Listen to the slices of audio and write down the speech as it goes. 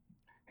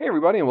Hey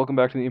everybody, and welcome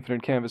back to the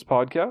Infinite Canvas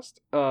podcast.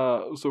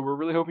 So we're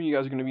really hoping you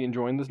guys are going to be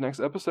enjoying this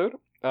next episode.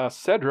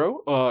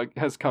 Cedro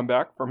has come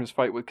back from his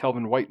fight with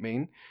Kelvin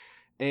Whitemane,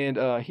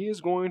 and he is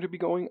going to be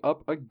going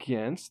up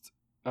against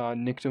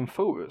Nictum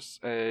Phobos.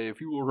 If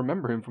you will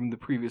remember him from the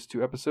previous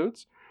two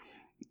episodes,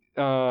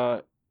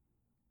 I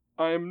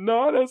am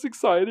not as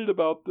excited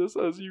about this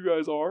as you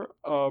guys are,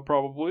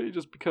 probably,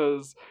 just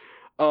because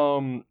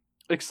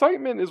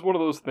excitement is one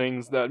of those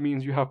things that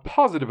means you have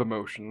positive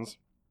emotions.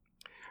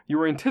 You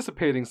were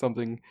anticipating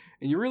something,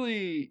 and you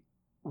really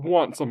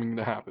want something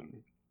to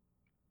happen.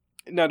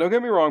 Now, don't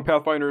get me wrong,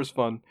 Pathfinder is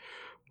fun,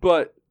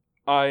 but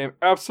I am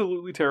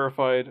absolutely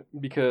terrified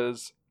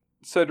because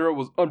Cedro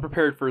was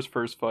unprepared for his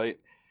first fight.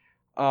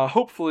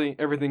 Hopefully,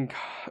 everything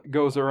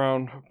goes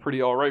around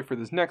pretty alright for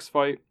this next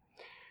fight.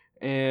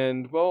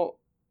 And, well,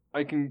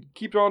 I can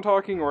keep on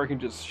talking, or I can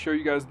just show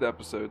you guys the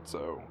episode.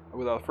 So,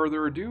 without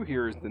further ado,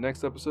 here is the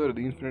next episode of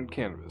The Infinite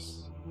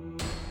Canvas.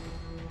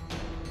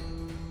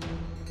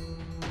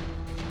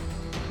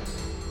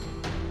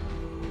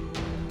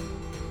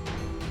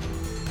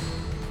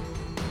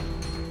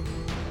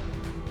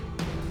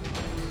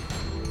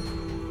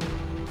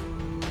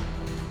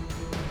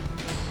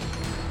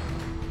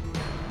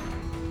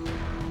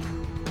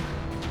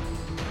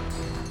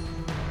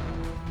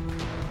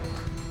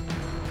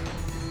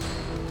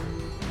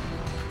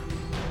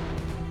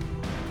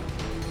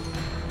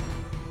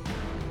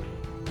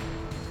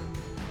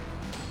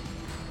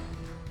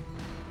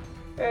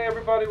 Hey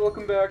everybody,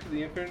 welcome back to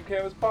the Infinite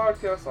Canvas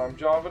podcast. I'm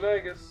John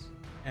Venegas.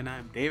 And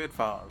I'm David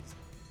Foz.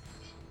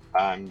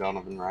 I'm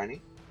Donovan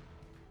Riney.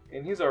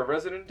 And he's our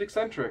resident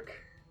eccentric.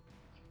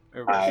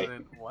 A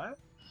resident what?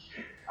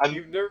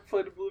 You've never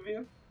played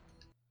Oblivion?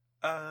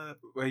 Are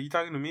you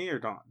talking to me or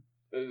Don?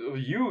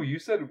 You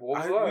said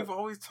what was that? We've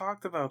always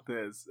talked about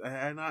this,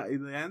 and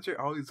the answer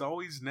is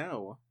always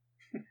no.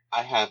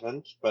 I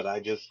haven't, but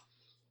I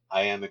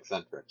am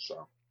eccentric,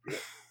 so.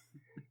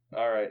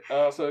 Alright,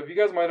 so if you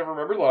guys might have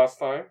remembered last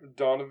time,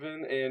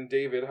 Donovan and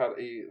David had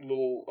a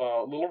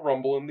little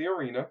rumble in the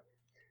arena.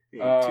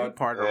 A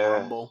two-part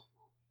rumble.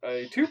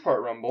 A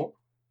two-part rumble.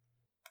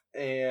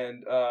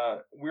 And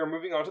we are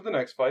moving on to the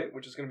next fight,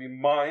 which is going to be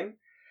mine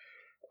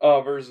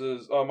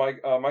versus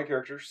my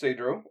character,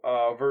 Cedro,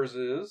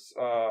 versus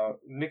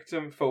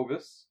Nictum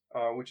Phobos,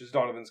 which is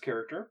Donovan's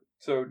character.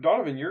 So,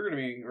 Donovan, you're going to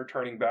be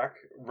returning back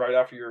right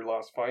after your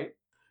last fight.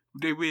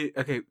 Did we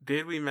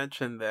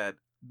mention that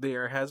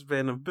there has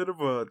been a bit of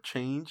a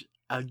change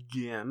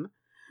again?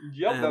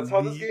 Yep, that's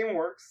how this game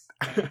works.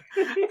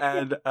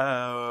 And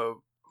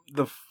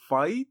the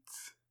fight,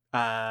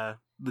 the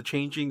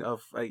changing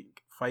of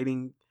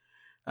fighting,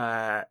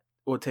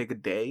 will take a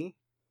day.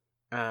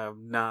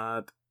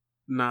 Not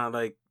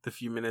like the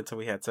few minutes that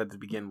we had said to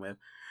begin with.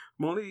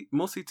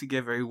 Mostly to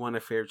give everyone a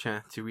fair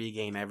chance to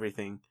regain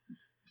everything,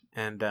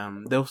 and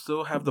they'll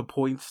still have the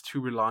points to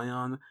rely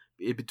on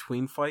in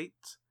between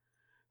fights.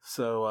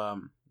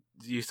 So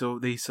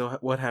they still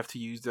would have to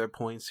use their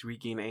points to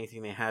regain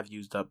anything they have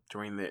used up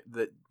during the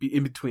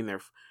in between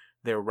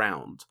their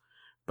rounds.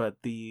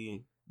 But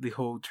the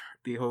whole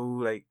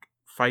like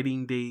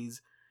fighting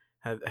days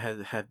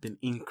have been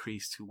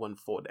increased to 1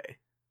 full day,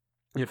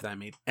 if that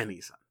made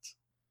any sense.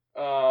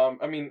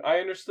 I mean, I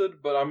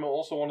understood, but I'm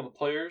also one of the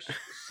players,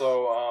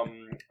 so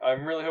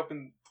I'm really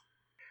hoping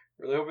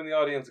the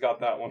audience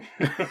got that one.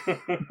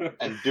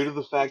 And due to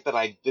the fact that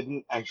I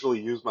didn't actually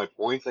use my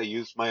points, I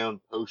used my own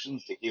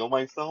potions to heal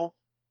myself.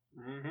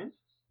 Mm-hmm.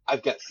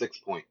 I've got 6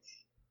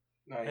 points.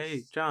 Nice.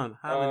 Hey, John,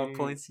 how many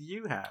points do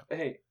you have?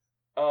 Hey,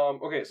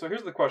 okay, so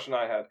here's the question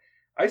I had.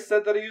 I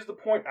said that I used the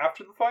point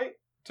after the fight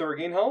to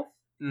regain health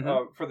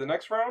for the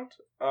next round,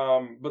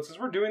 but since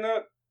we're doing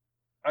that,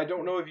 I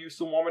don't know if you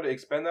still want me to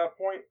expend that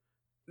point.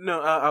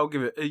 No, I'll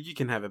give it. You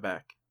can have it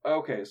back.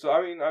 Okay, so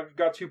I mean, I've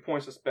got 2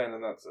 points to spend,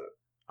 and that's it.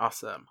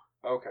 Awesome.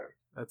 Okay.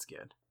 That's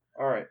good.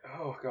 All right.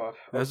 Oh God.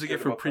 That's a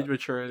gift for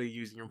prematurely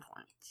using your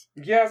points.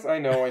 Yes, I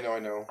know.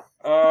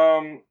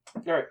 All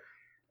right.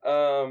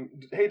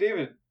 Hey,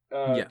 David.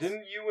 Yes.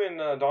 Didn't you and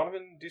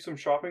Donovan do some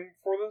shopping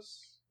for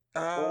this?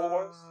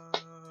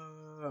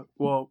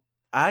 Well,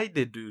 I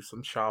did do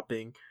some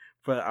shopping,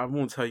 but I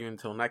won't tell you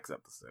until next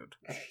episode.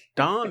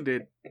 Don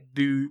did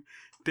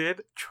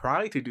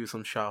try to do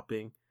some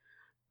shopping,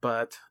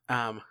 but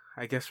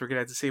I guess we're gonna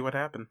have to see what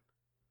happened.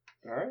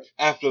 All right.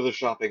 After the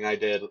shopping I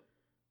did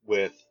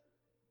with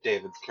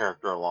David's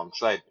character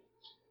alongside me,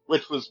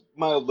 which was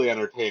mildly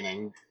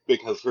entertaining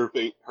because her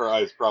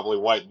eyes probably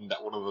widened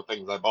at one of the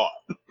things I bought.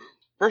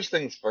 First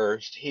things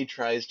first, he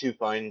tries to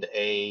find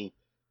a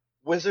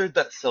wizard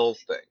that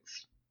sells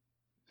things,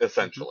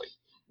 essentially.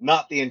 Mm-hmm.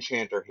 Not the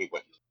enchanter he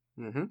went.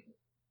 Mm-hmm.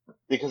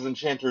 Because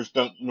enchanters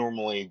tend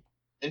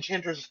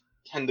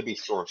to be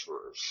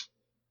sorcerers.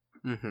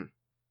 Mm-hmm.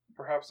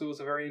 Perhaps it was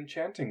a very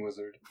enchanting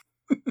wizard.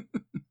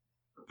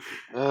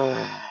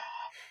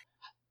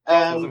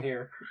 And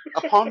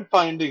upon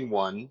finding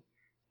one,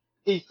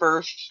 he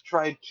first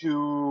tried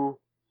to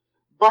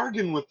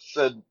bargain with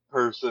said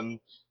person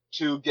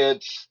to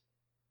get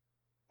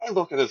a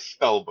look at his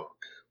spell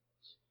book.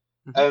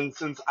 And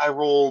since I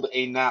rolled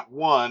a nat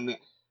 1,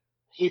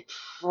 he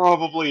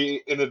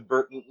probably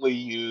inadvertently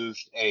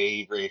used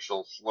a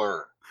racial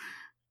slur.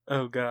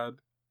 Oh God.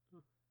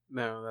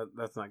 No,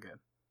 that's not good.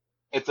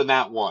 It's a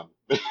nat 1.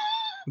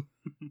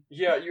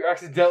 Yeah, you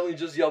accidentally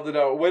just yelled it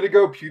out. Way to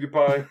go,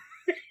 PewDiePie.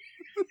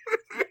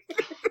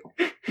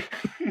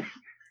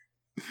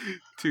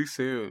 Too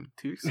soon.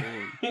 He's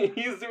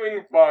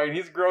doing fine.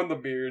 He's grown the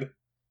beard.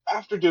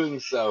 After doing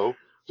so,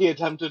 he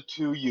attempted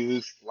to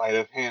use sleight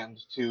of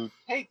hand to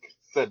take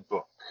said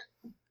book.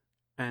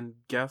 And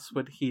guess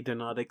what he did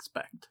not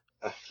expect?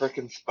 A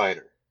frickin'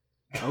 spider.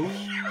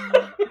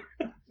 Oh,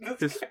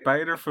 the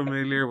spider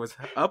familiar was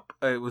up.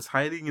 It was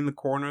hiding in the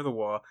corner of the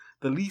wall,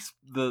 the least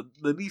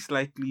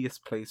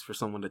likeliest place for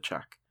someone to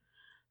check.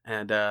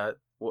 And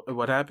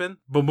what happened?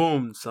 Boom,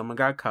 boom! Someone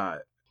got caught.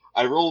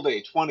 I rolled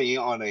a 20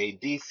 on a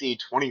DC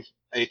 20,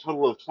 a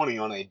total of 20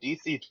 on a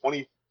DC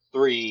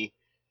 23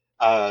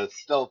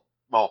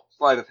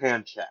 sleight of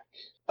hand check.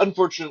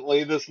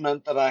 Unfortunately, this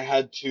meant that I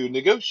had to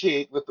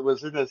negotiate with the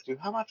wizard as to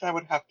how much I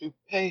would have to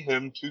pay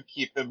him to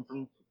keep him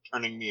from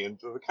turning me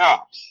into the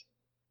cops.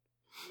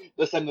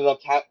 This ended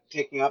up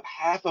taking up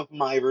half of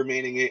my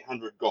remaining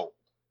 800 gold.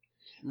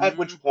 At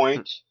which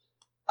point,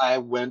 I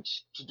went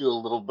to do a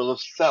little bit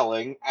of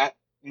selling at,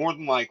 more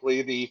than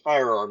likely, the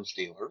firearms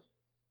dealer,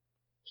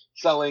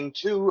 selling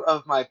 2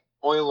 of my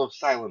oil of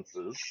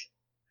silences.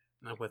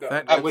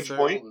 At which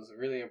point,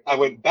 really I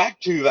went back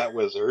to that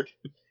wizard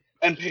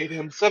and paid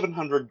him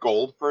 700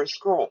 gold for a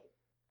scroll.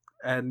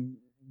 And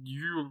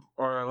you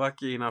are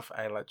lucky enough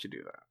I let you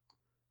do that.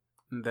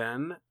 And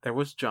then there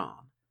was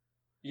John.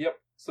 Yep.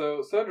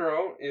 So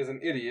Cedro is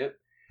an idiot,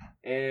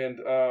 and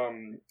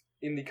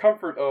in the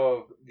comfort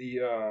of the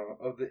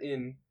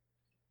inn,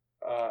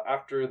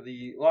 after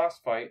the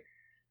last fight,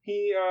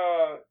 he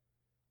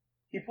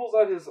pulls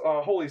out his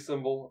holy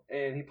symbol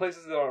and he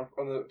places it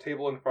on the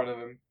table in front of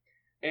him.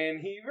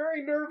 And he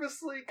very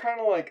nervously kind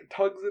of like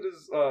tugs at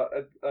his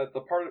at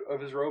the part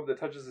of his robe that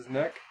touches his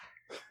neck,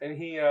 and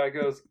he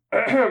goes,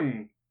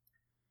 and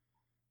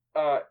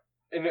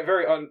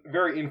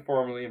very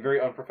informally and very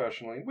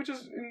unprofessionally, which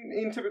is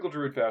in typical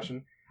druid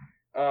fashion.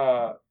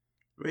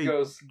 Wait,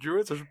 goes,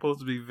 druids are supposed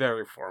to be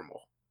very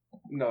formal.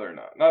 No, they're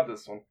not. Not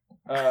this one.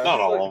 Not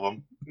all of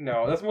them.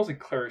 No, that's mostly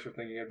clerics you're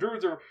thinking of.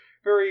 Druids are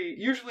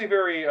usually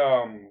very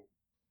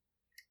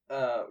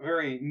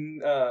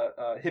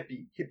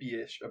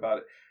hippie-ish about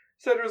it.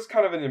 Cedric's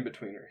kind of an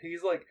in-betweener.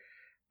 He's like,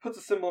 puts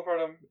a symbol in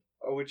front of him,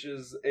 which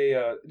is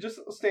just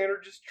a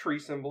standard, just tree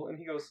symbol, and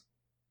he goes,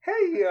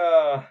 "Hey,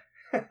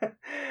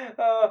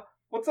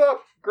 what's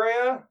up,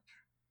 Greya?"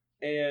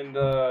 And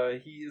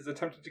he is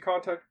attempting to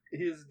contact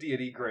his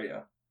deity,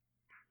 Greya.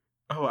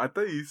 Oh, I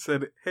thought you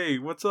said, "Hey,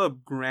 what's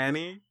up,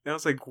 Granny?" And I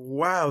was like,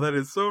 "Wow, that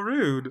is so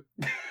rude."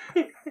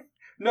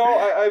 No,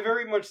 I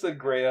very much said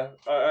Greya.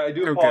 I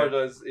do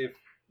apologize if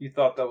you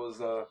thought that was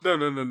No.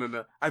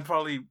 I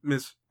probably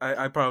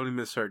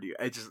misheard you.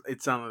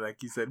 It sounded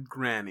like you said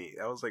Granny.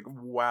 I was like,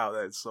 wow,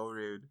 that's so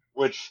rude.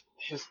 Which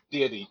his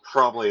deity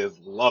probably is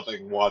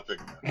loving watching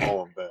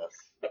all of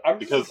this.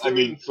 Because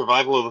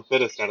survival of the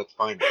fittest at its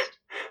finest.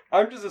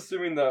 I'm just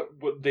assuming that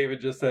what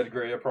David just said,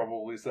 Greya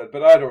probably said,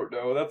 but I don't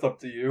know. That's up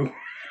to you.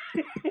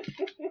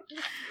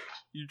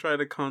 You try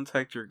to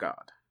contact your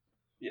god.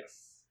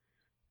 Yes.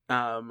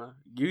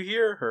 You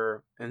hear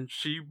her, and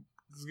she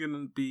is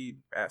gonna be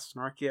as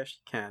snarky as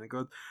she can. It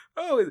goes,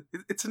 "Oh,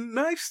 it's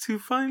nice to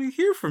finally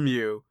hear from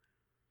you."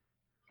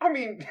 I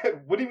mean,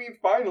 what do you mean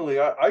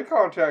finally? I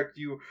contact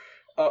you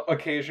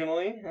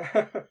occasionally.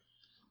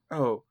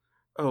 Oh,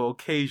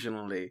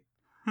 occasionally.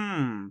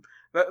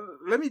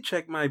 Let me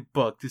check my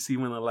book to see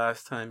when the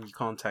last time you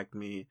contact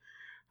me.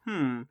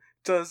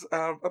 Does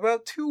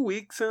about 2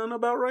 weeks sound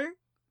about right?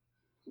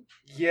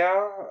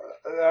 Yeah,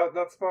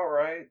 that's about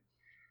right.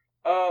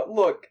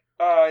 Look,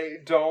 I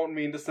don't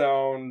mean to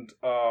sound,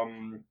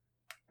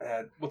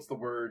 what's the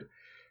word?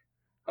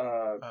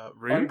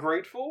 Rude?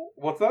 Ungrateful?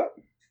 What's that?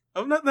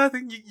 Oh,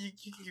 nothing.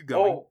 You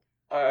go. Oh,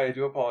 I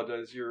do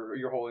apologize,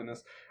 Your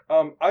Holiness.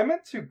 I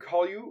meant to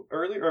call you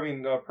earlier,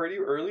 pray to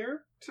you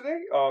earlier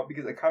today,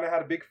 because I kind of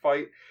had a big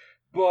fight,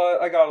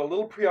 but I got a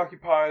little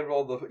preoccupied with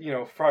all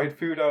the, fried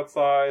food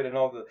outside and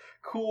all the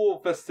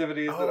cool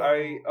festivities that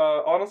I,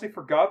 honestly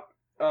forgot.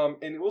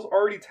 And it was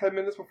already 10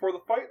 minutes before the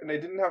fight, and I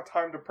didn't have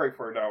time to pray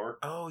for an hour.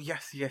 Oh,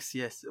 yes.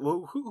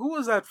 Well, who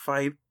was that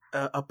fight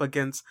up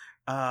against?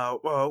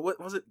 What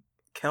was it?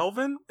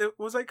 Kelvin?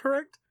 Was I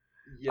correct?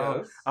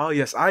 Yes. Oh,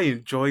 yes. I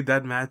enjoyed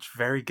that match.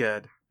 Very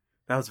good.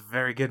 That was a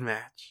very good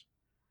match.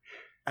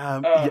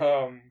 How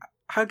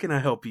can I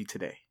help you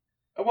today?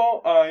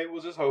 Well, I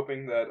was just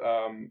hoping that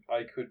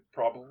I could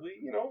probably,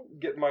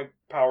 get my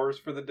powers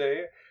for the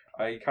day.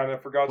 I kind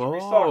of forgot to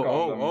restock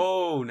on them.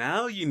 Oh,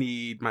 now you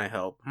need my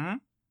help,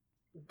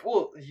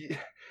 Well,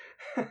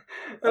 a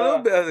little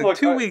bit.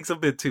 2 weeks a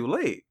bit too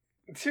late.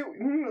 It's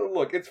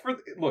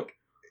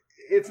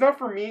not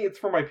for me. It's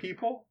for my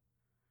people.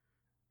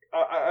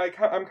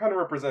 I'm kind of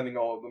representing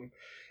all of them,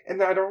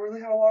 and I don't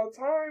really have a lot of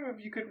time.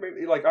 If you could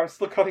maybe, like, I'm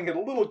still cutting it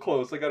a little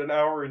close. I got an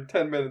hour and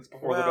 10 minutes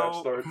before the match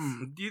starts.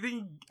 Do you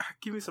think?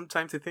 Give me some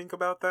time to think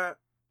about that.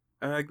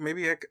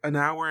 Maybe like an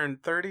hour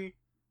and 30.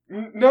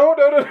 No.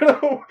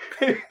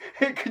 Hey,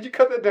 could you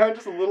cut that down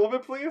just a little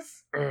bit,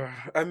 please?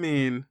 I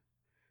mean,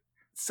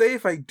 say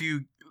if I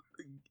do,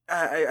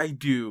 I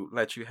do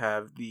let you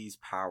have these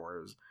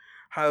powers.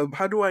 How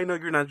do I know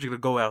you're not going to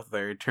go out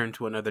there and turn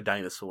to another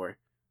dinosaur?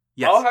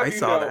 Yes, I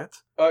saw that.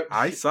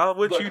 I saw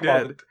what you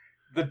did.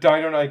 The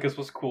Deinonychus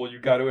was cool. You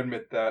got to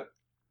admit that.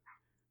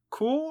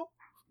 Cool?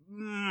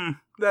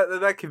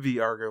 That could be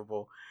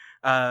arguable.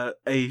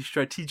 A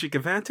strategic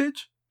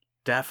advantage?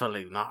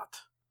 Definitely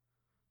not.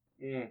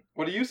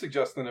 What are you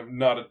suggesting if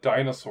not a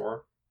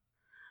dinosaur?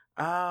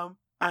 I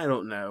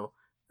don't know.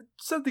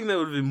 Something that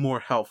would have been more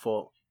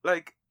helpful,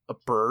 like a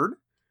bird,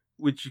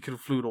 which you could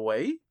have flew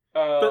away.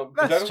 But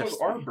dinosaurs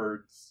are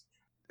birds.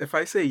 If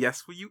I say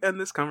yes, will you end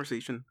this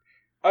conversation?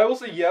 I will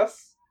say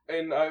yes,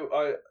 and I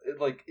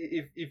like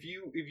if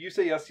you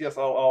say yes,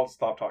 I'll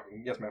stop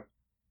talking. Yes, ma'am.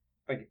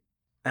 Thank you.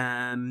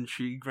 And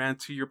she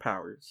grants you your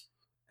powers.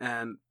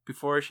 And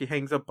before she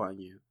hangs up on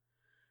you,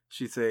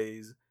 she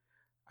says,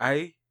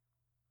 I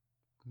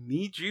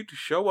need you to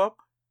show up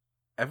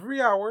every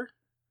hour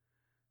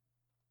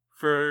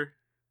for,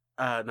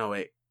 no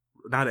wait,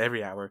 not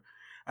every hour,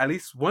 at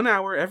least 1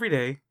 hour every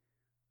day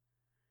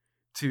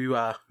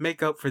to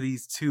make up for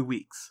these 2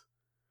 weeks.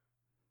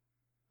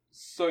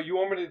 So you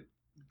want me to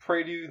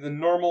pray to you the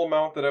normal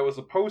amount that I was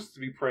supposed to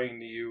be praying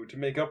to you to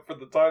make up for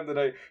the time that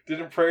I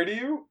didn't pray to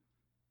you?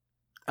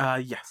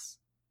 Yes.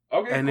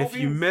 Okay, and cool if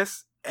you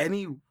miss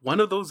any one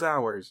of those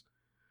hours,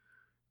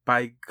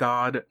 by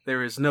God,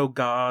 there is no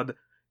God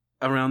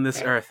around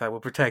this earth that will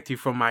protect you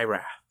from my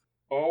wrath.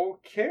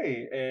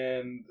 Okay,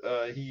 and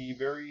he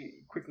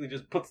very quickly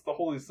just puts the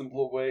holy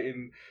symbol away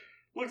and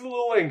looks a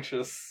little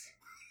anxious.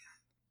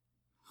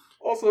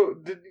 Also,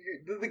 did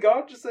the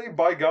god just say,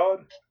 by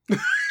God?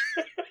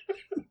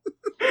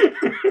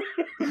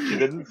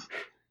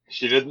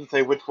 She didn't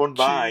say which one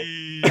by.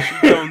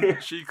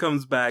 She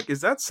comes back.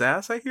 Is that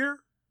sass I hear?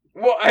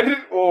 Well, I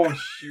didn't... Oh,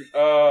 shoot.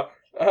 No,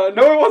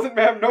 it wasn't,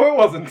 ma'am. No, it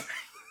wasn't.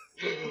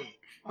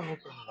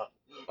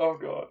 Oh,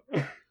 God.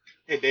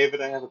 Hey,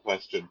 David, I have a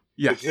question.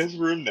 Yes. Is his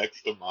room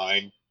next to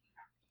mine?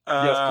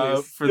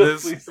 Yes,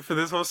 please. For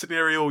this whole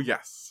scenario,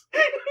 yes.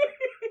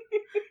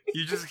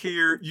 You just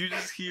hear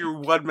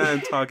one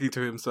man talking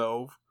to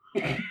himself.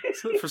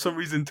 For some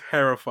reason,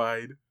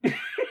 terrified.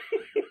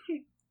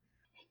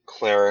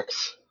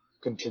 Clerics,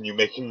 continue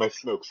making my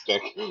smoke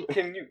stick.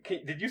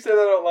 Did you say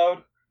that out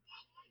loud?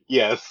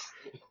 Yes.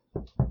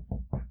 And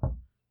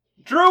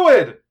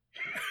Druid!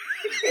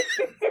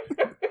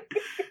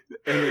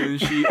 then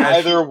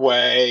Either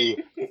way.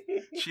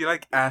 She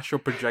like astral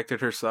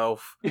projected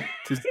herself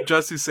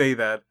to say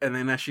that, and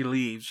then as she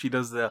leaves, she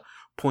does the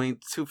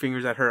point 2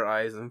 fingers at her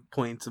eyes and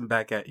points them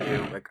back at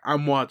you, like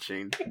I'm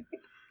watching.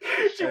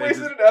 She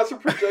wasted an astral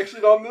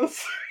projection on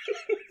this.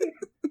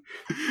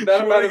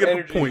 That amount of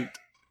energy. Point.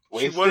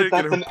 Wasted,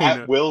 that's an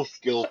at-will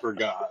skill for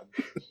God.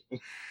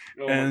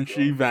 And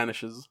she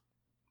vanishes.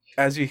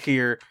 As you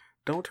hear,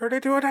 don't turn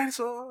into a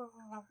dinosaur.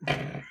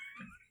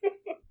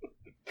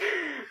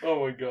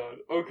 Oh my God.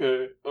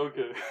 Okay.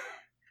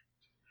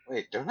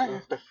 Wait, don't I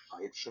have to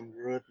fight some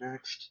druid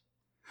next?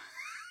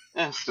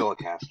 Still a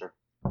caster.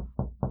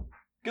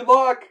 Good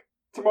luck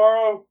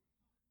tomorrow.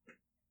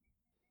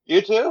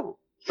 You too.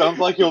 Sounds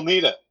like you'll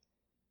need it.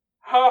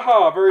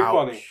 Haha, very Ouch.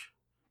 funny.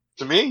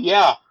 To me,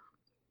 yeah.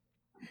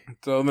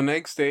 So the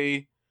next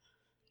day,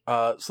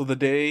 so the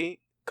day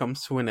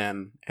comes to an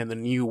end, and the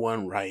new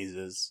one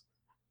rises.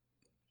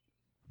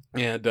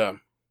 And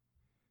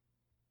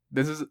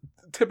this is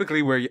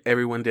typically where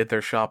everyone did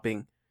their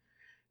shopping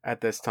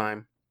at this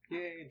time.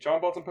 Yay,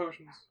 John bought some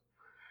potions.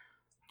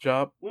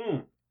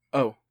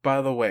 Oh,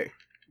 by the way,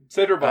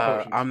 Cedra bought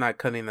potions. I'm not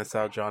cutting this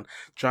out, John.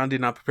 John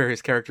did not prepare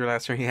his character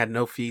last turn. He had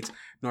no feats,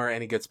 nor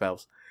any good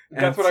spells.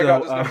 That's what I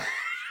got just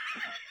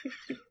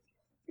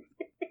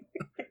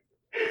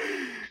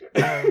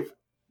now.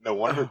 No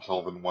wonder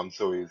Kelvin won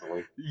so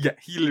easily. Yeah,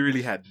 he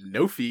literally had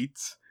no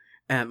feats,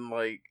 and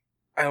like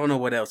I don't know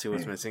what else he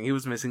was missing. He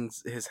was missing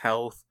his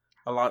health,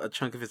 a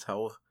chunk of his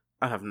health.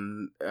 I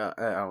don't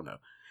know.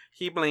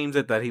 He blames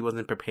it that he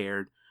wasn't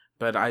prepared,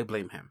 but I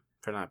blame him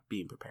for not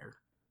being prepared.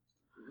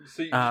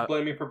 So you just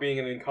blame me for being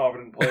an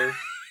incompetent player?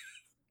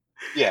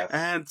 Yes.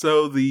 And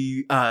so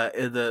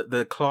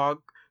the clock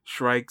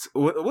strikes.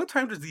 What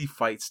time does the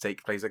fights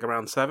take place? Like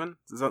around 7?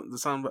 Does that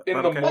sound in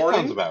about the okay? morning? That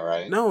sounds about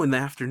right. No, in the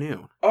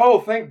afternoon. Oh,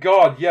 thank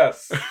God!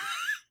 Yes.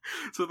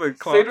 So the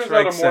clock Sadra's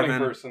strikes not a morning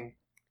 7.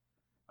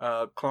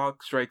 person.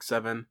 Clock strikes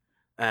 7,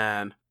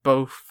 and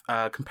both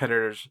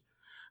competitors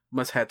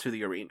must head to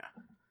the arena.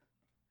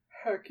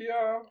 Heck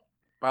yeah.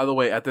 By the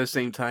way, at the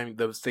same time,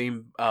 the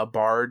same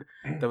bard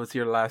that was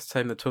here last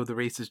time that told the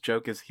racist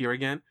joke is here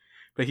again,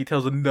 but he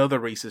tells another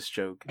racist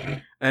joke,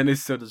 and it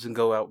still doesn't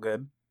go out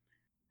good.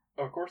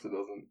 Of course it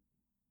doesn't.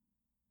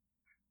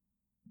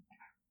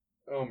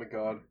 Oh my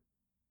God.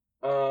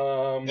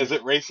 Is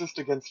it racist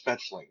against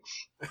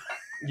fetchlings?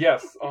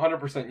 Yes,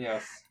 100%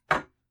 yes.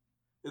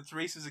 It's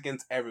racist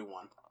against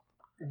everyone.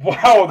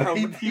 Wow,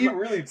 he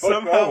really fucked that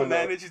somehow one up.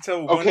 managed to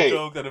tell one Okay,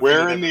 joke that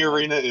where offended in the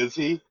everyone. arena is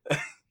he?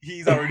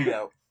 He's already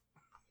out.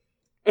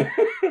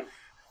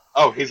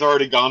 Oh, he's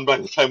already gone by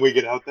the time we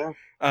get out there?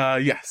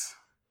 Yes.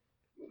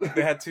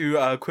 They had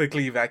to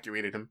quickly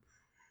evacuate him.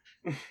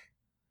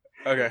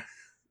 Okay.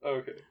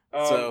 Okay.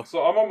 So-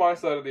 So I'm on my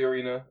side of the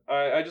arena.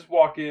 I just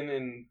walk in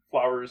and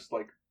flowers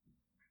like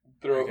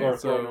thrown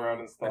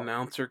around and stuff.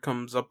 Announcer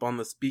comes up on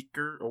the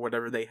speaker or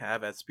whatever they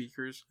have as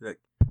speakers. Like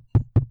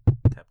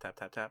tap tap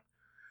tap tap.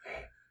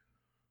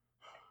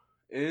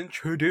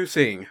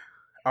 Introducing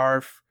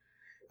our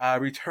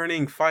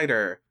returning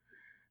fighter,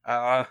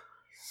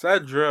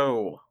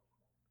 Cedro.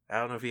 I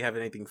don't know if you have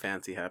anything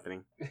fancy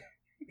happening.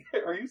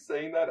 Are you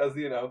saying that as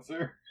the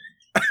announcer?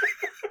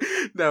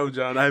 No,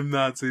 John, I'm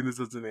not saying this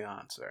as an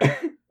answer.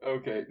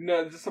 Okay.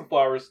 No, just some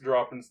flowers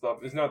dropping stuff.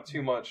 It's not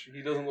too much.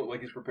 He doesn't look like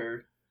he's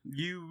prepared.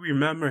 You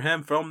remember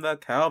him from the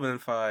Calvin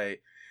fight.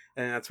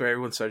 And that's where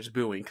everyone starts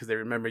booing because they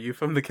remember you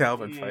from the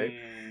Calvin fight.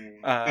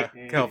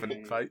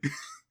 Calvin fight.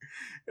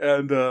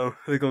 And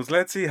he goes,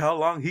 let's see how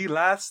long he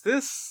lasts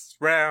this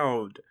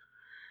round.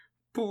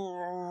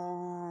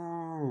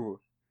 Boo.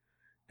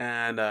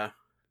 And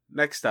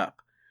next up,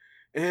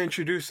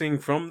 introducing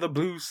from the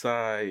blue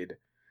side.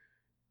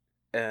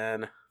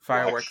 And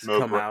fireworks Black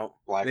smoke, come out.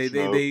 Black They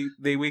smoke.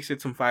 they wasted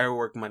some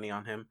firework money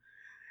on him.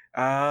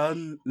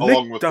 Along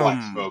with black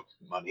Nickdom. smoke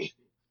money.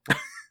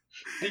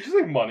 Did you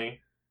say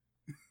money?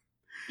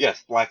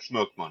 Yes, black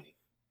smoke money.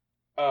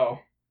 Oh.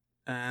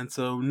 And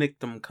so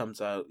Nickdom comes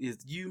out.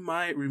 You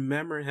might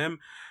remember him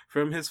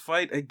from his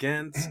fight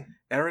against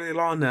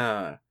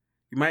Arilana.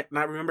 You might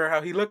not remember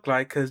how he looked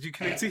like because you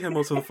couldn't see him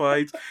most of the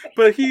fights,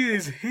 but he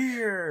is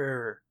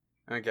here.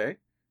 Okay.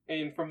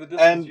 And from the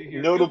distance And you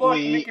hear,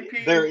 notably, "Good luck, Nicky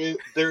P."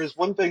 there is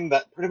one thing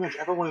that pretty much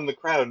everyone in the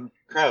crowd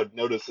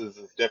notices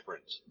is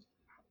different.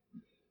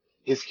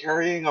 He's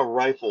carrying a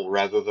rifle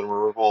rather than a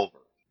revolver.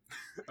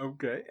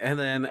 Okay. And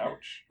then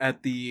Ouch.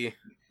 at the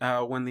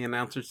when the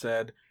announcer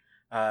said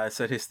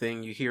his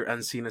thing, you hear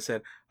Uncina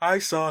said, "I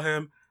saw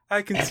him.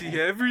 I can see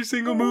every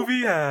single move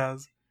he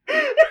has."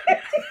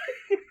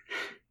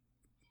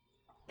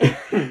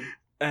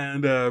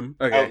 And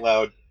okay, Out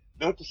loud.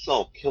 Note to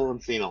self, kill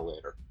Encina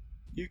later.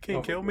 you can't Oh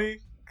my kill God. me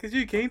because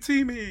you can't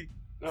see me.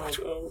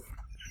 Oh,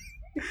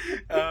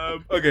 no.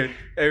 Okay,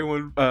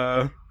 everyone,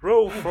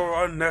 roll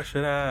for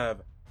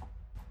initiative.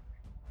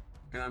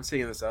 And I'm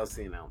saying this as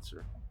the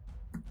announcer.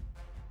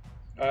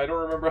 I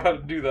don't remember how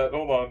to do that.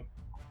 Hold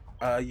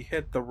on. You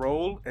hit the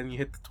roll and you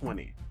hit the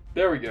 20.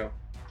 There we go.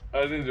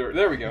 I didn't do it.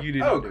 There we go. You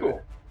didn't oh, do cool.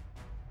 it.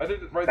 I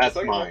did it right That's the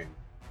second mine. time.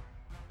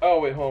 Oh,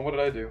 wait, hold on. What did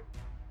I do?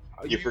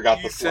 You forgot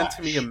the You sent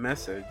slash. me a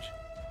message.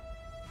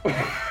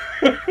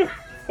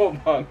 Hold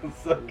on a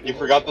second. You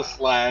forgot the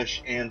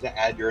slash and to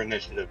add your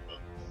initiative bonus.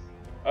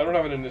 I don't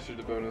have an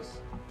initiative bonus.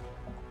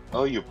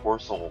 Oh, you poor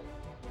soul.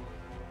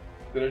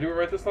 Did I do it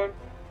right this time?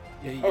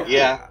 Yeah.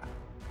 Yeah.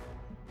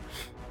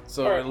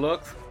 So Alright. it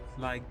looks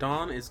like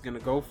Don is gonna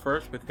go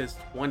first with his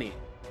 20.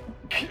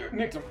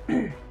 Nicked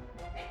him.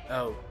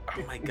 Oh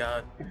my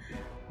god.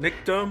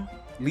 Nickdom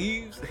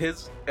leaves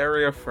his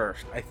area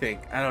first, I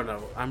think. I don't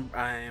know.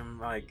 I'm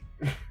like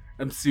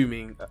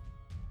assuming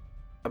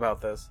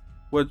about this.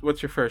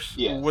 What's your first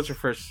Yes. what's your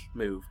first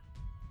move?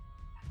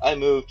 I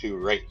move to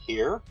right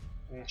here,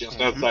 just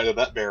Mhm. outside of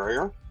that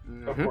barrier.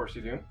 Of Mhm. course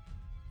you do.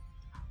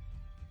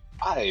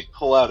 I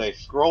pull out a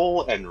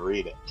scroll and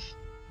read it.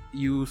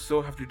 You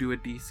still have to do a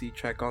DC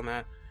check on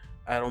that.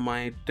 I don't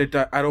mind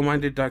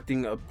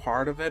deducting a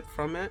part of it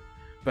from it,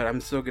 but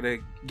I'm still gonna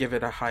give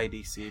it a high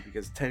DC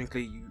because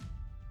technically you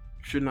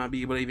should not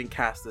be able to even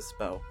cast this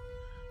spell.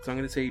 So I'm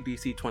gonna say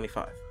DC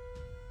 25.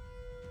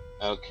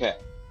 Okay.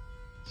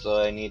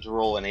 So I need to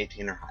roll an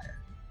 18 or higher.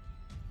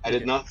 I did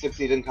Okay. not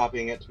succeed in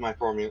copying it to my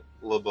formula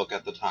book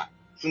at the time.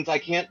 Since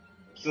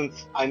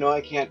I know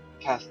I can't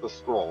cast the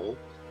scroll,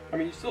 I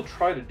mean, you still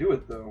try to do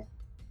it, though.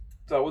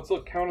 So it would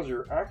still count as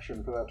your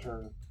action for that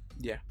turn.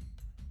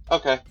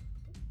 okay.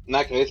 In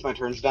that case, my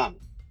turn's done.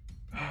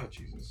 Oh,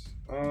 Jesus.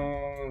 I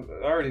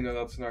already know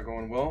that's not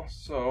going well,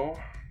 so...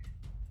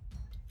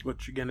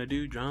 What you gonna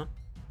do, John?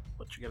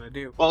 What you gonna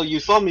do? Well, you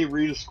saw me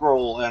read a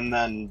scroll and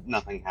then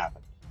nothing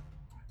happened.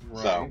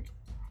 Right.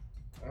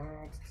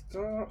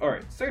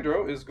 Alright,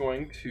 Cedro is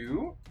going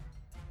to...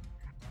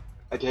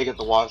 I take it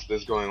the wasp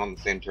is going on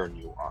the same turn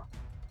you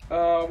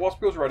are. Wasp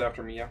goes right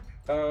after me, yeah.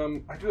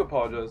 I do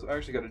apologize. I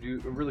actually got to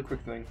do a really quick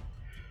thing.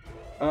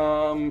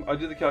 I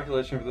did the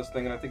calculation for this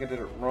thing, and I think I did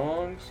it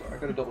wrong, so I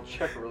got to double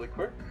check it really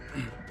quick.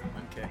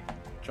 Okay.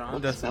 John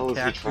What does spell some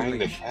is he trying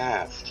to calculation.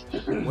 cast?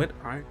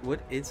 What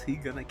is he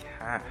gonna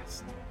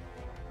cast?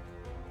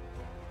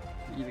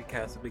 You need to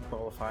cast a big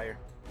ball of fire.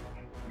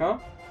 Huh?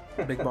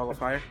 A big ball of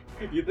fire?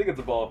 You think it's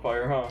a ball of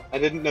fire, huh? I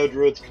didn't know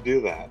druids could do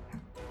that.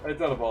 It's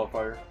not a ball of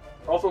fire.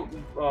 Also,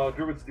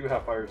 druids do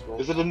have fire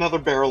spells. Is it another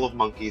barrel of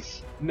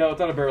monkeys? No, it's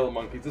not a barrel of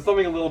monkeys. It's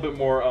something a little bit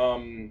more,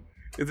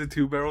 Is it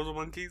 2 barrels of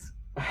monkeys?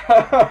 You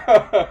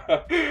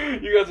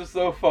guys are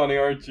so funny,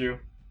 aren't you?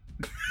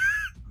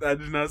 That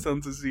did not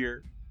sound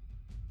sincere.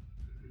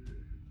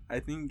 I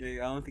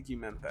don't think you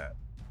meant that.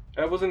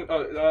 I wasn't.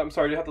 I'm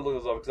sorry, you have to look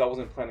this up because I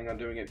wasn't planning on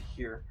doing it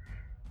here.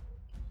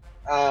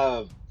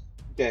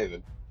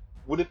 David,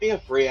 would it be a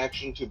free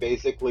action to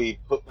basically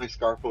put my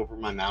scarf over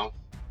my mouth?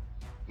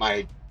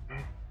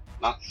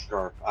 Not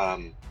scarf,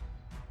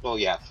 well,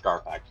 yeah,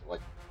 scarf, actually.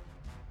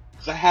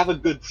 Because I have a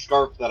good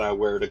scarf that I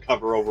wear to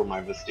cover over my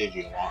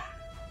vestigial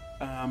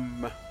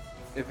arm.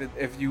 If you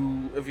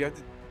have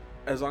to,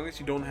 as long as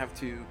you don't have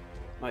to,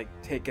 like,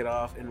 take it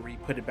off and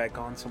put it back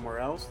on somewhere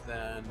else,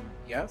 then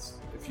yes.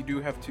 If you do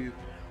have to,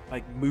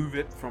 like, move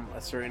it from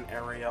a certain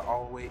area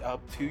all the way up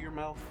to your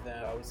mouth,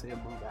 then I would say a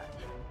move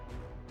action.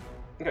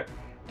 Okay,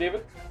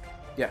 David,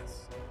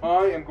 Yes.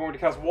 I am going to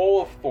cast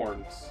Wall of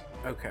Thorns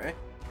Okay.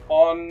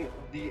 on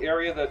the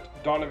area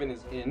that Donovan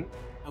is in.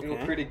 Okay. It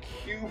will create a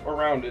cube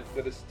around it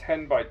that is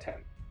 10 by 10.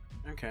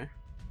 Okay.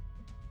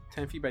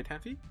 10 feet by 10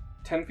 feet?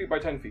 10 feet by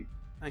 10 feet.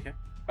 Okay.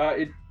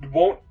 It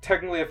won't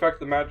technically affect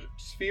the magic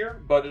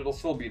sphere, but it'll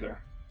still be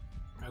there.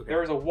 Okay.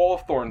 There is a wall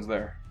of thorns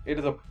there. It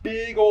is a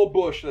big old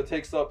bush that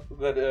takes up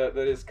that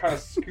is kind of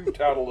scooped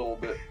out a little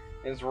bit,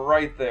 and it's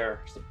right there.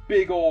 It's a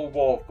big old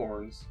wall of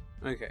thorns.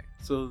 Okay.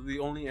 So the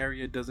only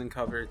area it doesn't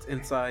cover, it's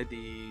inside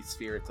the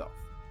sphere itself.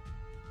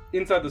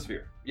 Inside the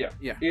sphere, yeah.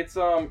 Yeah. It's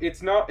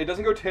not. It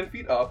doesn't go 10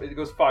 feet up. It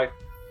goes 5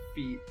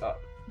 feet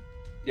up.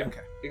 Yeah.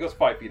 Okay. It goes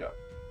 5 feet up.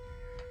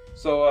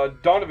 So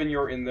Donovan,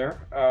 you're in there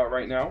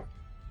right now.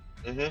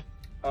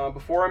 Mm-hmm.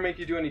 Before I make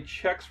you do any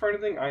checks for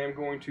anything, I am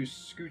going to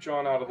scooch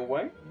on out of the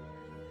way.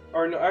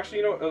 Or no, actually,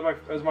 you know,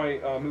 as my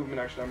movement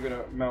action, I'm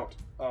gonna mount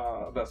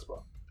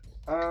Vespa.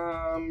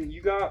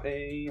 You got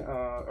a.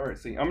 Alright,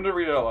 see. I'm gonna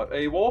read it out loud.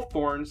 A Wall of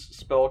Thorns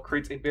spell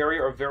creates a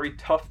barrier of very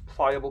tough,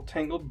 pliable,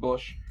 tangled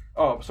brush,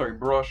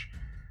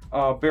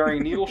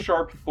 bearing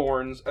needle-sharp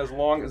thorns as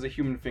long as a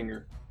human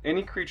finger.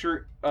 Any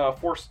creature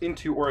forced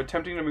into or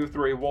attempting to move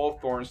through a wall of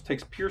thorns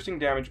takes piercing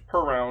damage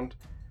per round.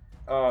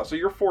 So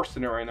you're forced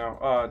in it right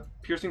now.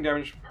 Piercing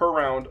damage per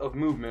round of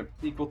movement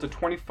equal to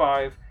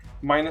 25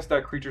 minus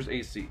that creature's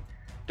AC.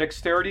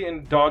 Dexterity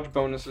and dodge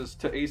bonuses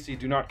to AC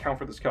do not count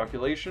for this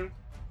calculation.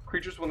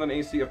 Creatures with an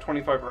AC of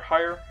 25 or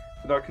higher,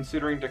 without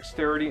considering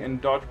dexterity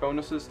and dodge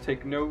bonuses,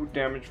 take no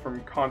damage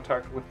from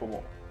contact with the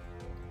wall.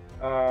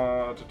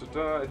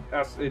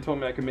 It told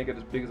me I could make it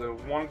as big as I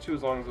wanted to,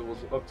 as long as it was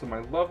up to my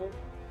level.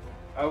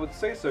 I would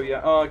say so,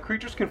 yeah.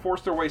 Creatures can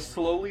force their way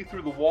slowly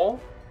through the wall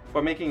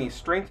by making a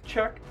strength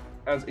check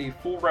as a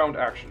full round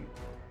action.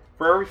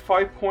 For every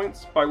 5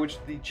 points by which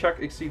the check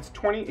exceeds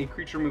 20, a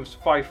creature moves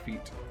 5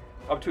 feet,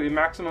 up to a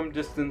maximum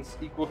distance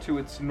equal to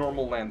its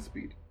normal land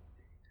speed.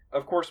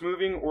 Of course,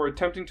 moving or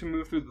attempting to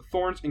move through the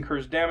thorns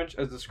incurs damage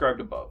as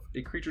described above.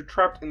 A creature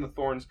trapped in the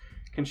thorns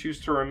can choose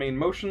to remain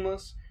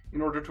motionless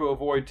in order to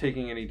avoid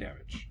taking any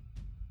damage.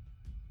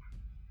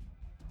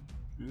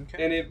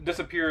 Okay. And it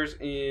disappears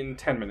in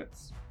 10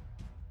 minutes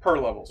per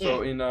level,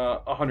 so in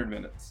 100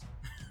 minutes.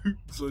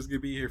 So it's gonna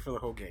be here for the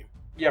whole game.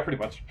 Yeah, pretty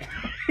much.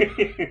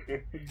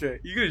 Okay,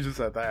 you could have just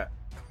said that.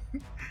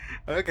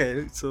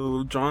 Okay,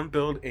 so John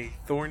built a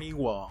thorny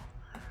wall,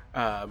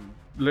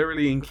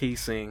 literally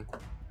encasing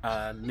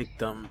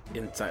Nickdom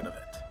inside of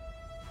it.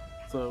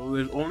 So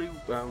there's only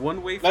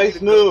one way for you Nice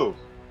to move!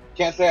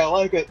 Can't say I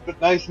like it, but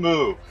nice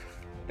move.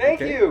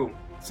 Thank Okay. you!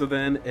 So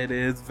then it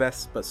is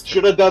Vespa's turn.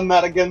 Should have done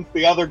that against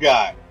the other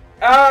guy.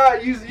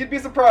 You'd be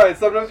surprised.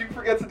 Sometimes you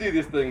forget to do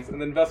these things.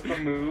 And then Vespa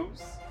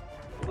moves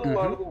a little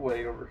out of the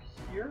way over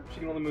here. She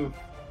can only move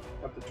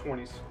up to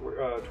 20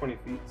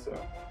 feet,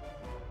 so...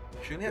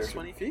 She only has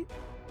 20 feet?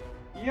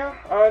 Yeah,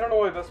 I don't know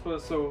why Vespa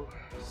is so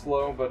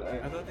slow, but...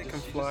 I thought they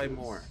can she fly just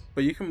more. is.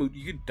 But you can move.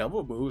 You could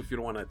double move if you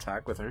don't want to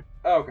attack with her.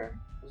 Oh, okay.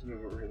 Let's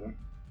move over here then.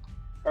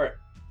 Alright.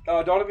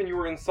 Donovan, you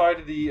were inside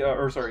of the...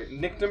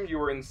 Nickdom, you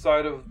were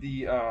inside of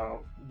the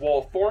Wall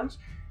of Thorns.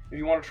 If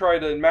you want to try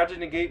to magic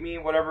negate me,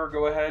 whatever,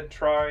 go ahead,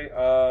 try.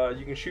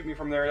 You can shoot me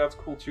from there, that's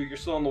cool too. You're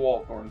still in the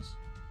Wall of Thorns.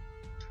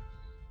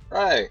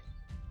 Right.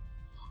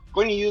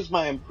 Going to use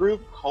my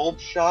improved Cold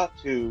Shot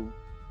to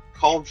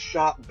Cold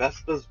Shot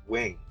Vespa's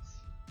wings,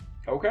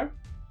 Okay.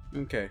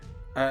 Okay.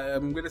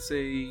 I'm gonna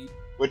say.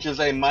 which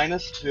is a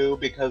 -2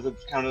 because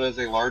it's counted as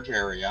a large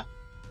area.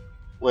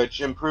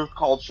 Which improved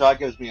Cold Shot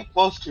gives me a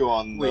 +2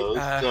 on Wait. those.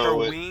 Her so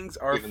wings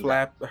are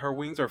evens Her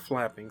wings are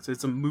flapping, so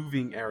it's a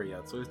moving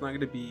area. So it's not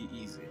gonna be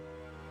easy.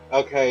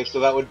 Okay, so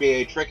that would be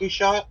a tricky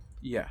shot.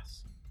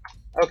 Yes.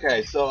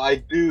 Okay, so I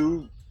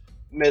do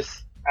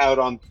miss out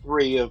on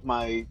 3 of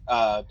my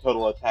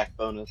total attack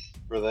bonus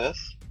for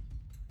this,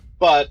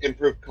 but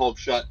improved Cold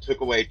Shot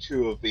took away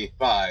 2 of the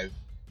 5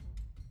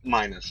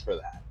 minus for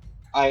that.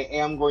 I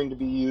am going to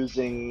be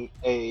using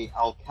a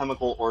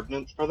alchemical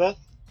ordnance for this.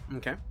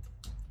 Okay.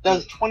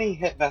 Does 20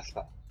 hit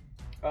Vespa?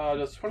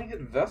 Does 20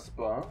 hit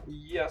Vespa?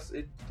 Yes,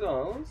 it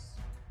does.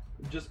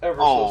 Just ever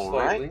so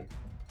Alright. slightly.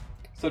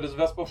 So does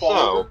Vespa fall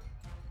So,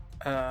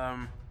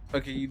 over?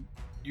 Okay.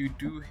 You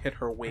do hit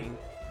her wing.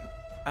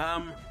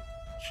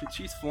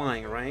 She's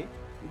flying, right?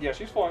 Yeah,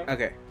 she's flying.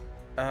 Okay.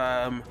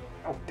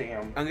 Oh,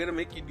 damn. I'm gonna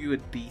make you do a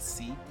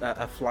DC,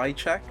 a fly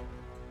check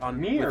on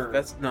Me with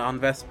or- on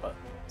Vespa.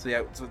 So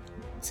yeah, so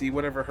see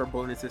whatever her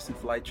bonus is to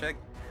fly check.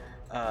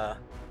 I'm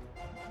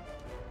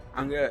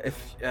gonna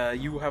if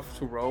you have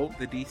to roll,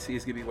 the DC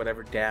is gonna be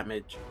whatever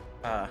damage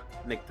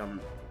Nickdom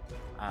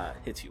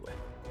hits you with.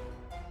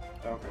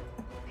 Okay.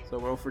 So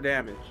roll for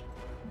damage.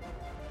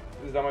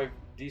 Is that my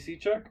DC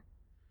check?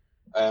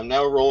 I am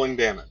now rolling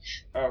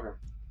damage. Oh, okay.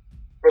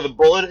 For the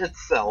bullet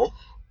itself,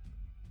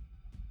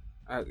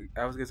 I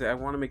was gonna say I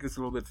want to make this a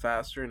little bit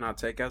faster and not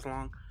take as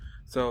long.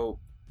 So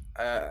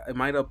it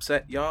might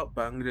upset y'all,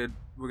 but we're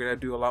gonna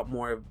do a lot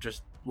more of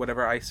just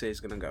whatever I say is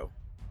gonna go.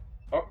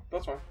 Oh,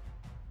 that's fine.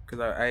 Because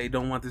I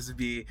don't want this to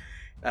be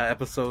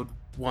episode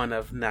 1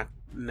 of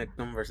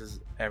Nickdom versus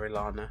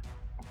Arilana.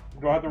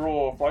 Do I have to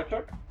roll a fly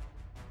check?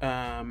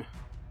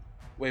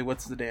 Wait,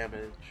 what's the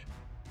damage?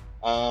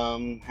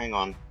 hang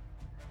on.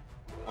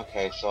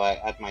 Okay, so I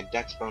add my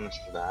dex bonus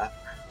for that.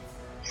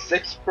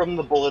 6 from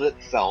the bullet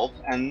itself,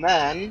 and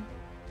then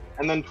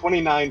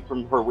 29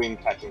 from her wing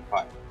catching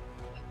fire.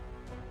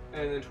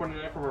 And then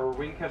 29 from her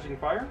wing catching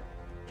fire?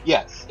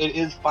 Yes, it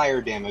is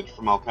fire damage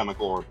from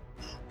alchemical ordnance.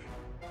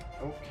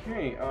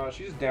 Okay,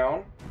 she's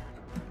down.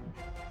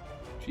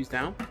 She's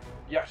down?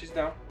 Yeah, she's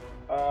down.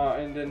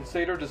 And then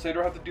Sador, does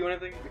Sador have to do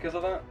anything because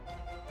of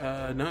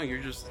that? No,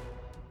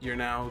 you're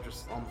now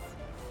just on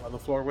the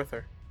floor with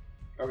her.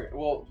 Okay,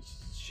 well,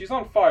 she's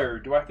on fire.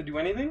 Do I have to do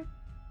anything?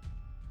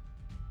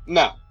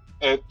 No,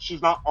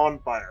 she's not on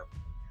fire.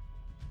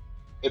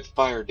 It's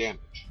fire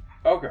damage.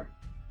 Okay,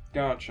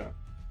 gotcha.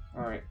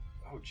 Alright.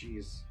 Oh,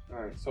 jeez.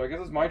 Alright, so I guess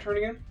it's my turn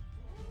again?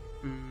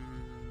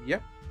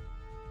 Yep.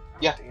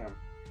 Yeah. Damn.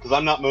 Because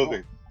I'm not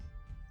moving.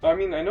 I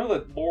mean, I know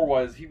that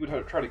lore-wise he would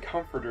try to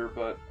comfort her,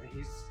 but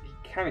he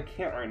kind of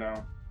can't right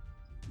now.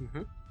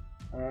 Mm-hmm.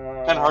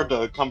 Kind of hard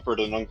to comfort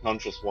an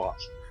unconscious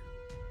wasp.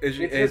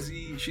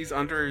 She's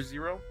under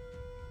 0?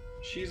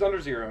 She's under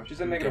 0.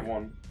 She's a Okay.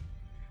 -1.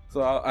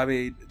 So I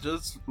mean,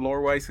 just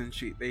lore-wise, and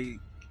the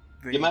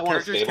You might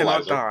wanna characters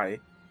cannot stabilize her.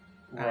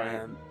 die, Right,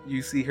 and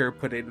you see her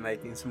put in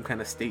in some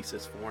kind of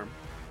stasis form.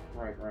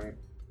 right.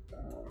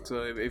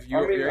 So if I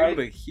you're mean,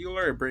 able to heal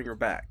her or bring her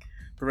back,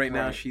 but right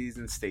now Right. she's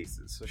in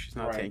stasis, so she's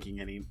not Right. taking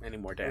any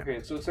more damage.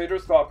 Okay, so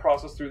Sador's thought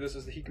process through this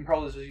is that he can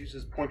probably just use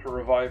his point to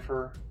revive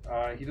her.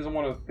 He doesn't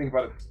want to think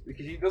about it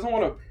because he doesn't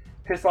want to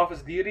piss off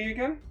his deity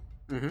again.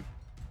 Mhm.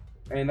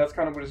 And that's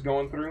kind of what he's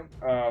going through,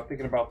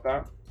 thinking about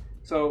that.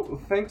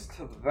 So thanks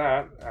to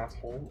that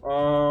asshole,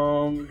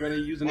 I'm gonna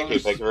use another.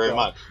 Thank you very spell.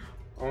 much.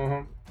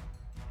 Uh-huh.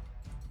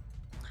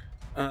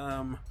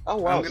 Oh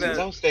wow, I'm gonna- since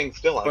I'm staying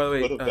still, I By the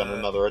way, could have done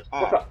another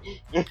attack.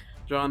 What's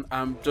John,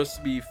 just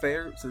to be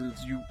fair,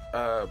 since you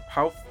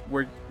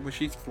was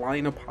she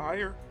flying up high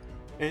or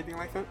anything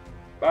like that?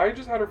 I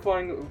just had her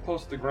flying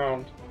close to the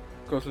ground.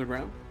 Close to the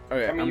ground.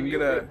 Okay, I mean, I'm you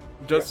gonna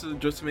could-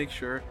 just to make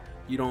sure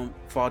you don't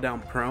fall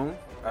down prone.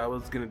 I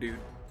was gonna do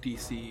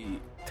DC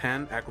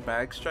 10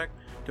 acrobatics check,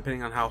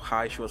 depending on how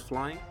high she was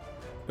flying.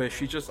 But if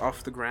she's just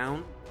off the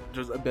ground,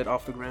 just a bit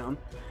off the ground,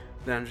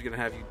 then I'm just gonna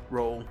have you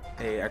roll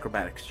a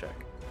acrobatics check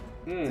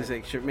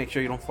to make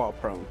sure you don't fall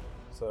prone.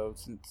 So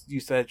since you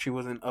said she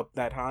wasn't up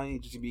that high,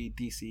 it just be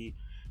DC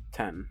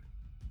 10.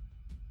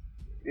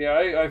 Yeah,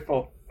 I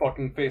fell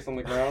fucking face on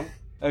the ground.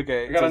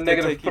 Okay, I got so a it's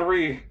gonna take you-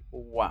 -3.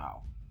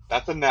 Wow.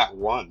 That's a nat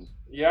 1.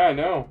 Yeah, I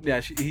know.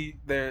 Yeah,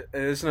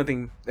 there's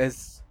nothing.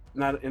 There's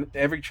not in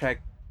every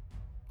check.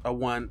 A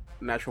 1,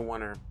 natural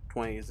 1 or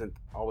 20 isn't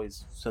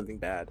always something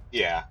bad.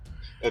 Yeah,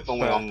 it's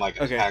only But- on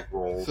like okay, attack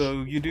rolls.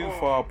 So you do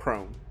fall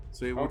prone.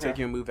 So it will Okay. take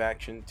you a move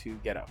action to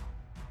get up.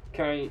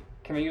 Can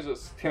I use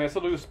this? Can I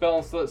still do a spell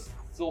and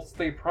still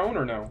stay prone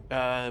or no?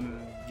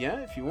 Yeah,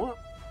 if you want.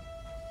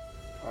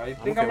 I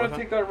think okay I'm with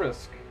gonna take that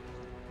risk.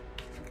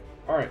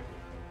 Alright.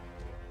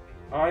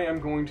 I am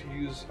going to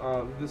use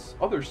this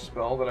other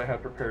spell that I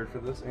had prepared for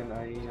this, and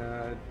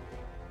I'm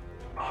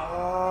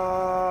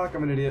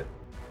an idiot.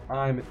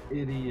 I'm an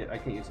idiot. I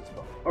can't use this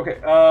spell.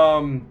 Okay,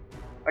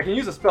 I can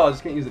use a spell, I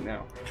just can't use it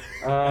now.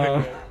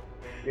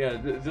 Yeah,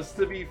 just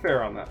to be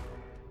fair on that.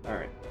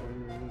 Alright.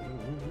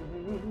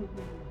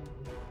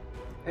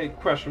 Hey,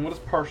 question, what is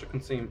partial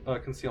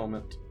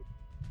concealment?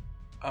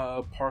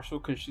 Partial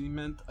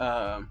concealment.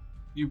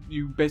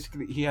 You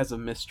basically he has a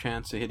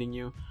mischance of hitting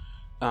you.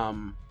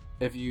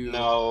 If you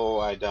No,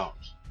 I don't.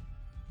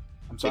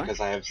 I'm sorry. Because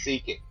I have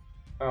seeking.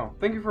 Oh,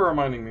 thank you for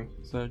reminding me.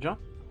 So John,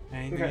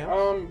 anything Okay,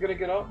 else? I'm gonna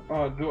get up.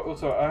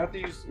 So I have to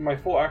use my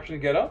full action to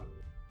get up?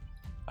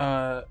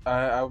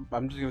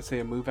 I'm just gonna say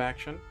a move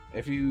action.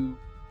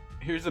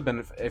 Here's the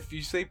benefit. If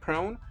you say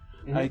prone,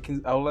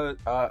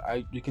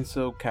 Mhm. you can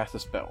still cast a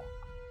spell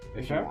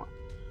if you Okay. want.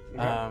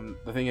 Okay.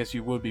 The thing is,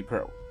 you would be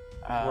prone,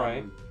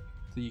 Right.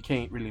 So you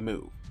can't really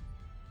move.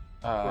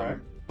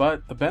 Correct.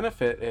 But the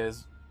benefit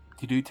is,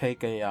 you do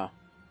take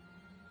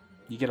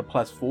you get a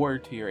 +4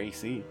 to your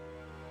AC.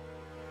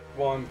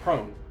 While I'm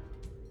prone.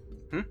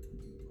 Hmm?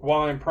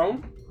 While I'm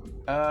prone?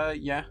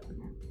 Yeah,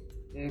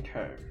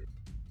 Okay.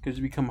 because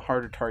you become a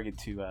harder target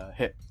to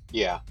hit.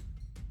 Yeah.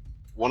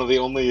 One of the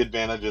only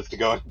advantages to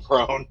going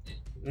prone.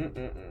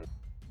 Mm-mm-mm.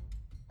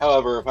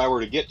 However, if I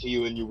were to get to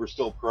you and you were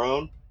still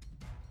prone,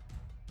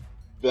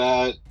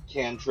 that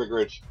can trigger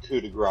a coup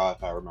de grace,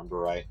 if I remember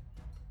right.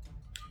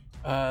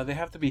 They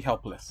have to be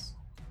helpless.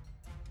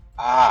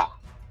 Ah,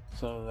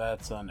 So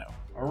that's no.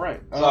 All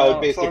right. so I would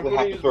I'm basically going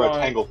have to to throw use a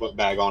my- Tanglefoot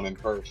bag on him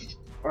first.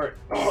 All right.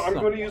 I'm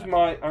going to use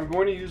my. I'm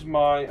going to use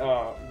my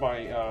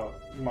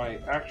my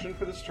action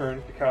for this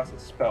turn to cast a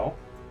spell.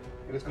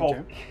 It is called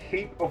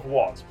Cape of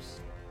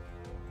Wasps.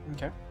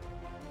 Okay.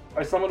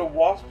 I summon a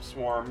wasp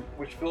swarm,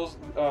 which fills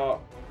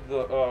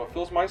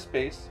fills my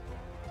space,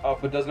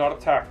 but does not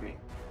attack me.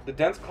 The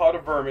dense cloud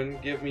of vermin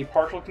give me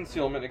partial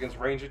concealment against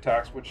ranged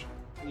attacks, which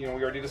we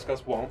already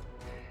discussed won't.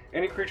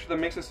 Any creature that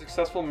makes a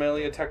successful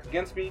melee attack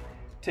against me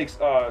takes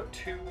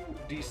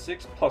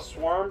 2d6 plus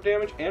swarm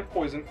damage and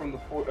poison from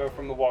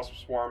the wasp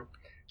swarm,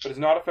 but is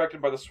not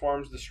affected by the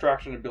swarm's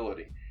distraction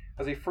ability.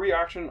 As a free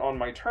action on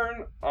my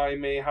turn, I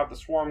may have the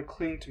swarm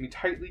cling to me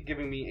tightly,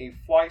 giving me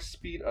a fly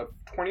speed of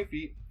 20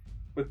 feet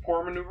with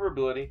poor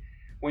maneuverability.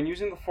 When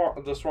using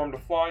the swarm to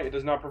fly, it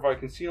does not provide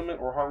concealment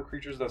or harm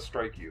creatures that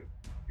strike you.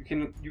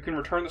 You can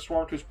return the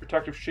swarm to its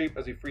protective shape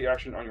as a free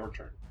action on your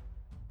turn.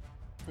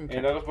 Okay.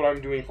 And that is what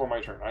I'm doing for my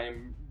turn. I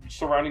am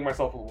surrounding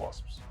myself with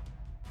wasps.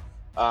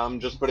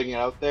 Just putting it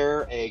out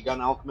there, a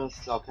Gun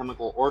Alchemist's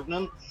Alchemical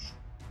Ordnance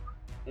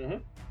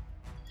Mhm.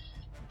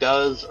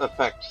 does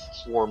affect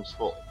swarms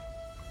fully.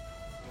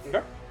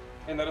 Okay.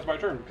 And that is my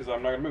turn, because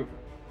I'm not going to move.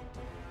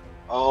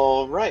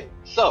 Alright,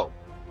 so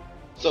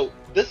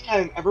this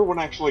time everyone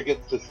actually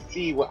gets to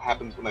see what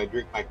happens when I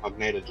drink my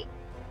Cognitogen.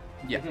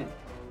 Yeah. Mhm.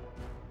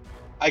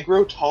 I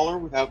grow taller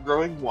without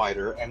growing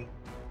wider, and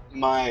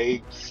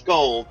my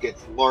skull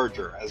gets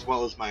larger, as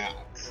well as my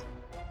eyes.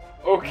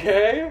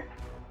 Okay.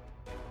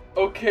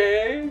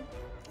 Okay.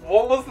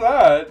 What was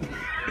that?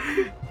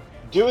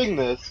 Doing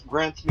this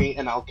grants me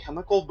an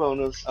alchemical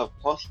bonus of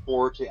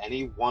 +4 to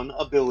any one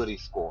ability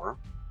score,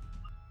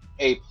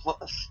 a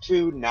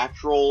 +2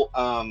 natural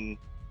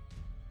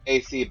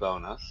AC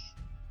bonus,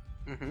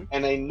 Mm-hmm.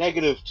 and a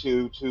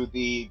 -2 to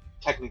the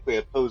technically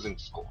opposing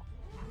score,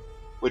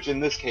 which in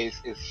this case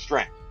is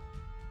strength.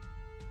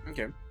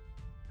 Okay.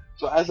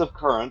 So as of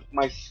current,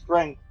 my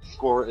strength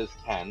score is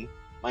 10,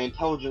 my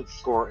intelligence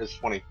score is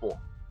 24,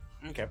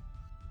 Okay.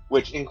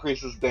 which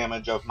increases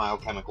damage of my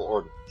alchemical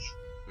ordnance.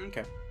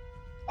 Okay.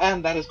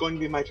 And that is going to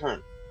be my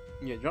turn.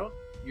 Yeah, Joe,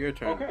 your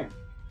turn. Okay.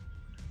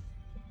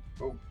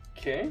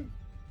 Okay.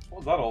 What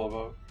was that all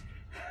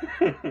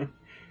about?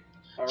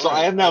 So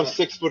I am now uh,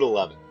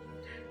 6'11".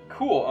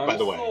 Cool. by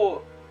the way.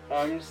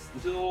 I'm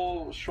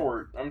still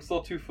short. I'm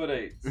still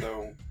 2'8".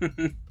 So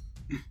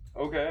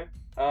okay.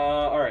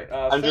 All right.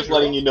 I'm just Sandra.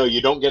 letting you know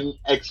you don't get an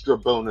extra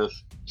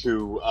bonus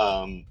to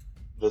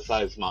the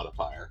size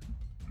modifier.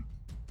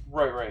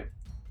 Right.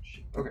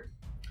 Okay.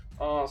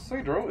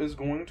 Cedro is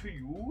going to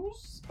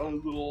use a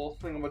little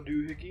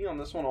thingamadoohickey on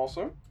this one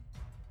also.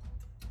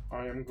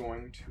 I am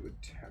going to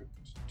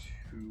attempt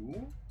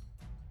to...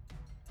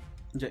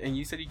 Yeah, and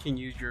you said you can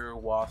use your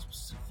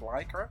wasps to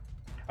fly, correct?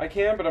 I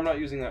can, but I'm not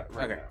using that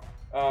right Okay.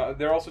 now.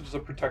 They're also just a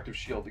protective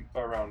shield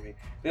around me.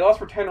 They last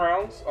for 10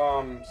 rounds,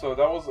 so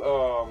that was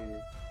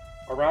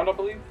a round, I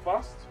believe,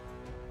 last?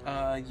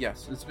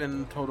 Yes. It's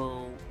been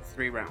total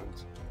 3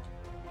 rounds.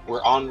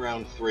 We're on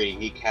round 3.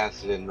 He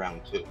cast it in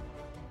round 2.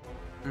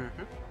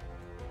 Mm-hmm.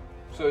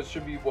 So it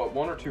should be, what,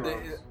 1 or 2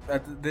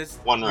 rounds?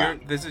 One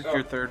round. This is Oh.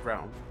 your 3rd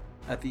round.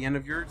 At the end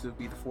of yours, it'll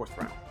be the 4th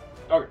round.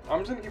 Okay, I'm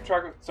just going to keep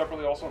track of it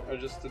separately also,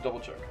 just to double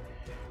check.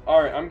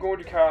 Alright, I'm going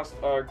to cast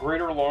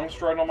Greater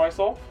Longstride on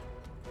myself.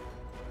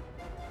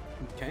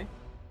 Okay.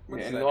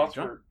 What's And that it lasts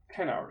do, John? for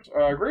 10 hours.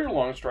 Greater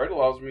Longstride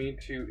allows me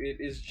to... It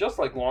is just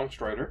like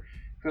Longstrider,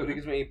 because it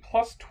gives me a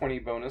plus 20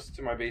 bonus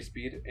to my base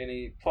speed and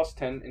a plus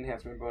 10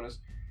 enhancement bonus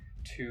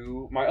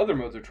to my other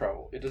modes of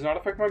travel. It does not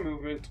affect my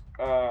movement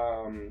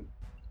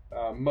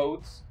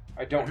modes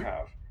I don't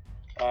have.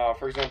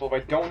 For example, if I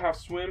don't have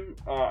swim,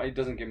 it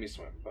doesn't give me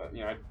swim. But,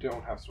 I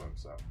don't have swim,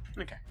 so...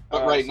 Okay.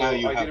 But right now so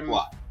you I have get a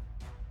fly.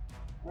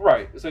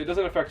 Right, so it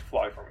doesn't affect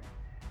fly for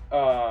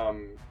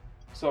me.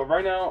 So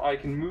right now I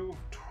can move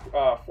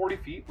 40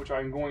 feet, which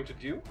I'm going to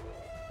do.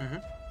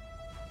 Mhm.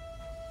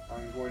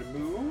 I'm going to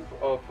move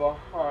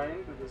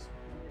behind this...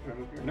 Can I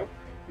move here? Nope.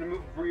 I'm going to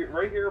move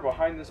right here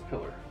behind this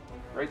pillar.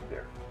 Right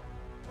there.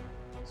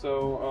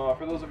 So,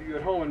 for those of you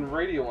at home in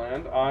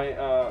Radioland,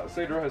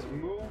 Cedro has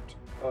moved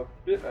a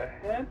bit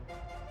ahead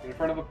in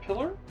front of a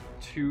pillar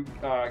to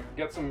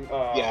get some...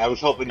 Yeah, I was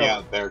helping you cover.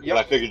 out there, because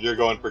Yep. I figured you're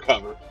going for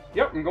cover.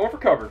 Yep, I'm going for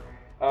cover.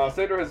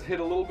 Cedro has hid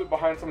a little bit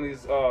behind some of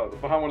these,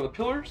 behind one of the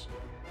pillars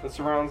that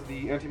surrounds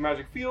the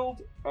anti-magic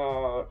field,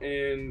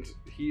 and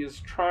he is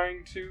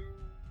trying to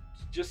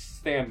just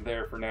stand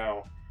there for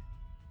now.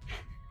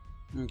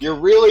 You're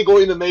really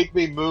going to make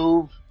me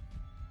move?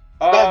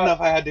 It's bad Uh, enough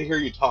I had to hear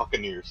you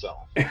talking to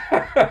yourself.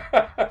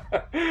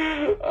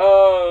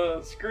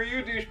 Screw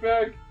you,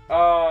 douchebag.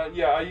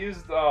 Yeah, I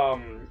used, Maybe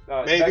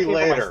that came from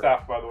my later.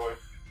 staff, by the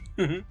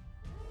way.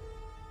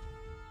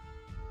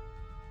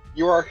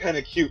 You are kind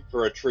of cute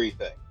for a tree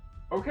thing.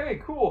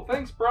 Okay, cool.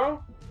 Thanks,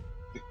 bro.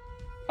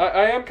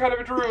 I am kind of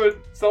a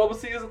druid.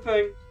 Celibacy is a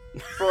thing.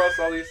 For us,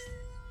 at least.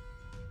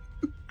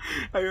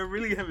 I am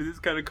really having this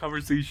kind of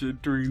conversation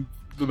during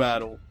the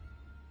battle.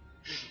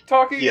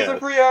 Talking is a Yes.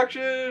 free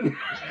action!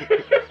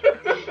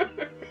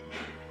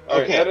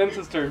 Alright, Okay. that ends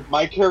his turn.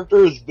 My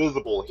character is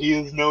visible. He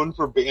is known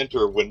for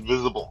banter when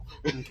visible.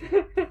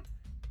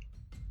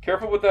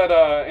 Careful with that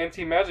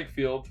anti-magic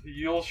field.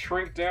 You'll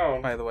shrink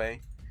down. By the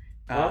way,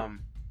 Huh?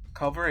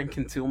 cover and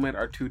concealment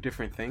are two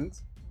different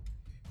things.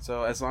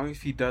 So as long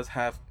as he does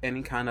have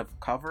any kind of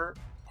cover,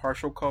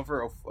 partial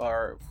cover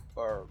or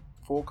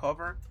full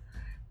cover,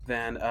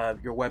 then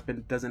your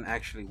weapon doesn't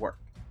actually work.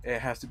 It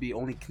has to be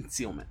only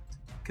concealment.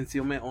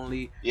 Concealment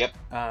only. Yep.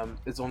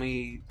 It's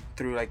only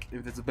through like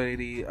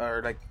invisibility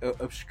or like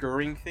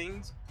obscuring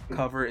things.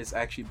 Cover is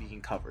actually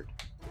being covered.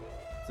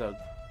 So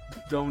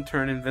don't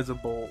turn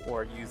invisible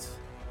or use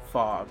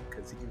fog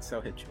because he can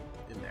still hit you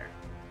in there.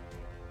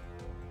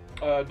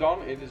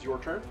 Dawn, it is your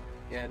turn.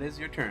 Yeah, it is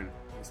your turn.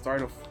 The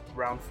start of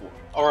round 4.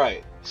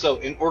 Alright, so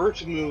in order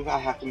to move, I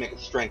have to make a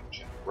strength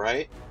check,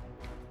 right?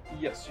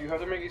 Yes, you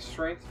have to make a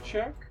strength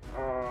check.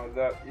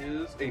 That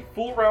is a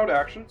full round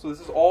action, so this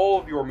is all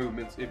of your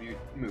movements if you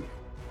move.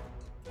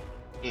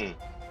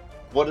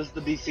 What is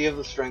the DC of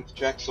the strength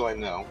check so I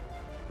know?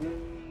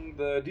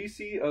 The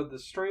DC of the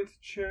strength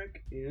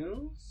check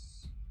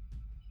is...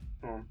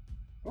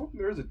 Oh,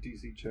 there is a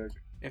DC check.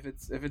 If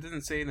it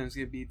doesn't say, then it's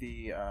gonna be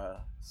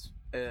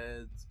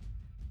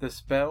the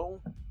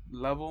spell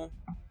level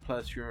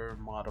plus your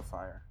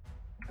modifier.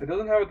 It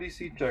doesn't have a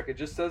DC check, it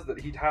just says that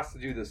he has to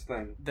do this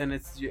thing. Then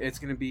it's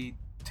gonna be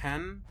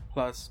 10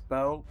 plus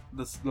spell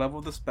level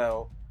of the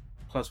spell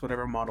plus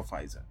whatever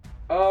modifies it,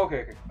 Oh,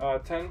 okay.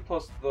 10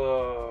 plus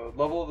the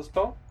level of the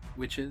spell,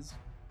 which is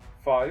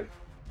 5.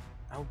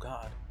 oh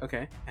god.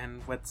 Okay,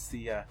 and what's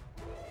your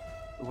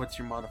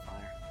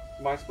modifier?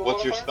 My spell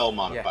What's your modifier? spell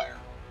modifier?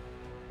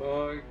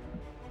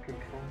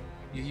 Control.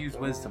 You use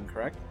wisdom,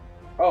 correct?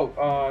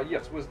 Oh,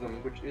 yes,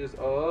 wisdom, which is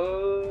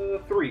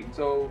 3,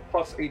 so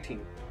plus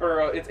 18.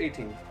 Or it's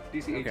 18.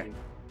 DC 18.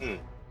 Okay.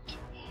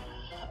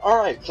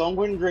 Alright, so I'm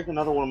going to drink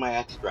another one of my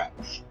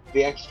extracts.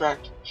 The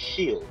extract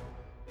Shield,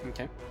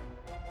 Okay.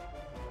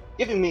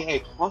 giving me a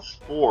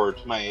 +4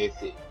 to my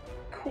AC.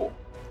 Cool.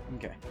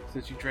 Okay.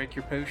 Since you drank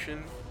your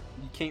potion,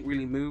 you can't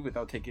really move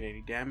without taking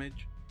any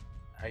damage.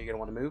 Are you gonna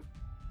want to move?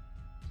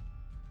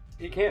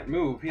 He can't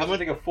move. He has How to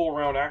take a full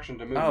round action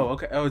to move. Oh,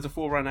 okay. Oh, it's a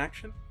full run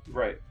action.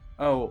 Right.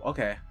 Oh,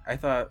 okay. I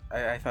thought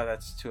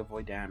that's to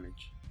avoid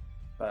damage.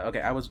 But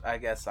okay, I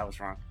guess I was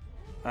wrong.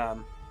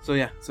 So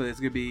yeah, so it's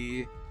gonna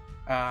be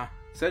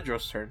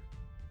Cedro's turn.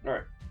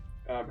 Alright.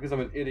 Because I'm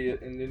an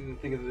idiot and didn't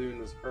think of doing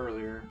this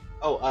earlier.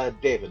 Oh,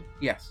 David.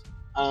 Yes.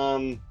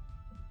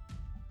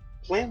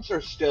 Plants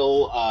are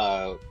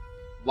still,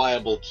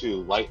 liable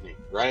to lightning,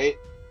 right?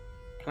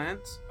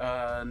 Plants?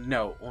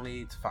 No,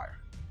 only to fire.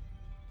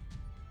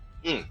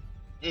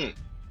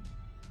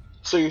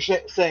 So you're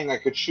saying I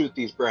could shoot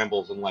these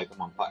brambles and light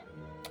them on fire?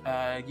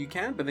 You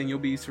can, but then you'll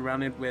be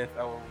surrounded with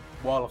a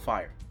wall of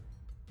fire.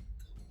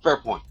 Fair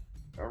point.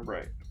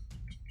 Alright.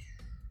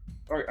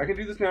 Alright, I can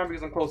do this now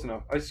because I'm close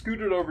enough. I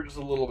scooted over just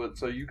a little bit,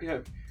 so you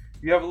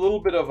have a little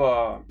bit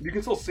of you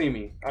can still see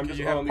me. I'm just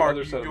on the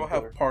other side You'll of the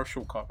have pillar.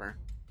 partial cover.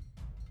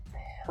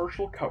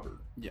 Partial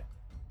cover. Yeah.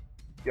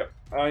 Yep.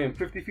 I am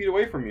 50 feet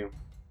away from you.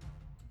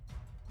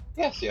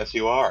 Yes,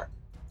 you are.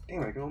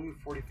 Damn, I can only move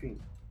 40 feet.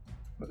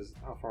 But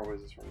how far away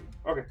is this from you?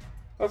 Okay,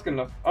 that's good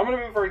enough. I'm gonna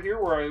move right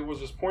here where I was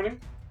just pointing.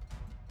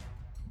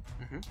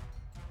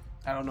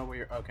 I don't know where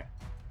you're. Okay.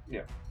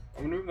 I'm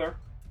gonna move there.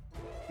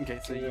 Okay,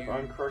 so And if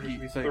I'm correct, it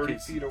should be so 30 okay,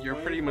 so feet you're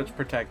away. pretty much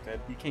protected.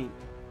 You can't.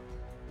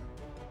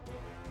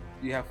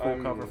 You have full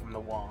I'm- cover from the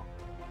wall.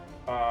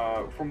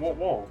 From what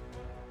wall?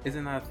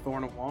 Isn't that a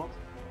thorn of walls?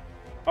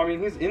 I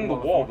mean, he's in the Wall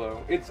of wall, fire.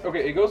 though. It's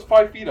okay. It goes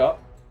 5 feet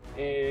up,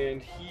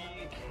 and he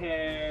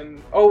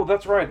can. Oh,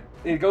 that's right.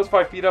 It goes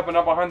 5 feet up and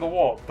up behind the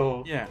wall.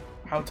 Duh. Yeah.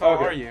 How tall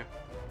Okay. are you?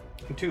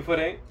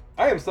 2'8".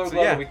 I am so So,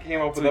 glad yeah. that we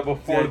came up with So- that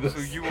before yeah, this. so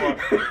you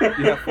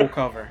have full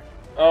cover.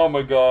 Oh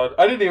my god.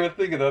 I didn't even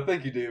think of that.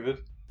 Thank you, David.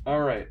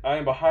 Alright. I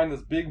am behind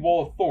this big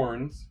wall of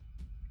thorns.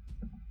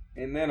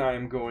 And then I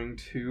am going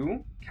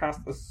to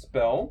cast a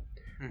spell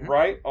Mhm.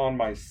 right on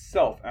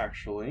myself,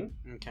 actually.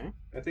 Okay.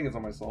 I think it's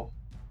on myself.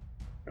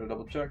 Gotta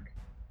double check.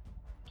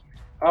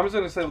 I'm just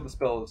gonna say what the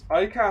spell is.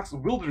 I cast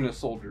Wilderness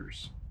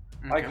Soldiers.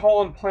 I Okay. call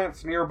on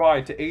plants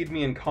nearby to aid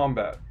me in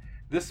combat.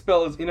 This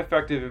spell is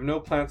ineffective if no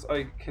plants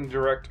I can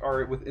direct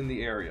are within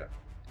the area.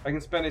 I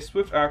can spend a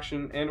swift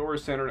action and or a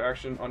standard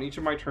action on each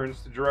of my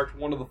turns to direct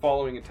one of the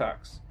following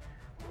attacks.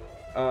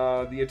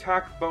 The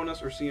attack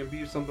bonus or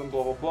CMB something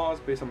blah blah blah is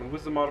based on my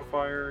wisdom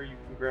modifier. You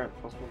can grant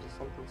 +1 to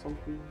something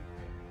something.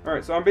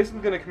 Alright, so I'm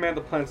basically going to command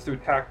the plants to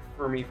attack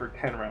for me for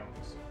 10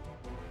 rounds.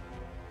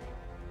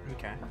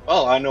 Okay.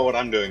 Well, I know what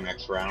I'm doing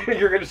next round.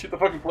 You're going to shoot the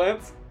fucking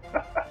plants?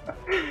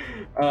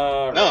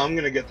 No, I'm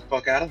gonna get the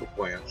fuck out of the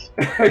plants.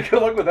 Good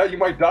luck with that, you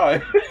might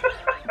die.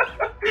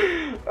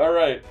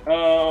 Alright,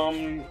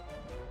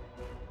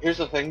 Here's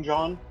the thing,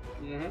 John.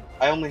 mhm.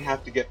 I only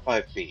have to get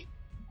 5 feet.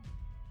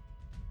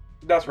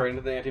 That's right,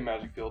 into the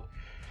anti-magic field.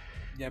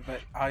 Yeah,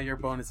 but all your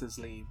bonuses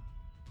leave.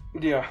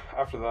 Yeah,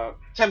 after that.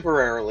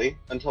 Temporarily,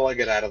 until I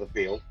get out of the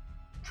field.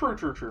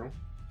 True.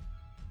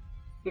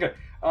 Okay.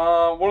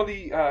 One of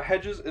the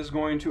hedges is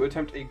going to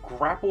attempt a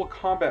grapple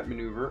combat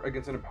maneuver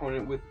against an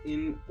opponent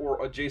within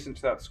or adjacent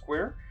to that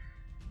square.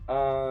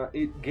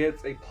 It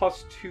gets a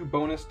 +2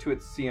 bonus to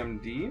its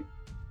CMD.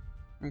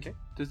 Okay.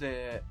 Does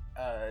it?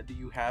 Do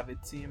you have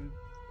its CM?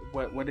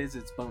 What is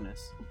its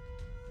bonus?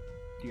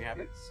 Do you have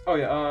it? Oh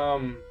yeah. I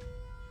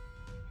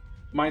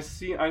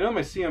know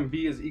my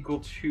CMB is equal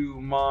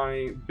to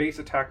my base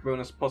attack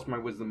bonus plus my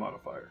wisdom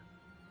modifier.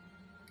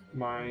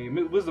 My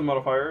wisdom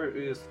modifier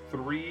is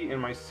 3, and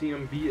my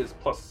CMB is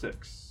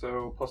 +6.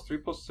 So +3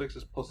 +6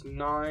 is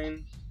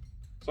 +9.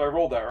 So I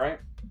rolled that, right?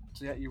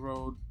 So yeah, you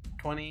rolled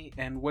 20.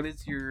 And what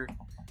is your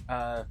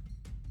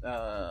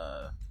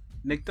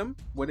Nictum?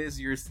 What is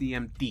your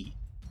CMD?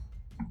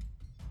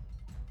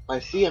 My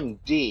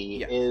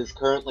CMD Yeah. is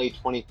currently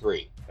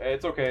 23.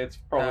 It's okay. It's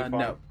probably fine.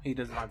 No, he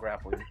does not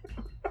grapple you.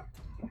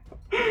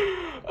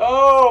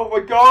 Oh my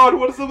god!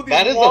 What is up with these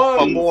That is ones? a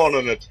fumble on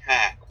an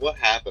attack. What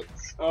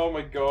happens? Oh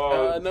my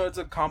god! No, it's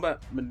a combat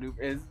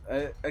maneuver.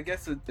 I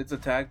guess it's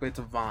attack, but it's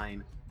a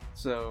vine.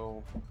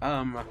 So,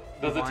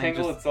 Does it vine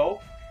tangle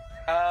itself?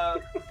 No,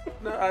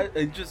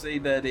 I just say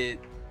that you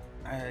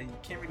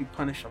can't really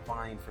punish a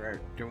vine for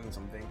doing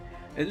something.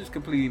 It just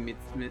completely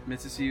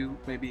misses you.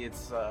 Maybe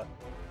it's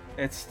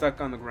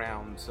stuck on the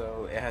ground,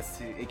 so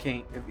it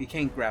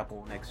can't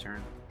grapple next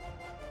turn.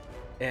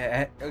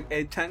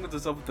 It tangles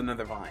itself with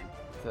another vine.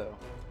 So,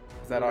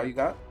 is that all you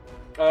got?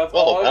 That's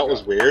all Oh, I've that got.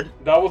 was weird.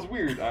 That was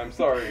weird. I'm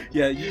sorry.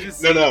 Yeah, you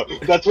just No,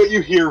 that's what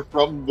you hear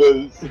from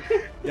the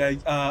Yeah,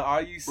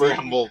 all you see,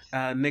 rambles.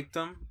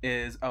 Nictum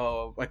is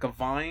like a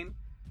vine,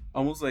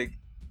 almost like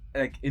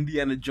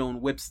Indiana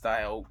Jones whip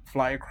style,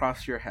 fly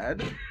across your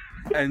head,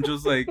 and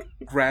just like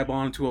grab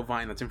onto a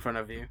vine that's in front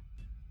of you.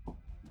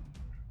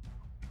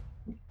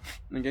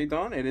 Okay,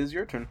 Dawn, it is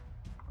your turn,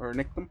 or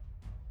Nictum.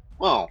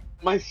 Well,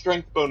 my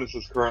strength bonus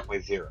is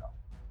currently 0.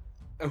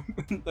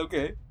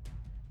 Okay.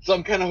 So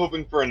I'm kind of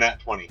hoping for a nat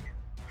 20.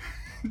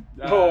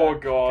 Oh,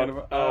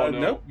 God. Oh, no.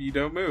 Nope, you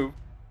don't move.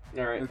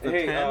 All right. It's a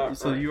Hey, 10,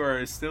 so alright. you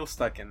are still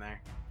stuck in there.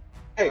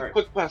 Hey, Alright.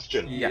 quick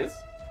question. Yes.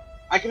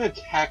 I can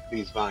attack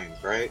these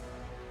vines, right?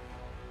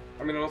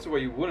 I mean, I don't see why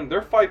you wouldn't.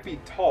 They're 5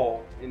 feet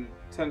tall in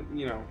 10.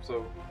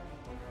 So.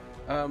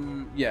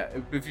 Yeah.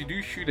 If you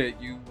do shoot it,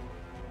 you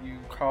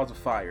cause a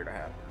fire to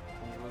happen.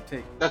 You will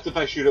take. That's if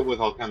I shoot it with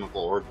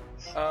alchemical ordnance.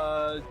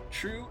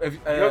 True. If, You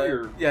have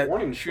your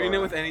warning shooting star.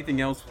 it with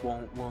anything else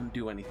won't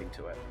do anything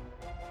to it.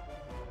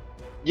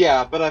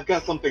 Yeah, but I've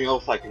got something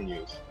else I can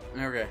use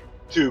Okay.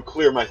 to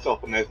clear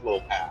myself a nice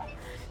little path.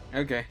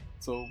 Okay.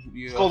 So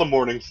you. It's called a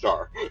morning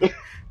star.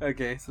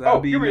 Okay. So that'll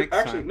Oh, be here it next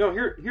actually time. no.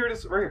 Here it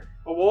is right here.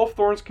 A wall of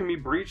thorns can be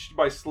breached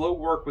by slow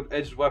work with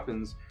edged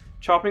weapons.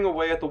 Chopping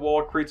away at the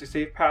wall creates a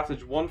safe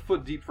passage 1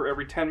 foot deep for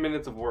every 10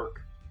 minutes of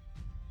work.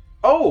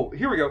 Oh,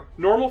 here we go.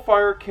 Normal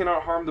fire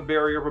cannot harm the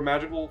barrier, but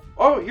magical.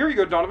 Oh, here you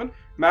go, Donovan.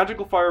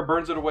 Magical fire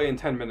burns it away in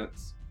 10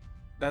 minutes.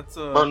 That's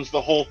Burns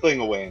the whole thing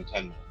away in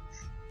 10 minutes.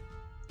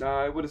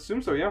 I would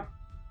assume so, yeah.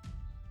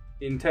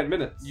 In 10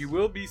 minutes. You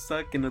will be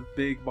stuck in a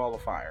big ball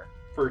of fire.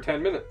 For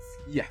 10 minutes.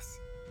 Yes.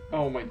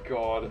 Oh my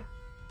god.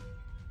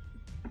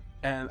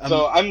 And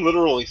So I'm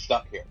literally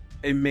stuck here.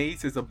 a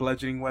mace is a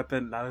bludgeoning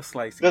weapon, not a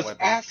slicing Does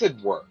weapon.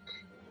 acid work?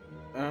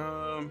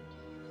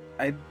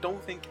 I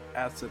don't think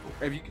acid.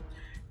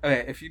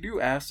 If you do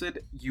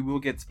acid, you will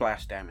get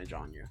splash damage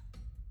on you.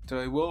 So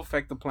it will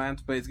affect the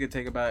plants, but it's gonna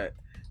take about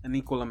an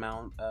equal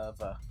amount of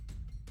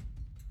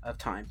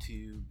time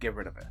to get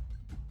rid of it.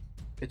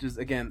 It's just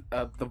again,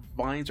 the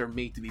vines are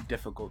made to be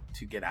difficult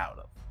to get out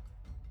of.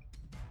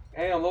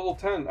 Hey, on level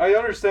 10. I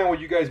understand what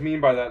you guys mean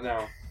by that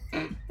now.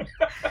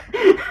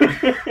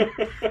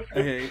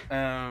 Okay.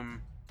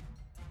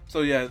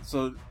 So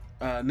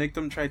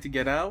Nictum tried to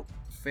get out,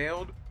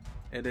 failed.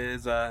 It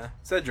is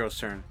Cedro's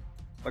turn.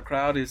 The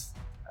crowd is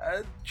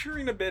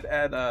cheering a bit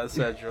at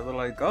Cedro. They're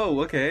like,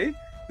 "Oh, okay,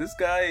 this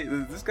guy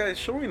is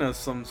showing us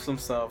some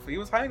stuff. He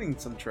was hiding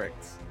some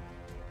tricks."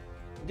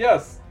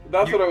 Yes,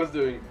 that's You- what I was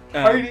doing.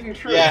 Um, Hiding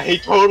tricks. Yeah, he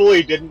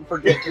totally didn't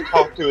forget to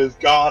talk to his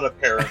god,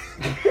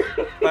 apparently.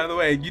 By the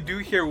way, you do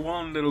hear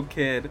one little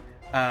kid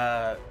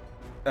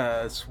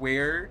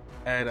swear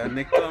at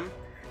Nictum.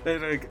 They're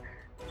like,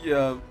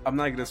 "Yeah, I'm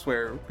not gonna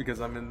swear because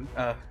I'm in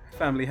a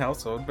family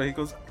household," but he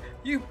goes,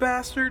 "You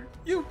bastard!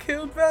 You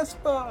killed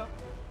Vespa!"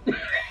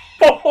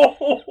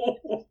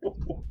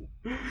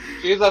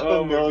 She's a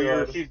Oh my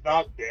familiar. God. She's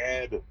not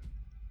dead.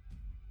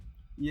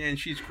 Yeah, and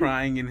she's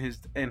crying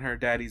in her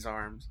daddy's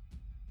arms.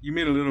 You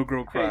made a little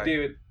girl cry. Hey,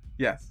 David,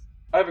 Yes.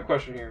 I have a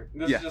question here.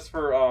 This Yeah. is just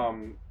for I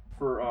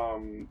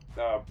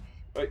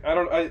think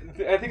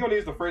I'm gonna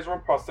use the phrase for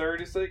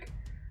posterity's sake.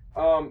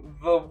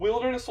 The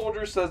wilderness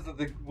soldier says that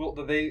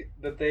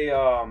they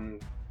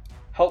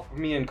help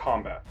me in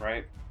combat,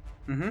 right?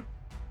 Mm-hmm.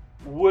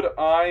 Would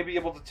I be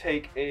able to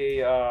take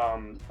a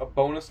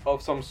bonus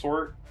of some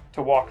sort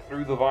to walk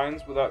through the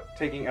vines without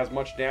taking as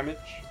much damage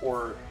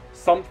or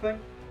something?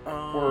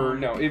 Or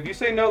no? If you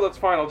say no, that's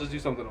fine. I'll just do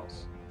something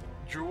else.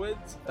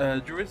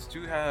 druids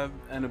do have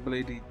an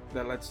ability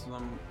that lets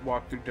them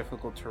walk through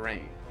difficult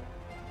terrain.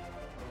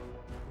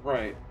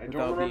 Right. I don't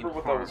Without remember being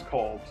what that was harmed.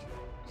 called.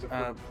 'Cause I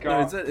No,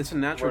 forgot it's a to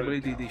natural write it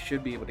ability down. they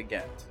should be able to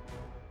get.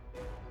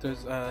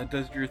 Does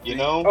your thing... You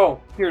know,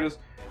 Oh, here it is.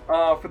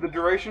 For the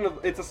duration of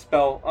it's a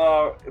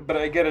spell, but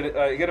I get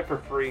it for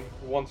free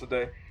once a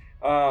day.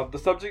 The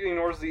subject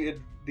ignores the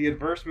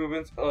adverse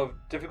movements of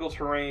difficult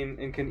terrain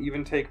and can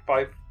even take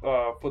 5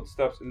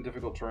 footsteps in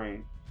difficult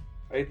terrain.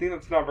 I think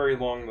that's not very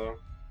long though,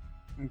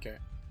 Okay.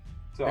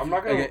 so If I'm you-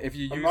 not gonna. okay, if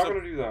you I'm use not up-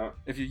 gonna do that.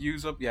 If you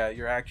use up,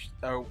 your action.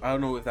 Oh, I don't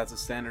know if that's a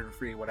standard or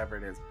free, whatever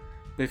it is.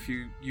 But if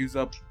you use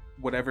up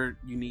whatever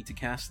you need to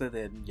cast it,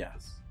 then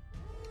yes.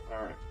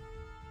 All right,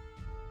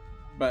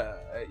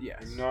 But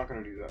yes. I'm not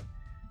gonna do that.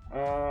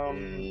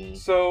 Mm.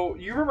 So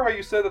you remember how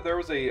you said that there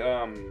was a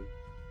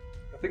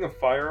thing of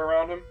fire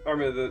around him? I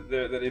mean,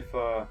 that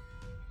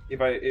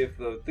if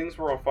the things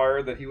were on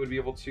fire, that he would be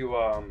able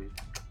to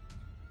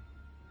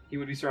he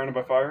would be surrounded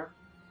by fire.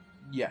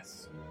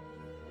 Yes.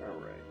 All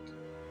right.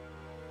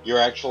 you're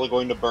actually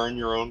going to burn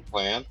your own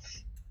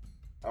plants?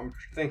 I'm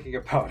thinking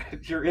about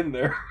it. You're in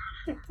there.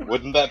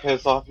 Wouldn't that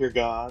piss off your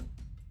god?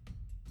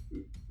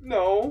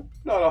 No,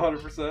 not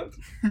 100%.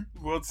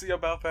 We'll see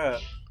about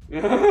that.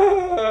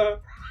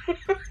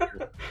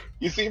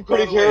 You seem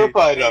pretty By the way,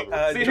 terrified of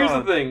it. See, here's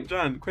the thing.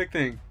 John, quick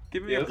thing.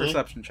 Give me a Yes?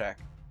 perception check.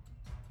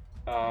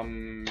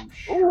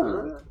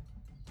 Sure.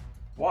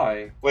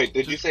 Why? Wait,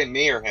 did you say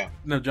me or him?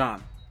 No,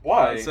 John.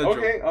 Why? Cedro.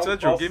 Okay,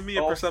 Cedro, give me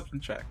a perception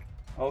check.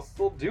 I'll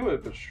still do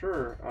it, but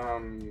sure.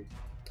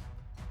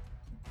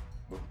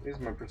 What is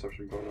my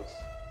perception bonus?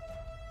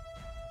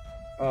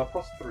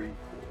 +3.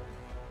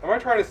 Am I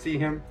trying to see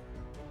him?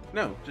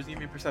 No, just give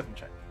me a perception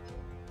check.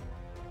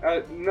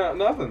 No,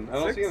 nothing. I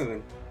don't 6? see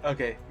anything.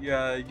 Okay,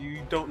 yeah,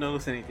 you don't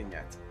notice anything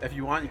yet. If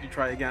you want, you can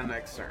try again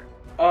next turn.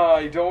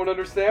 I don't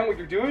understand what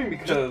you're doing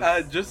because.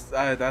 Okay.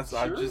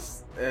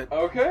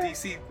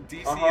 DC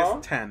Uh-huh.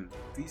 is 10.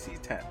 DC is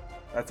 10.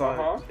 That's all.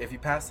 Uh-huh. If you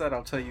pass that,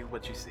 I'll tell you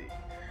what you see.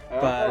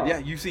 Uh-huh. But yeah,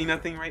 you see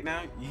nothing right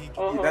now.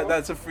 Uh-huh.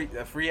 That's a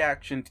free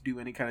action to do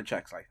any kind of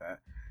checks like that.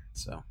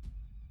 So,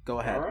 go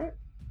ahead. All right.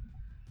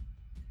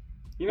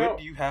 You What know,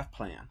 do you have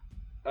planned?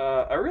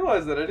 I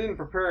realized that I didn't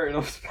prepare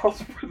enough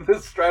spells for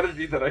this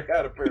strategy that I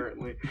had.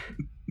 Apparently,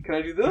 can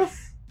I do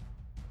this?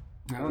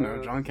 I don't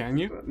know, John. Can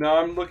you? No,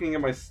 I'm looking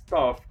at my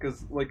stuff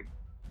because like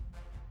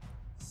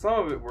some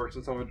of it works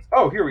and some of it.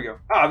 Oh, here we go.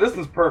 Ah, this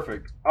one's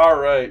perfect. All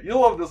right,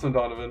 you'll love this one,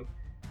 Donovan.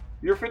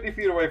 You're 50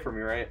 feet away from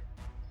me, right?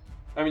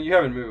 I mean, you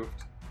haven't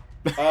moved.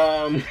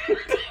 I'm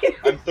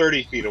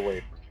 30 feet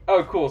away.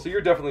 Oh, cool. So you're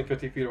definitely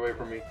 50 feet away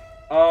from me.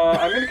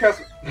 I'm gonna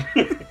cast.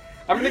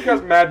 I'm gonna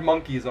cast Mad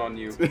Monkeys on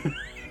you.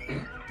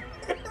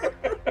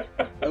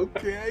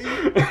 Okay.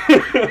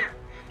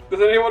 Does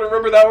anyone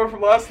remember that one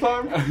from last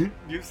time?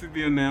 You see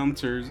the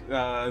announcers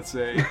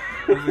say,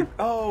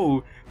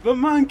 "Oh, the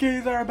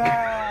monkeys are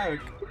back!"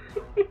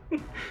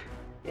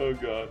 Oh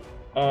god.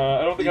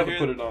 I don't think I have to hear-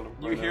 put it on him.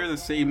 You hear the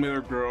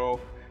sailor girl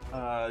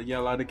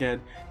yell out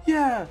again,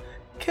 "Yeah,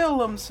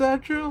 kill him,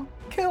 Cedro!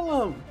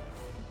 Kill him!"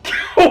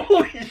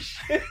 Holy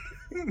shit!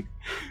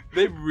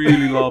 They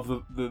really love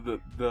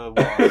the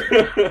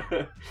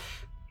wasp.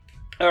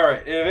 All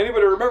right. If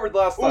anybody remembered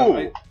last time, Ooh.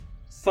 I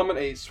summoned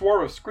a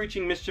swarm of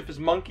screeching, mischievous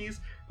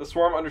monkeys. The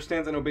swarm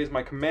understands and obeys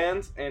my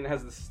commands and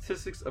has the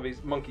statistics of a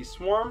monkey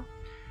swarm.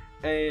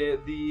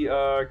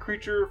 The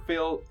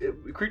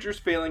creatures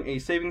failing a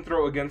saving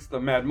throw against the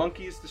Mad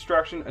Monkeys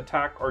distraction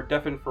attack are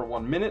deafened for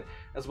 1 minute,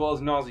 as well as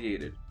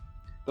nauseated.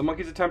 The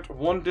monkeys attempt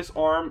one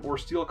disarm or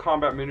steal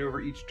combat maneuver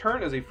each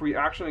turn as a free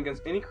action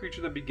against any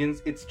creature that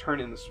begins its turn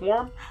in the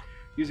swarm,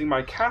 using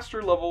my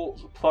caster level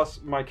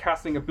plus my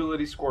casting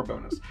ability score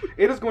bonus.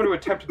 It is going to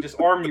attempt to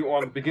disarm you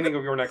on the beginning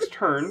of your next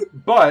turn,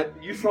 but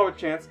you still have a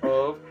chance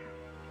of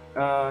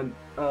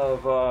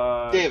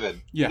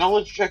David, Yeah.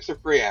 knowledge checks are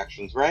free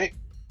actions, right?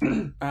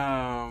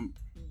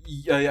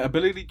 Yeah,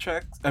 ability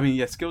checks. I mean,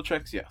 yeah, skill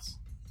checks. Yes.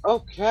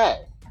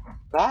 Okay.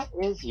 That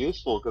is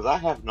useful because I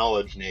have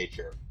knowledge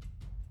nature.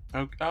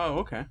 Okay. Oh,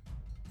 okay.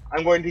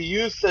 I'm going to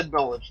use said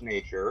knowledge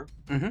nature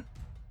Mhm.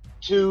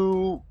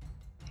 to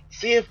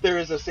see if there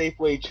is a safe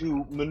way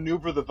to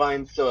maneuver the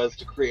vines so as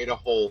to create a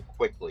hole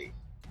quickly.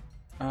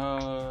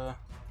 Well,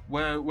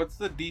 what's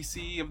the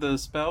DC of the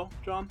spell,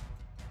 John?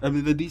 I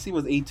mean, the DC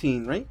was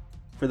 18, right?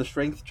 For the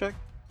strength check.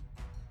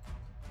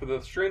 For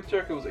the strength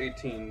check, it was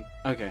 18.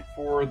 Okay.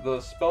 For the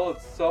spell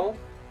itself,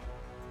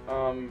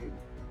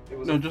 it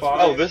was No, a just- 5.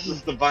 Oh, this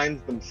is the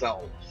vines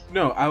themselves.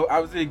 No, I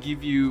was gonna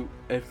give you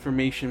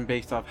information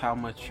based off how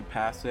much you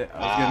pass it. I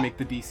was gonna Ah. make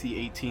the DC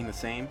 18 the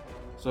same,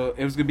 so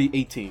it was gonna be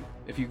 18.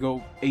 If you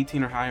go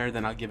 18 or higher,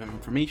 then I'll give him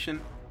information.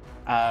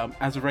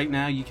 As of right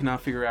now, you cannot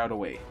figure out a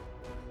way.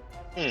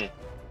 He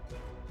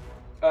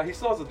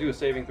still has to do a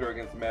saving throw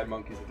against the Mad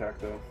Monkey's attack,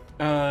 though.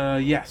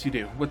 Yes, you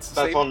do. What's the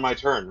That's save? on my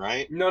turn,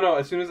 right? No.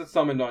 As soon as it's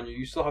summoned on you,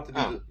 you still have to do.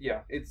 Oh.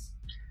 Yeah, it's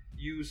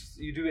you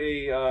do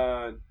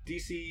a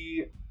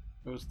DC.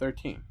 It was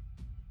 13.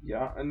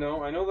 Yeah, I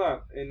know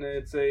that, and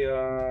it's a.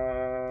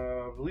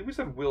 I believe we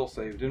said will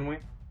save, didn't we?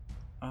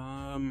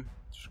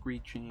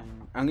 screeching.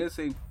 I'm gonna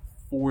say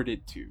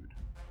fortitude.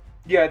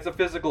 Yeah, it's a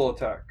physical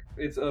attack.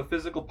 It's a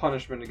physical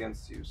punishment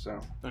against you, so.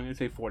 I'm gonna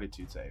say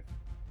fortitude save.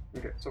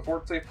 Okay, so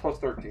fort save plus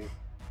 13.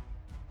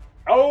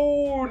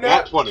 Oh, Nat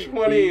nat 20.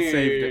 20! He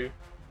saved it.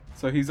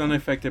 So he's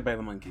unaffected by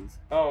the monkeys.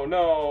 Oh,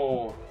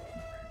 no.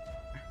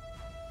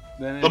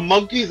 Then The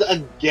monkeys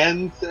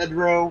again,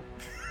 Cedro?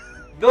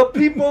 The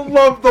people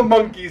love the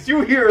monkeys.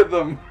 You hear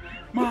them.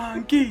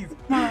 monkeys.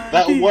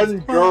 That one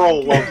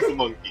girl loves the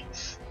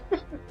monkeys.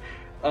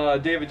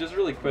 David, just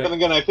really quick. Then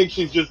again, I think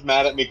she's just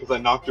mad at me because I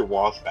knocked your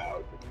wasp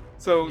out.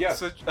 So,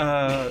 Yes.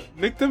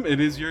 Nictum, it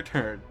is your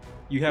turn.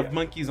 You have Yeah.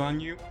 monkeys on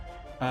you.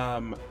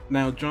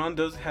 Now, John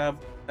does have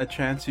a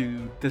chance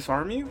to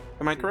disarm you.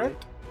 Am I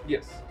correct?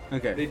 Yes.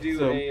 Okay. They do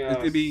so a,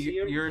 it could be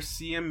CM? your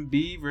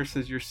CMB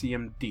versus your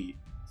CMD.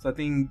 So I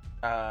think,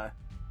 I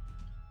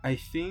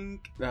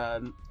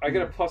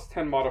get a plus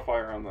 10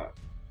 modifier on that.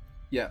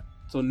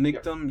 So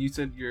Nictum, you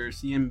said your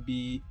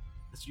CMD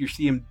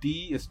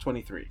is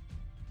 23.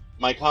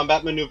 My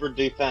combat maneuver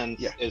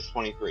defense Yeah. is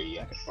 23,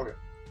 yes. Okay.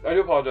 I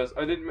do apologize.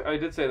 I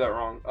did say that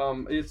wrong.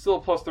 It's still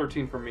a plus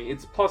 13 for me.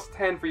 It's plus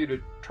 10 for you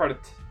to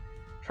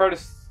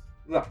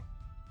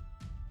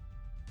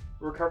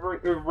recovering.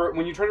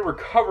 When you try to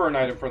recover an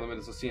item from them, it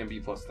is a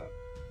CMB plus 10.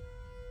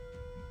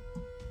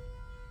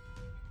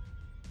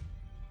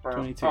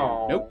 22.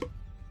 Oh. Nope.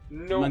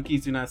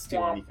 Monkeys do not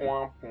steal Womp, anything.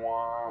 womp,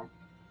 womp.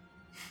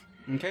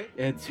 Okay,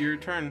 it's your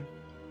turn.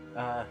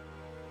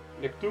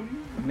 Nictum?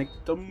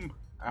 Nictum.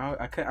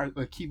 I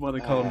keep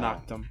wanting to call him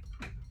Noctum.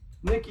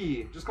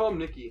 Nikki. Just call him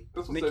Nikki.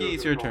 That's what Nikki, Cedric's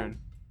it's your gonna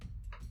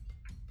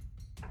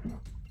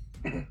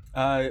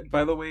turn.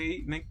 By the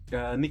way,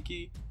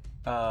 Nikki,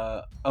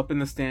 up in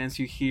the stands,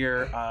 you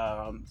hear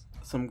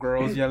some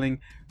girls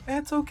yelling,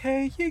 "That's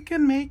okay, you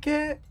can make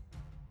it.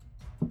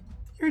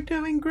 You're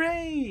doing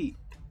great."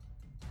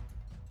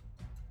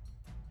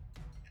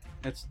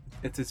 It's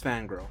his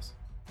fangirls.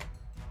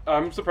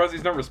 I'm surprised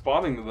he's not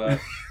responding to that.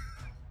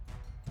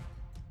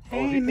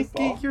 Hey, he pissed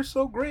Nikki, off? you're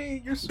so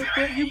great. You're so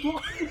great. You blow.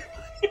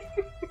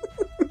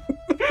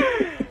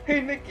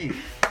 Hey, Nikki.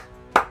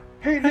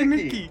 Hey, Hey,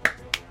 Nikki. Nikki.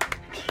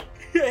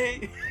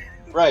 Hey.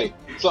 Right.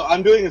 So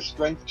I'm doing a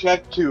strength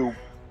check to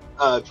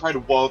try to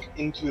walk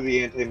into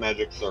the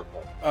anti-magic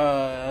circle,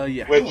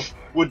 Yeah. which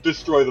would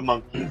destroy the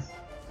monkeys.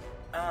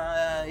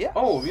 Yeah.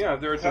 Oh, yeah,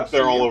 they're Since attached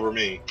they're to all you. over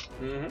me.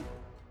 Mm-hmm.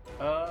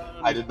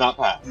 I did not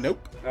pass.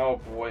 Nope. Oh,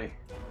 boy.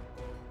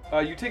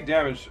 You take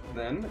damage,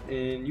 then,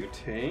 and you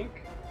take...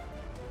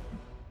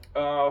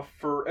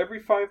 for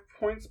every 5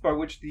 points by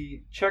which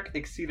the check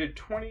exceeded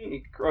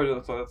 20...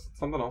 Oh, that's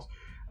something else.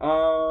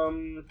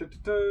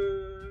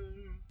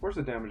 Where's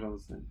the damage on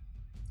this thing?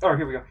 Oh,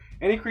 here we go.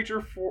 Any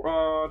creature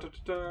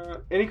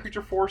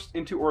forced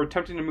into or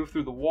attempting to move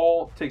through the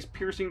wall takes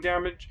piercing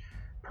damage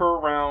per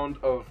round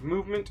of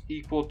movement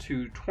equal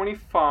to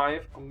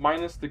 25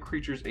 minus the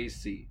creature's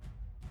AC.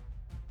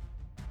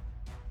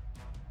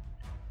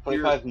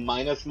 25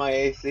 minus my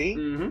AC,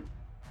 Mm-hmm.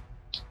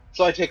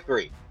 so I take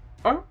 3.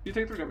 Oh, you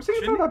take 3 damage. See,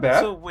 it's not that bad.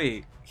 So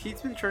wait, he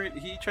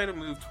tried to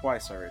move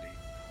twice already,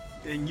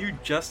 and you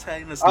just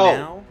telling us Oh.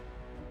 now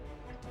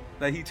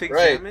that he takes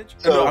Right. damage?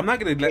 So, No, I'm not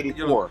gonna let you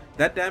 84. know,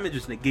 that damage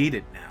is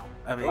negated now.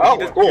 I mean, Oh,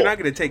 cool. you're not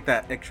gonna take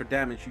that extra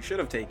damage you should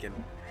have taken.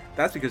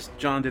 That's because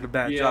John did a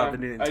bad job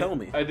and didn't tell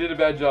me. I did a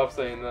bad job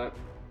saying that.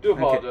 Do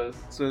apologize.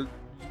 So,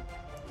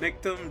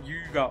 Nictum,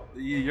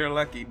 you're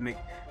lucky, Nick.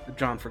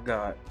 John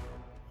forgot.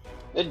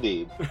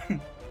 Indeed.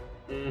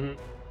 Mm-hmm.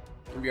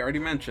 We already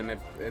mentioned if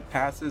it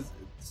passes,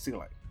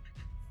 seal it.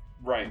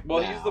 Right.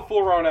 Well, Now. use the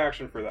full round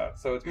action for that,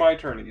 so it's my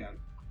turn again.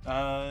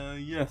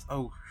 Yes.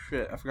 Oh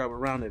shit, I forgot what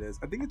round it is.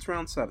 I think it's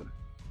round 7.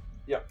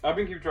 Yeah, I've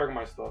been keeping track of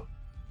my stuff.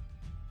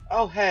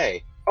 Oh,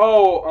 hey.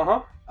 Oh,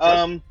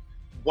 uh-huh.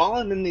 While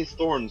I'm in these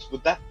thorns,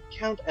 would that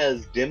count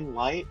as dim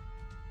light?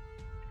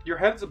 Your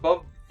head's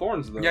above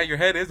thorns, though. Yeah, your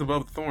head is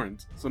above the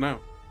thorns, so no.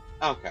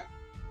 Okay.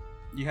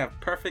 You have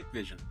perfect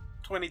vision.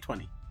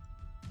 20/20.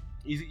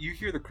 You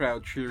hear the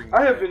crowd cheering.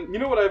 I have been... You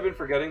know what I've been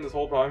forgetting this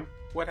whole time?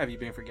 What have you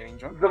been forgetting,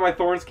 John? That my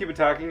thorns keep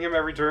attacking him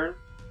every turn.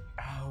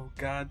 Oh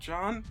God,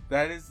 John,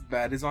 that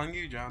is on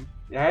you, John.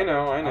 Yeah, I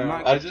know. I'm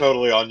not- That's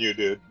totally on you,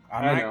 dude.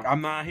 I know.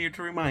 I'm not here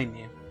to remind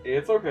you.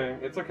 It's okay.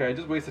 It's okay. I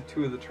just wasted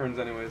 2 of the turns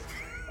anyways.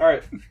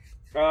 Alright.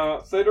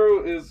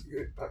 Cedro is...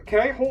 Can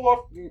I hold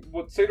off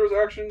what Cedro's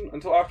action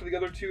until after the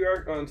other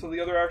until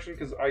the other action?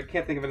 Because I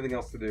can't think of anything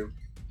else to do.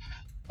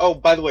 Oh,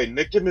 by the way,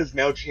 Nictum is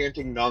now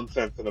chanting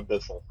nonsense in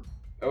Abyssal.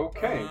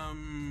 Okay. I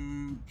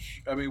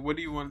mean, what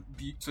do you want?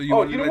 So Oh,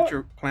 want you to know let what?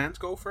 your plans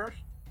go first?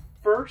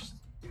 First,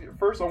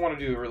 I want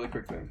to do a really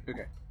quick thing.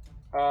 Okay.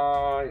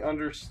 I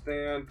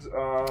understand.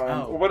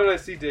 Oh. What did I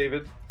see,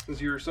 David?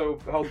 Since you're so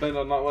hell bent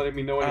on not letting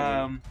me know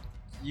anything.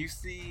 You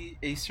see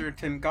a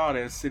certain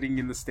goddess sitting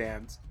in the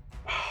stands.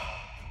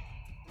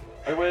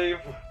 I wave.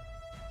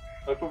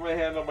 I put my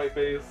hand on my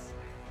face.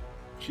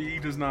 She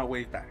does not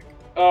wave back.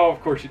 Oh,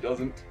 of course she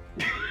doesn't.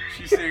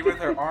 She's sitting with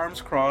her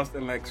arms crossed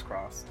and legs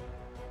crossed.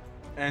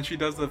 And she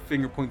does the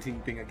finger pointing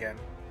thing again.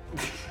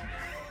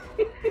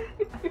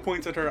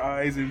 Points at her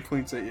eyes and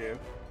points at you.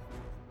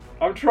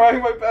 I'm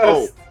trying my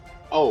best.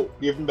 Oh,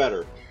 even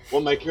better.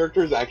 What my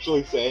character is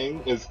actually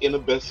saying is in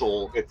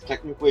Abyssal, it's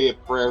technically a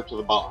prayer to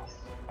the boss.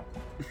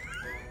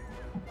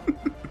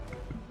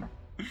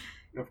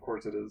 Of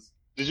course it is.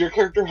 Does your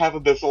character have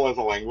Abyssal as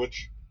a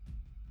language?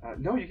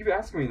 No, you keep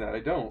asking me that. I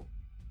don't.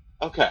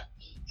 Okay.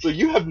 So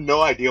you have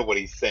no idea what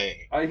he's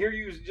saying. I hear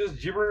you just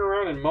gibbering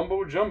around in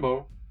mumbo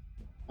jumbo.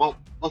 Well,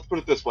 let's put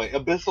it this way.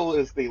 Abyssal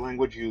is the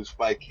language used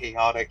by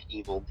chaotic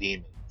evil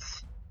demons.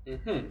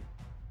 Mm-hmm.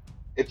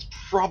 It's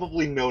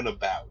probably known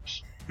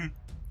about.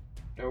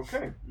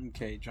 Okay.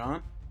 Okay,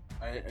 John.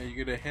 Are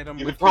you gonna hit him?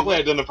 You with could probably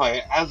your- identify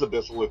it as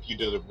Abyssal if you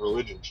did a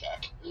religion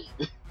check.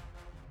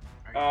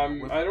 I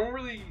don't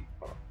really...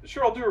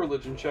 Sure, I'll do a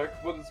religion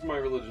check. What is my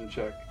religion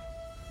check?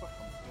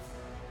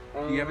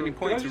 Do you have any Can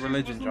points I of just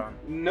religion, use John?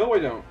 wisdom? No, I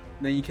don't.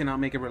 Then you cannot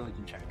make a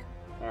religion check.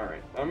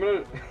 Alright, I'm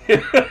gonna...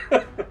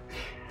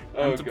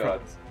 Oh, I'm God.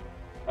 surprised.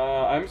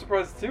 I'm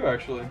surprised too,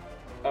 actually.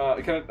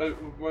 Can I,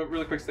 one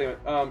really quick statement.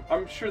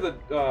 I'm sure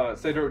that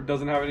Sador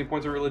doesn't have any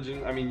points of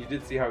religion. I mean, you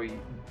did see how he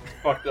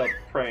fucked up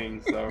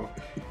praying, so...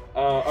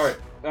 Alright,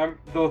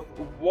 the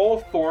Wall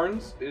of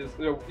Thorns is...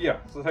 yeah,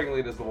 so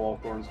technically it is the Wall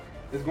of Thorns.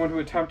 Is going to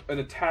attempt an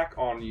attack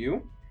on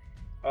you.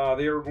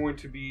 They are going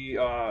to be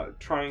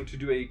trying to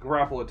do a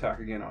grapple attack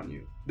again on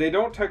you. They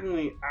don't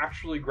technically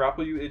actually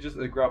grapple you, it's just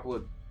a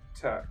grapple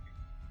attack.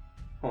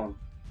 Hold on.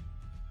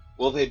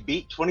 Will they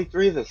beat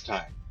 23 this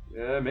time?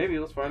 Yeah, maybe.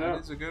 Let's find That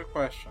out. is a good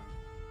question.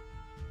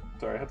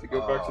 Sorry, I have to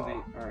go back to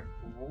the... Alright,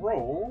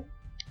 roll.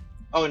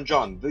 Oh, and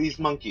John, these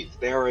monkeys,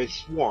 they are a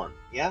swarm,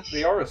 yes?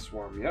 They are a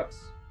swarm, yes.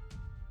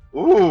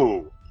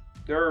 Ooh!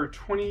 There are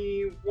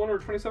 21 or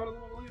 27 of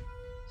them, I believe?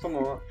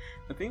 Something like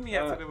that. I think we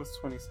said it was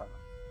 27.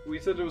 We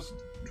said it was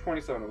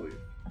 27, I believe.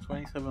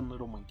 27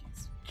 little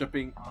monkeys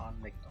jumping on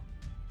Nictum.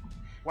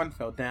 One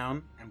fell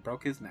down and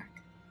broke his neck.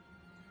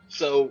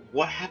 So,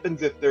 what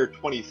happens if there are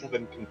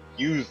 27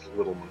 confused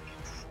little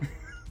monkeys?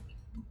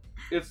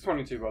 It's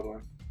 22, by the way.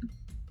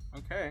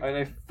 Okay. And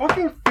I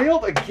fucking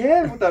failed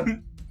again with that...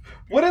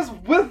 What is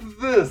with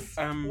this?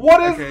 Um,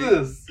 What is okay.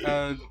 this?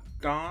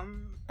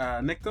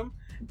 Nictum,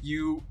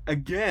 you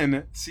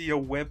again see a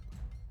whip,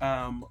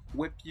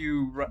 whip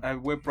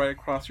right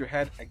across your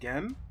head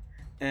again.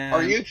 And,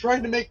 Are you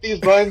trying to make these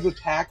vines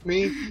attack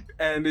me?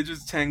 And it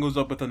just tangles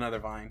up with another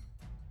vine.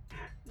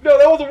 No,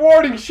 that was a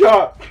warning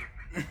shot!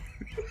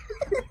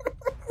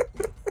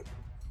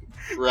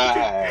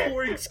 Right.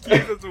 Or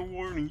excuse as a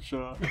warning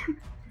shot.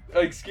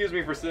 Excuse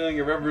me for saying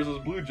a Red vs.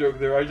 Blue joke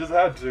there, I just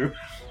had to.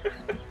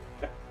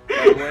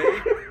 By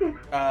the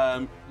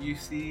way, you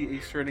see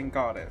a certain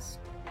goddess.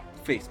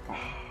 Facepalm.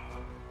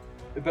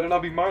 It better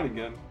not be mine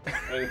again.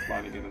 It's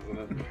mine again,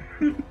 isn't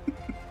it?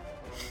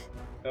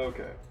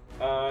 Okay.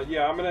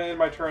 Yeah, I'm gonna end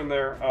my turn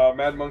there.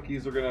 Mad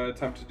Monkeys are gonna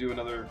attempt to do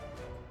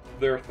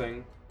their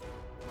thing.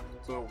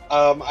 So,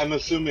 I'm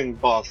assuming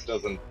boss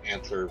doesn't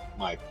answer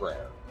my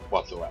prayer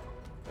whatsoever.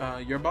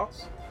 your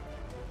boss?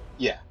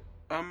 Yeah.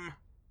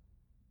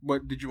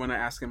 What, did you want to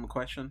ask him a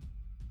question?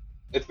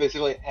 It's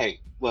basically, hey,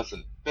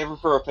 listen, favor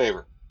for a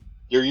favor.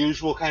 Your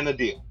usual kind of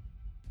deal.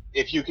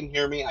 If you can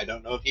hear me, I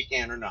don't know if you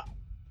can or not.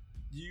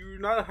 You're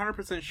not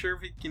 100% sure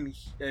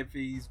if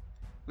he's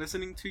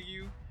listening to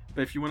you,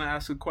 but if you want to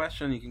ask a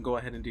question, you can go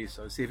ahead and do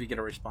so. See if you get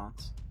a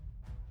response.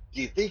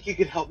 Do you think you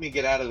could help me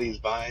get out of these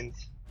vines?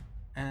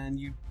 And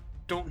you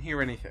don't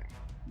hear anything.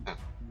 Huh.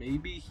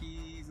 Maybe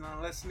he's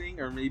not listening,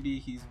 or maybe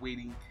he's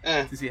waiting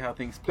Eh, to see how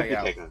things could play be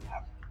out. taking a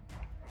nap.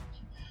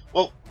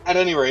 Well, at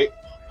any rate,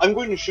 I'm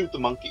going to shoot the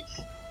monkeys.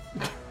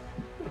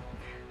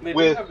 They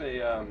With- do have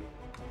a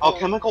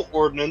Alchemical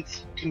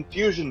Ordnance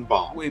Confusion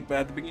Bomb. Wait, but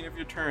at the beginning of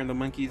your turn, the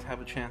monkeys have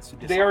a chance to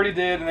disarm. They already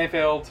did, and they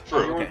failed.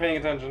 True. You weren't Okay. paying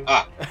attention.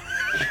 Ah.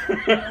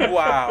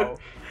 Wow.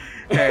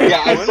 Okay,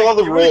 Yeah, I you wanna- saw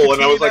the you wanna roll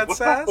and I was continue like, what's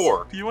that sass?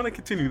 for? Do you want to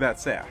continue that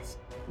sass?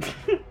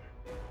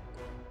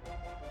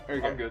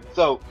 Okay. I'm good.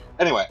 So,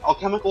 anyway,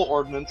 Alchemical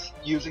Ordnance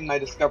using my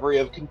discovery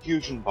of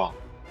Confusion Bomb.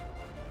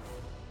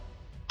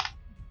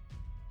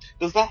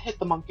 Does that hit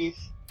the monkeys?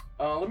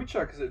 Let me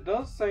check, because it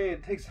does say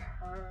it takes...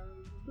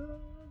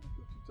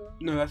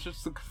 No, that's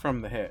just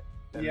from the hit.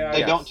 Yeah, They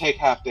yes. don't take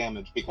half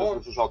damage because Well-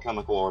 this is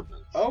Alchemical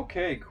Ordnance.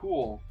 Okay,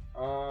 cool.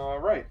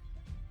 Right.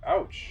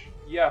 Ouch.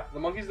 Yeah, the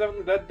monkeys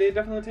they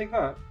definitely take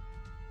that.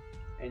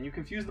 And you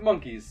confuse the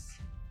monkeys.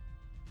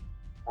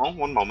 Well,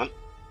 one moment.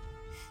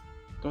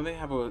 Don't they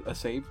have a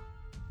save?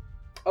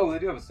 Oh, they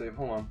do have a save.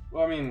 Hold on.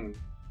 Well, I mean,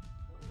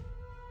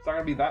 it's not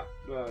gonna be that.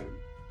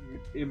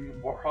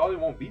 It probably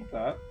won't beat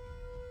that.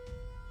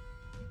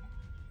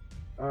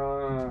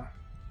 What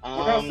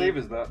kind of save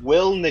is that?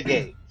 Will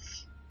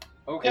negates.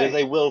 Okay. It is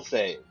a will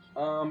save.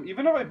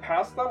 Even if I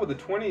passed that with a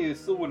 20, it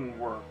still wouldn't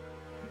work.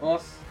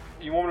 Unless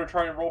you want me to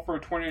try and roll for a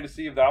 20 to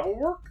see if that will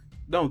work?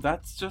 No,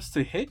 that's just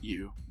to hit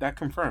you. That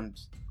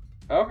confirms.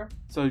 Okay.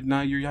 So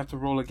now you have to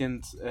roll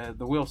against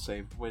the will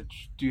save,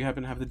 which... Do you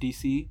happen to have the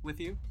DC with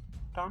you,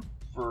 Tom?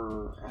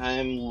 For...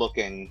 I'm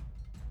looking.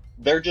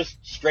 They're just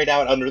straight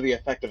out under the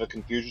effect of a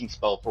confusion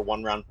spell for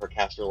 1 round per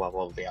caster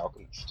level of the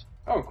Alchemist.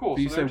 Oh, cool.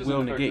 But you So they're said just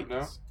will ineffective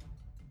negates.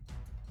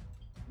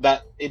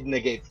 That it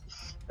negates the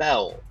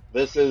spell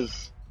This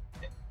is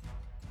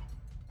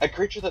a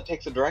creature that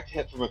takes a direct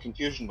hit from a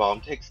confusion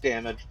bomb, takes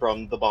damage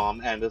from the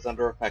bomb, and is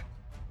under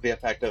the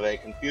effect of a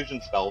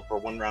confusion spell for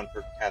 1 round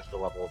per caster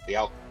level of the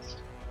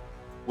alchemist.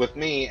 With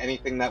me,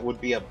 anything that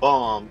would be a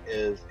bomb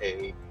is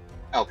a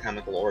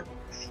alchemical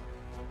ordnance.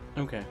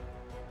 Okay.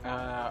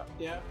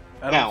 Yeah.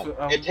 Now,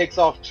 it takes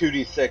off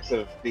 2d6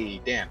 of the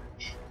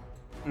damage.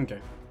 Okay.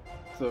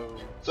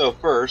 So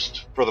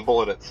first, for the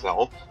bullet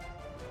itself.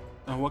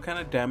 What kind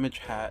of damage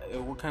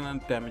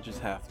is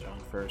half, John?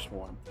 First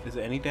one. Is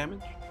it any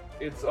damage?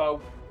 It's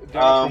damage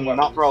from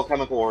not for weapons.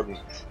 alchemical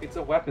ordnance. It's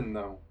a weapon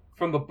though.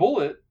 From the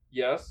bullet,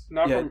 yes.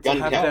 Not Yeah, from it's half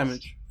gun counts.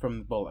 damage from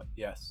the bullet.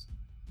 Yes.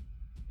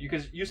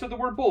 Because you said the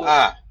word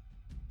bullet.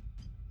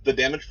 The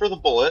damage for the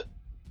bullet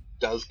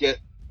does get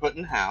put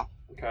in half.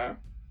 Okay.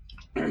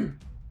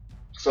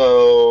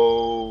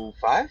 So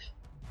 5?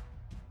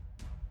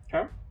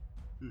 Okay.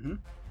 Mm-hmm.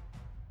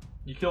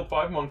 You killed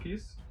 5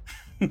 monkeys.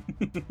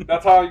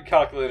 That's how you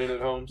calculated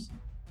it, Holmes.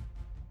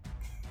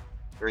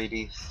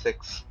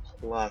 3d6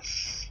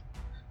 plus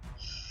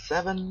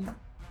 7.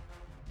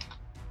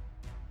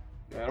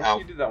 Yeah, I don't Ow.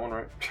 think you did that one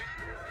right.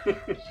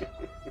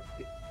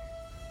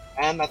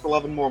 And that's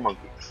 11 more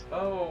monkeys.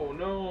 Oh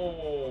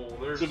no!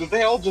 There's So did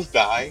they all just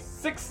die?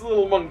 6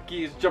 little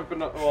monkeys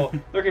jumping up. Well,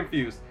 they're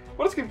confused.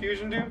 What does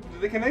confusion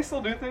do? Can they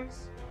still do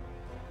things?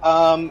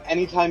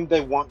 Anytime they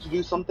want to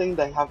do something,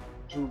 they have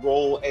to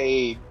roll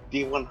a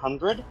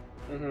d100.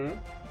 Mm-hmm.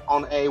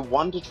 On a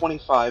 1 to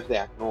 25, they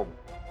act normal.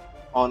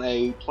 On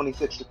a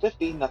 26 to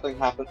 50, nothing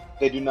happens.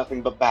 They do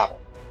nothing but battle.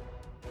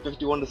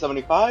 51 to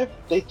 75,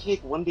 they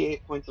take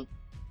 1d8 points of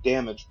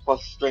damage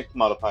plus strength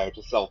modifier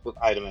to self with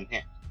item in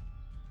hand.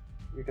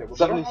 Okay, well,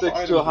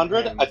 76 to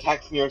 100,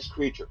 attacks nearest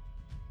creature.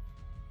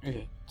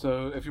 Okay.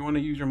 So if you want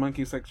to use your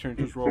monkey section,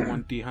 just roll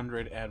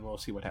 1d100 and we'll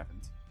see what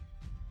happens.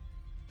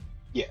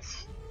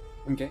 Yes.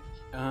 Okay.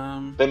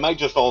 They might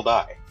just all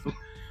die.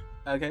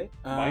 Okay.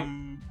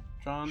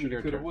 John, Shoulda,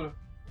 your coulda, turn. woulda.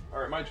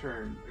 Alright, my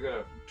turn. I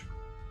gotta.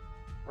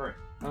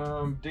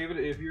 Alright. David,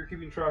 if you're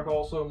keeping track,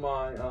 also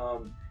my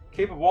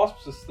Cape of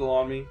Wasps is still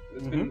on me.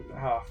 It's been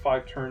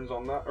 5 turns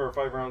on that, or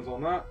 5 rounds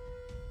on that.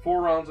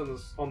 4 rounds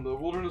on the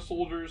Wilderness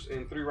Soldiers,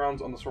 and 3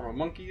 rounds on the Swarm of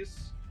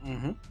Monkeys.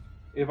 Mm-hmm.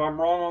 If I'm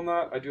wrong on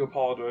that, I do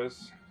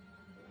apologize.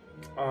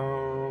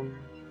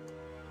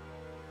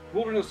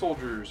 Wilderness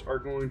Soldiers are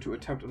going to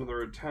attempt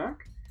another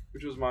attack,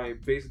 which is my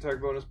base attack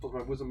bonus plus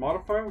my Wisdom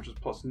modifier, which is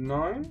plus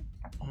 9.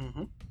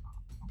 Mm-hmm.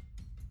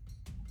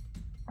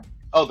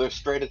 Oh, they're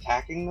straight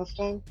attacking this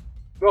time?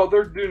 Well,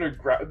 they're doing a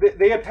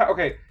they attack.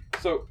 Okay,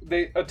 so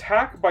they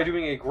attack by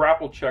doing a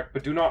grapple check,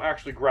 but do not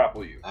actually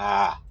grapple you.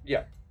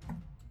 Yeah.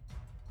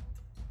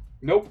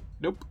 Nope.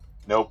 Nope.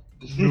 Nope.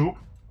 Nope.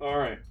 All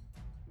right,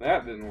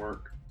 that didn't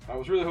work. I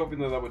was really hoping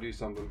that would do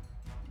something.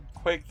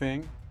 Quick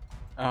thing.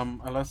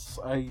 Unless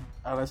I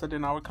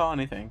did not recall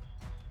anything,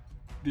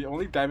 the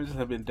only damage that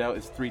have been dealt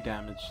is 3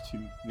 damage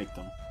to make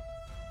them.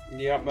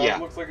 Yeah,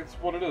 that looks like it's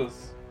what it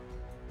is.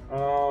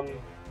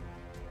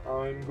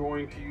 I'm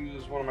going to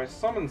use one of my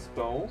summon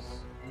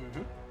spells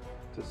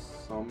to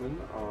summon.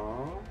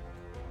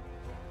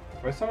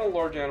 If I summon a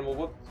large animal,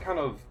 what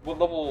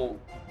level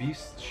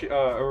beast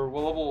or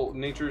what level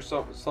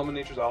summon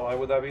nature's ally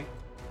would that be?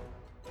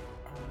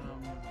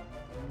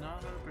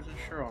 Not 100%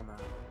 sure on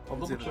that.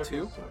 I'll Is double it a check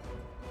 2? this.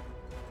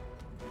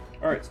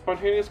 Alright,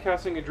 spontaneous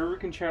casting. A druid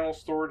can channel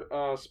stored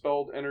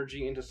spelled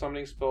energy into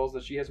summoning spells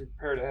that she hasn't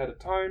prepared ahead of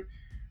time.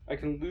 I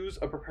can lose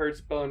a prepared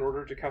spell in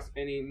order to cast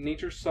any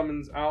nature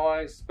summons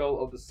ally spell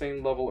of the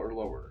same level or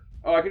lower.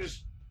 Oh, I can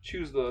just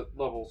choose the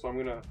level, so I'm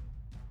gonna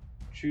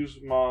choose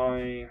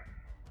my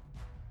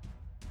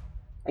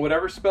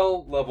whatever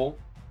spell level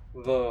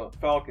the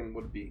falcon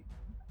would be.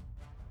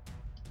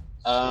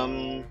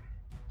 I'm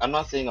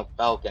not seeing a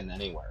falcon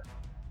anywhere.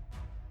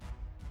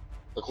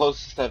 The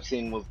closest I've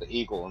seen was the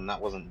eagle, and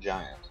that wasn't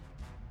giant.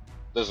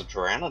 There's a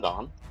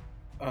pteranodon.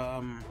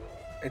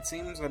 It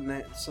seems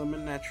that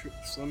summon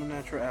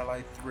natural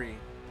ally 3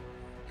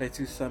 lets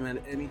you summon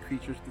any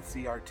creatures to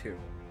CR2.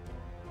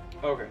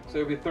 Okay, so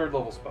it would be a 3rd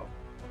level spell.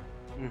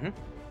 Mm-hmm.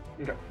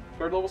 Okay,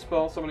 3rd level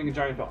spell, summoning a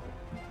giant falcon.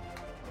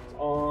 It's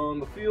on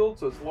the field,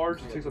 so it's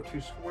large, it takes up 2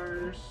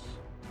 squares,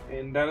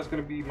 and that is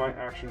going to be my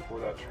action for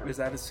that turn. Is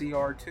that a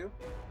CR2?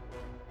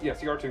 Yeah,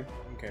 CR2.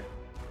 Okay.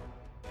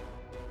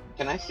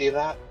 Can I see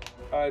that?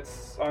 I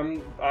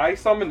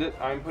summoned it.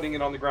 I'm putting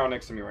it on the ground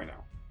next to me right now.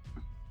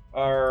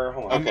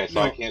 Hold on. Okay,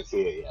 so I can't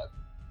see it yet.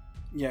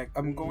 Yeah,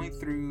 I'm going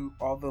through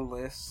all the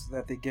lists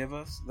that they give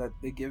us, that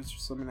they give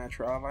Summon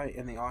Natural Ally,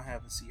 and they all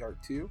have a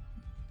CR2.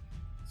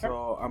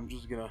 So I'm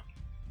just gonna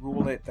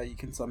rule it that you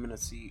can summon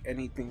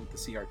anything with the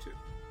CR2.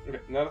 Okay,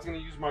 now that's going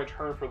to use my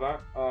turn for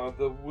that.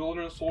 The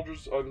Wilderness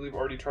Soldiers, I believe,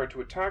 already tried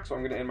to attack, so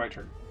I'm going to end my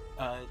turn.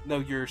 No,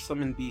 your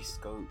Summon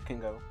Beast can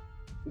go.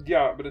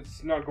 Yeah, but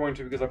it's not going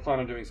to because I plan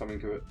on doing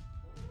something to it.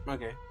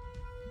 Okay.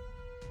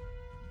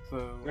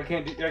 So I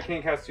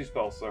can't cast 2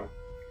 spells, so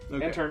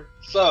okay. end turn.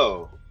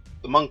 So,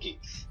 the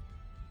monkeys.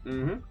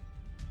 Mm-hmm.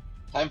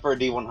 Time for a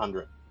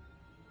D100.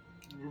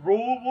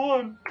 Roll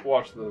 1.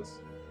 Watch this.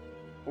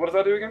 What does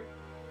that do again?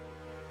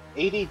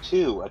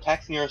 82.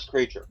 Attacks nearest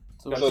creature.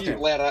 So That's So it's you.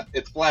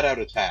 flat out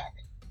attack.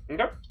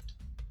 Okay.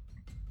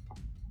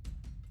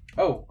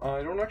 Oh,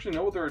 I don't actually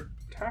know what their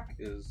attack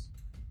is.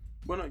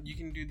 Well, no, you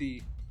can do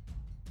the.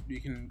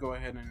 You can go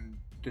ahead and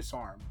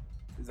disarm,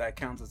 because that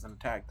counts as an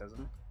attack, doesn't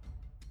it?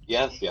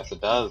 Yes,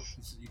 it does.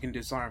 So you can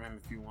disarm him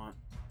if you want.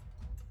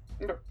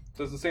 Okay.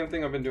 So it's the same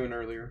thing I've been doing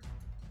earlier.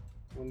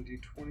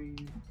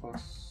 1d20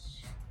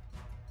 plus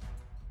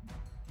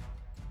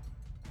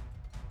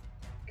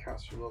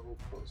caster level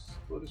plus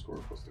ability score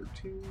plus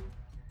 13.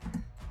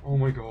 Oh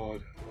my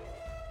god.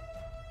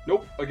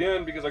 Nope,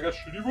 again because I got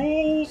shitty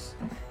rolls.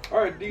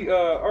 Alright,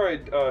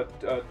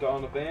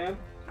 Donovan,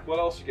 what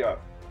else you got?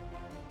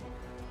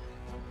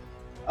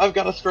 I've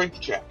got a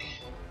strength check.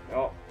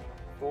 Oh,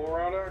 full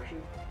round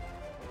action.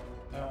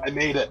 I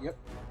made it. Yep.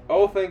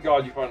 Oh, thank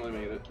god you finally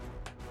made it.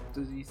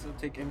 Does he still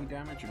take any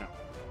damage or no?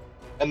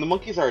 And the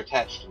monkeys are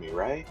attached to me,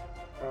 right?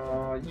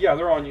 Yeah,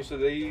 they're on you, so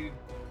they...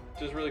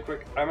 Just really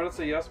quick, I'm gonna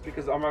say yes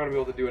because I'm not gonna be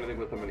able to do anything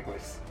with them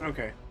anyways.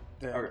 Okay.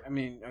 Okay. I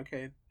mean,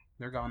 okay.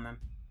 They're gone then.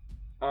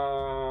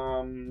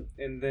 And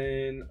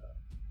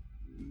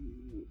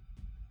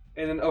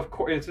then of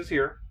course it says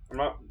here. I'm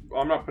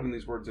not putting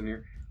these words in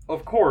here.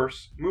 Of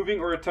course, moving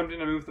or attempting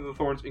to move through the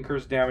thorns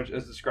incurs damage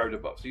as described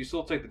above. So you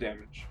still take the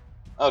damage.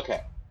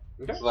 Okay.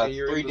 Okay. So that's and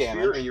you're 3 in the sphere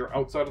damage. and you're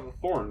outside of the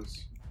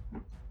thorns.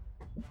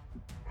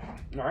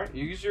 All right.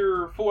 You use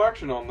your full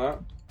action on that.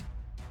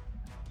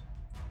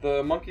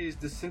 The monkeys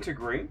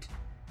disintegrate,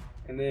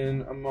 and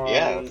then my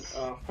Yes.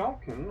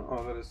 falcon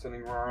that is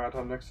sitting right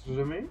up next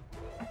to me.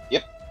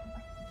 Yep.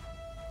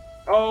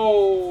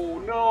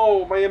 Oh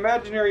no! My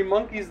imaginary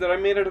monkeys that I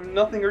made out of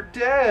nothing are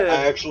dead.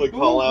 I actually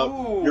call out,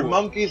 Ooh. your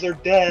monkeys are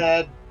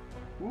dead.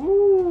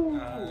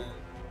 Ooh.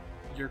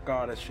 Your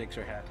goddess shakes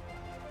her head.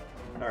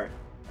 All right.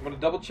 I'm gonna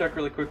double check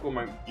really quick what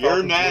my You're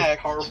falcon's most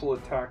next. powerful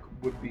attack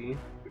would be,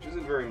 which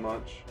isn't very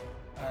much.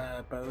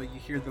 By the way, you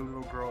hear the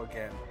little girl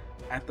again.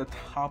 At the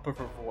top of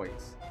her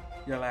voice,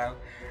 yell out,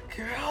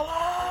 "Kill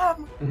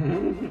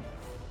him!"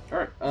 All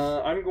right.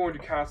 I'm going to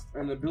cast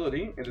an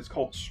ability. It is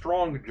called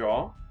Strong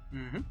Jaw.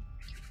 Mm-hmm.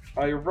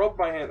 I rub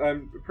my hand.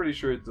 I'm pretty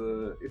sure it's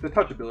a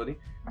touch ability.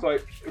 So I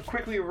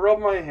quickly rub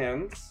my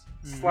hands,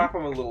 slap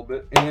them a little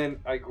bit, and then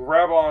I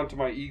grab onto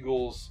my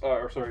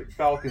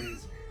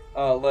falcon's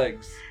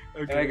legs,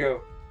 Okay. and I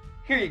go,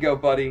 "Here you go,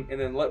 buddy,"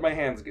 and then let my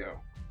hands go.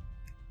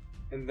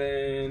 And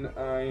then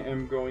I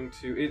am going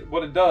to.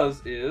 What it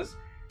does is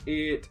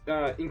it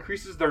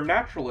increases their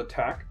natural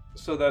attack,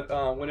 so that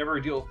whenever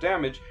it deals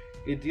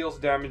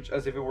damage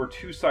as if it were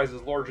 2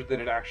 sizes larger than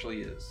it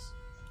actually is.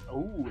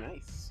 Oh,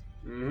 nice.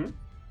 Mm-hmm.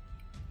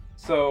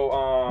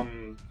 So,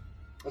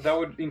 that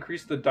would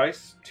increase the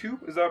dice 2,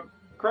 is that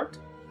correct?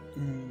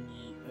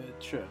 It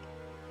should.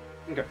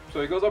 Okay,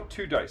 so it goes up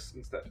 2 dice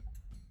instead.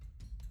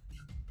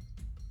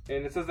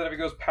 And it says that if it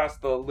goes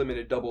past the limit,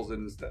 it doubles it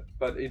instead.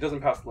 But it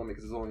doesn't pass the limit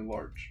because it's only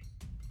large.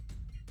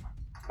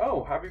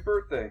 Oh, happy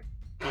birthday.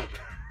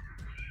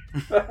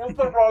 That was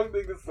the wrong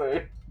thing to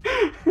say.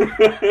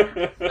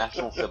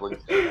 National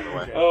Siblings Day, by the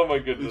way. Okay. Oh my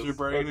goodness. Is your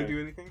brain Okay. gonna do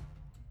anything?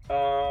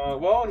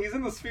 Well, he's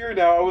in the sphere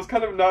now. I was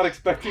kind of not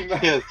expecting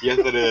that. Yes,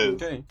 it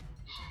is. Okay.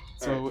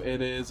 So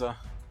it is,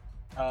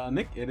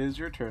 Nick, it is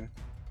your turn.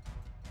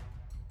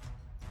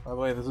 By the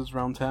way, this is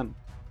round 10.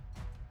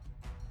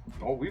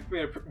 Oh, we've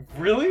made it.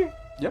 Really?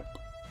 Yep.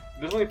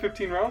 There's only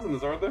 15 rounds in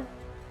this, aren't there?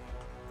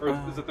 Or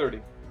is it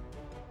 30?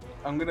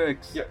 I'm gonna,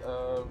 Yeah.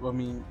 I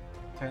mean,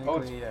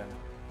 technically, yeah.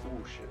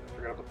 Oh shit, I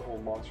forgot about the whole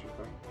monster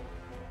thing.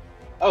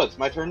 Oh, it's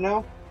my turn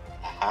now?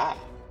 Aha.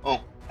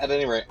 Oh, at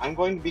any rate, I'm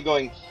going to be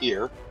going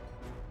here.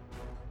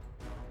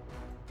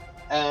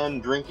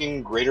 And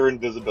drinking Greater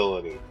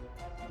Invisibility.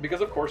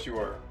 Because of course you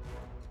are.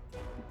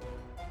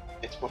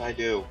 It's what I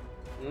do.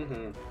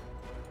 Mm-hmm.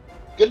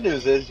 Good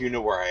news is, you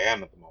know where I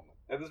am at the moment.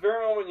 At this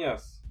very moment,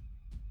 yes.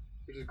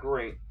 Which is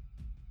great.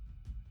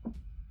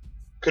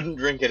 Couldn't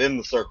drink it in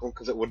the circle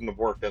because it wouldn't have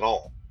worked at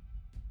all.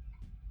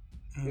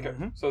 Okay,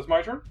 Mhm. so it's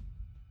my turn?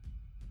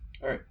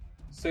 Alright.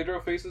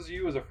 Cedro faces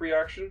you as a free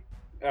action.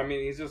 I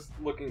mean, he's just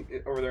looking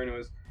over there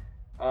anyways.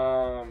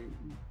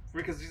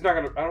 Because he's not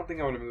gonna... I don't think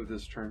I'm gonna move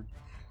this turn.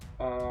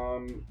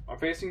 I'm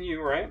facing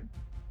you, right?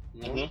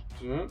 I'm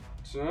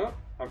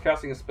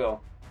casting a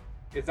spell.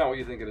 It's not what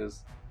you think it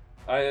is.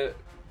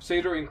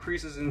 Cedro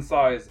increases in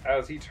size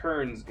as he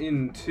turns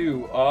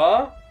into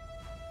a...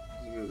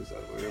 Let's move this out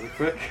of the way really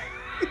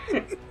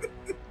quick.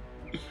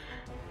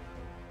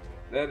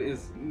 That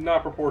is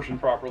not proportioned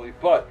properly,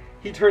 but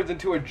he turns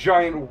into a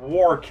giant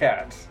war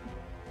cat.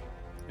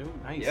 Oh,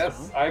 nice.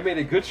 Yes, Huh? I made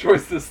a good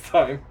choice this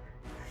time.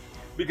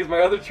 Because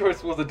my other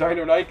choice was a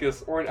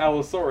Deinonychus or an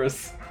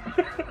Allosaurus.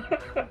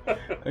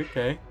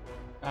 Okay.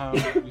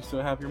 You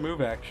still have your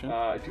move action.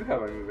 I do have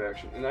my move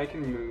action, and I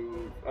can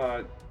move...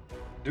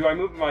 do I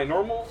move my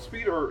normal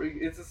speed, or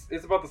it's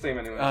about the same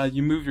anyway?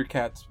 You move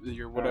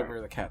your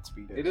whatever the cat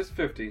speed is. It is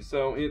 50,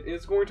 so it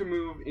is going to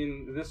move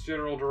in this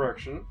general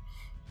direction.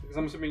 Because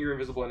I'm assuming you're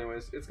invisible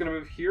anyways. It's going to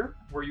move here,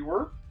 where you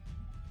were.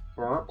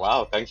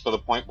 Wow, thanks for the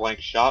point-blank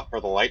shot for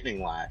the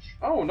lightning lash.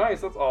 Oh,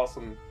 nice, that's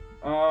awesome.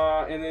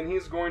 And then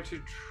he's going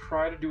to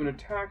try to do an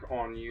attack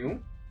on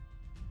you.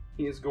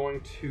 He is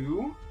going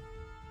to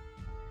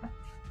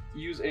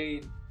use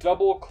a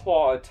double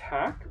claw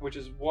attack, which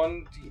is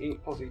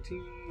 1d8 plus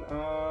 18,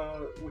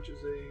 which is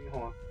a...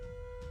 hold on.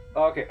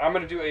 Okay, I'm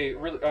going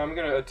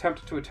to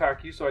attempt to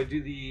attack you, so I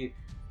do the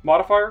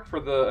modifier for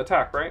the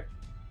attack, right?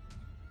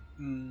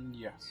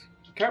 Yes.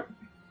 Okay.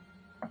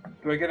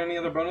 Do I get any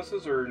other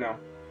bonuses, or no?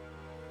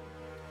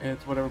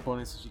 It's whatever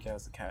bonuses you get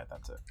as the cat,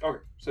 that's it. Okay,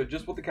 so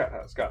just what the cat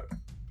has. Got it.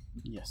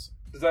 Yes.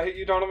 Does that hit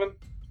you, Donovan?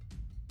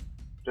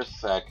 Just a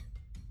sec.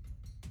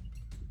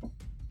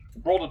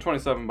 Rolled a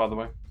 27, by the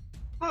way.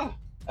 Huh.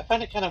 I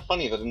find it kind of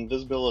funny that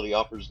invisibility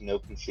offers no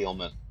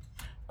concealment.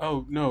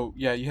 Oh, no,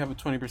 yeah, you have a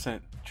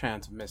 20%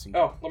 chance of missing.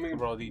 Oh, let me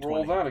roll a D20.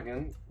 roll that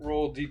again.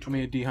 Roll D20. I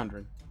mean, a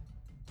D100.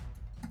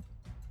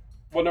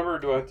 What number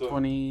do I have to...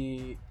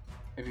 20...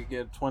 If you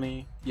get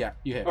 20... Yeah,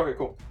 you hit. Okay,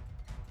 cool.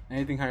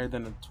 Anything higher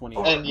than a 20...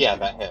 And yeah,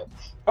 that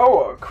hits.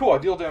 Oh, cool. I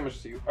deal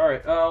damage to you.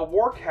 Alright,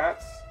 War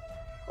Cats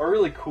are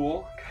really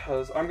cool,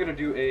 because I'm going to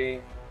do a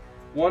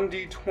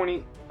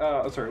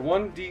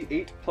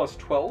 1d8 plus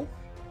 12.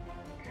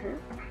 Okay.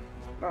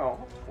 Oh.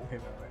 Okay,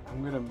 wait.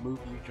 I'm going to move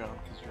you, John,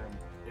 because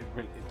it's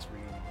really...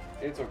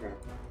 It's okay.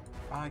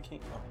 I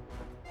can't... Oh.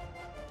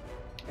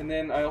 And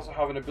then I also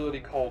have an ability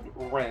called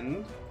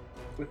Rend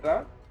with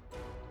that.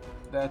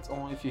 That's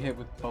only if you hit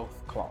with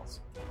both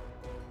claws.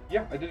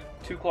 Yeah, I did a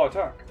 2-claw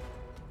attack.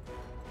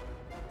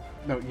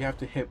 No, you have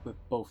to hit with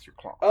both your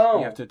claws. Oh.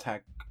 You have to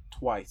attack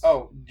twice.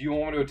 Oh, do you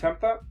want me to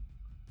attempt that?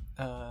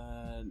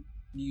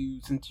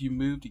 Since you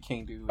moved, you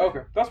can't do...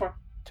 Okay, that's fine.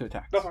 2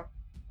 attacks. That's fine.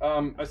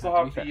 I still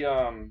have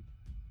the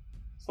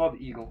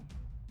eagle.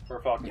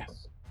 Or falcon.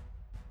 Yes.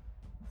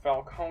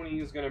 Falcone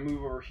is going to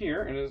move over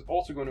here and is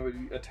also going to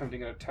be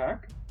attempting an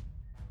attack.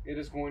 It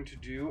is going to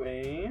do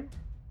a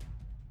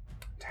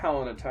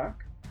Talon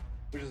attack,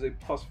 which is a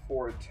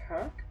 +4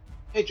 attack.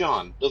 Hey,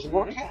 John, does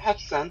Warcat have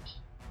scent?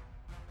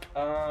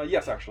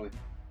 Yes, actually.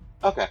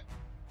 Okay.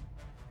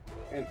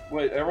 And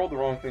wait, I rolled the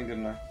wrong thing,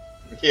 didn't I?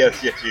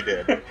 Yes, you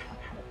did.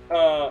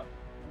 I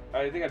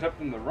think I typed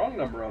in the wrong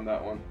number on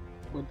that one.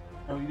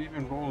 Oh, you didn't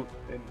even roll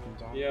anything,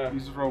 John. Yeah. You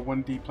just roll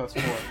 1d plus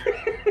 4.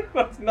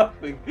 That's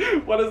nothing.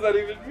 What does that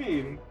even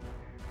mean?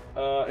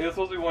 It's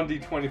supposed to be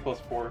 1d20 plus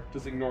 4.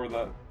 Just ignore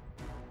that.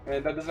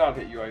 And that does not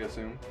hit you, I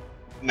assume.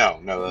 No,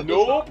 that does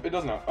Nope, not. it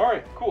does not.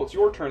 Alright, cool. It's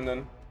your turn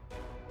then.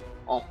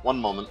 Oh, one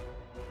moment.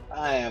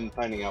 I am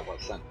finding out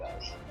what scent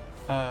does.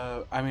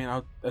 I mean,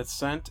 a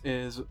scent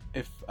is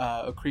if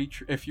a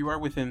creature, if you are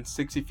within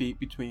 60 feet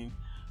between,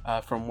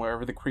 from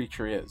wherever the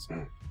creature is,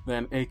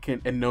 then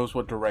it knows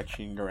what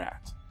direction you're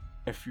at.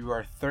 If you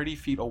are 30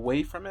 feet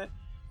away from it,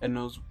 it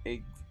knows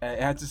it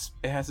has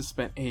to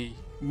spend a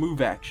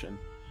move action,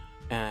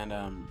 and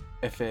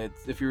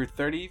if you're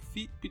 30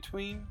 feet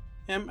between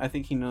him, I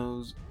think he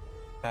knows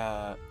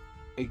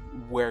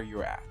where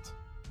you're at.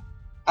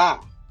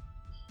 Ah,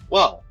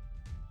 well,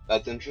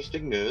 that's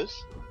interesting news.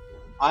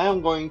 I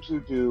am going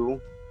to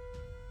do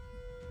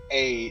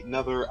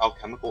another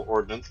alchemical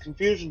ordnance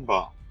confusion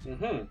bomb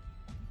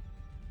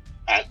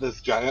at this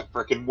giant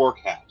frickin'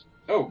 Warcat.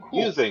 Oh,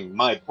 cool. Using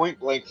my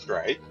point-blank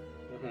strike,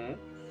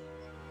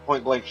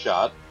 point-blank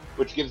shot,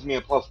 which gives me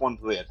a +1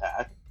 to the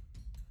attack,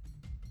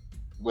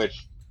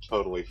 which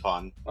totally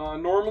fun.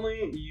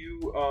 Normally,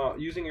 you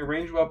using a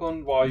ranged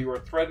weapon while you are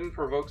threatened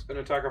provokes an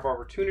attack of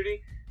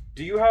opportunity.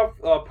 Do you have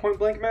point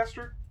blank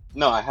master?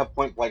 No, I have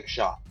point-blank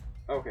shot.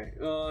 Okay.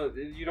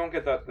 You don't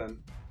get that then.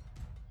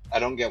 I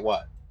don't get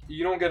what?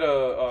 You don't get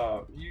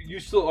a. You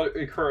still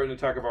incur an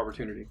attack of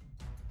opportunity.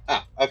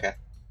 Ah, okay.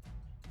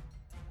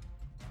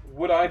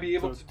 Would I be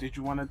able So to? Did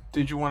you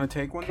want to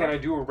take one? Can I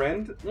do a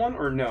rend one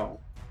or no?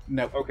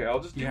 No. Okay,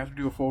 I'll just do. You have to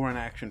do a full run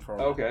action for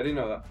all. Okay, I didn't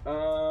know that.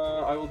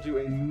 I will do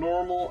a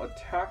normal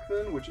attack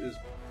then, which is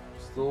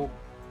still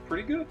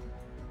pretty good.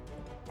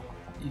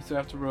 You still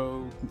have to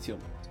roll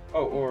concealment.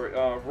 Oh,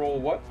 or roll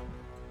what?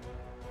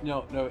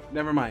 No,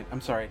 never mind.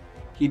 I'm sorry.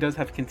 He does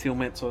have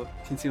concealment, so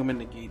concealment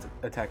negates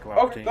attack of Okay,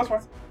 opportunity. that's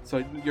fine.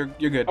 So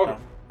you're good. Okay,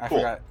 I cool.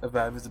 forgot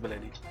about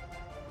visibility.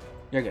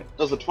 You're good.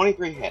 Does a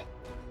 23 hit?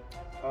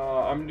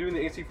 I'm doing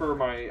the AC for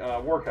my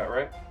Warcat,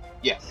 right?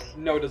 Yes.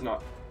 No, it does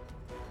not.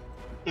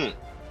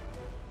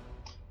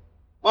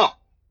 Well,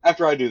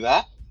 after I do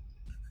that,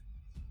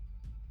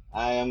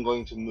 I am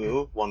going to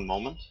move. One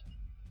moment.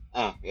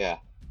 Oh, yeah.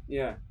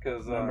 Yeah,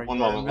 because Remember, One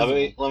you are moment.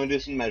 invisible. Let me do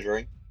some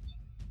measuring.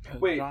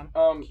 wait, John,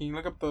 can you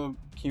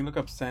look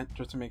up scent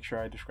just to make sure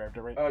I described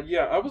it right?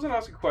 yeah, I was gonna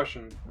ask a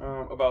question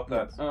about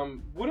that. Yes.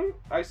 Wouldn't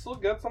I still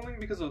get something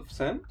because of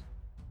scent,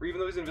 or even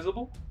though he's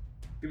invisible?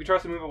 If he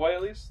tries to move away,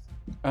 at least.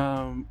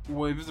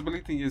 Well,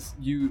 invisibility is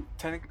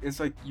it's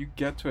like you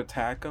get to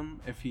attack him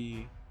if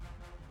you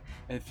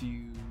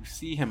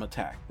see him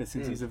attack. But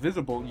since he's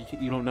invisible,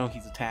 you don't know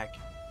he's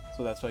attacking,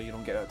 so that's why you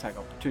don't get an attack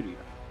opportunity.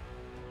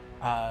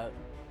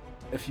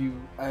 If you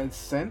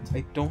scent,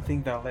 I don't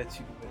think that lets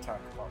you do the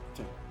attack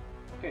opportunity.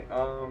 Okay.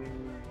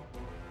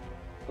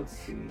 Let's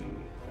see.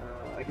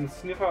 I can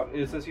sniff out.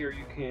 It says here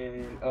you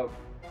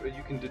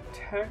can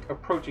detect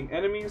approaching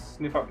enemies,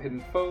 sniff out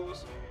hidden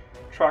foes.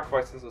 track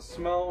by sense of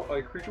smell.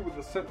 A creature with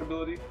the scent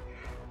ability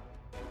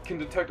can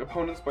detect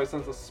opponents by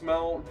sense of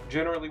smell,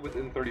 generally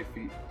within 30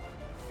 feet.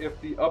 If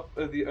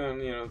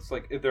it's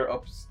like if they're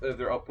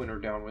upwind or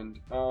downwind.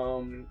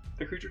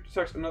 The creature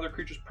detects another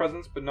creature's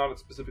presence, but not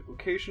its specific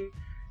location.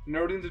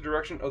 Noting the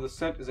direction of the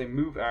scent is a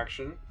move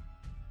action.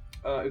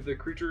 If the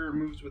creature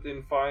moves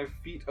within 5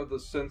 feet of the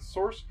scent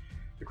source,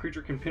 the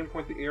creature can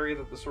pinpoint the area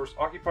that the source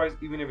occupies,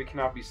 even if it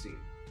cannot be seen.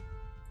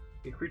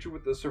 A creature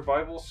with the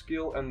survival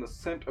skill and the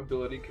scent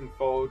ability can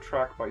follow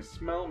track by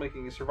smell,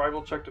 making a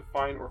survival check to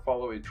find or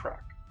follow a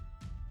track.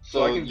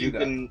 So I can do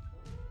that.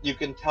 You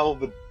can tell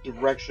the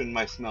direction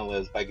my smell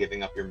is by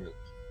giving up your move.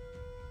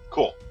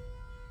 Cool.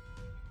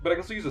 But I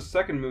can still use a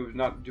second move,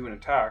 not do an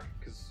attack,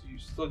 because you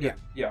still get...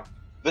 Yeah.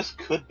 This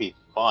could be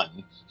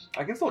fun.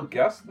 I can still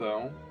guess,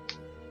 though.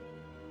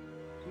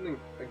 Something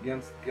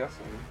against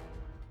guessing.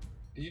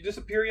 Did you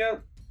disappear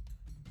yet?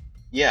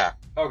 Yeah.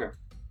 Okay.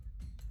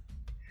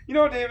 You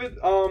know what, David?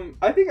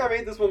 I think I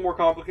made this one more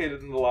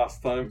complicated than the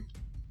last time.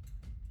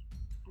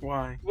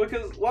 Why?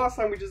 Because last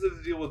time we just had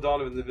to deal with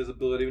Donovan's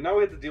invisibility, now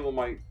we have to deal with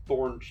my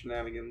thorn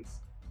shenanigans.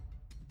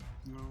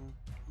 No.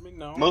 I mean,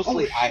 no.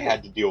 Mostly Oh, I shit.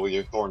 had to deal with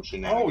your thorn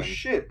shenanigans. Oh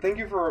shit, thank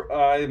you for...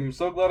 I'm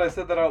so glad I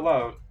said that out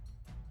loud.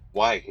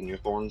 Why? Can your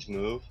thorns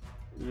move?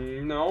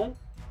 No?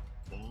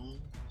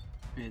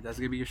 Hey, that's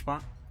gonna be your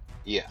spot?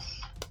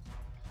 Yes.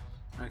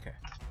 Okay.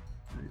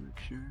 Let me make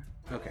sure.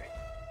 Okay.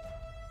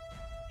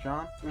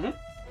 John? Mhm.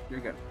 You're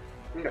good.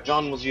 Okay.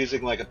 John was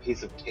using like a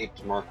piece of tape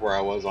to mark where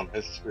I was on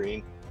his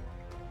screen.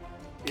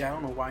 Yeah, I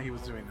don't know why he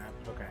was doing that,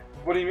 but okay.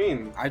 What do you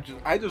mean? I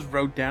just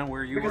wrote down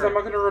where you Because were. I'm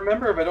not going to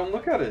remember if I don't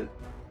look at it.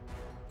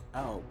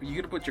 Oh, but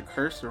you could put your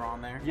cursor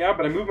on there. Yeah,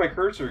 but I move my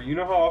cursor. You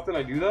know how often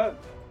I do that?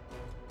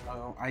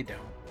 Oh, I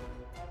don't.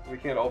 We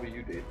can't all be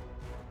you, Dave.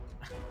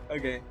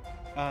 Okay.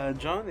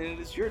 John, it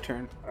is your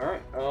turn.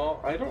 Alright,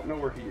 I don't know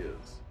where he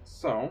is.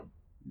 So,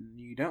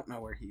 You don't know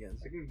where he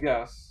is. I can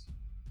guess.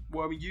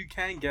 Well, I mean, you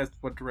can guess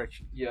what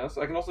direction. Yes,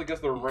 I can also guess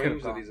the He range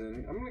could've that gone. he's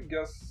in. I'm going to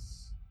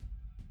guess...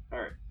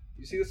 Alright.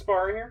 You see the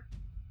spot right here?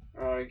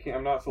 You can't,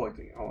 I'm not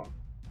selecting it. Hold on.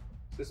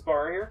 See the spot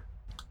right here?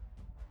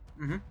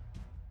 Mm-hmm.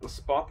 The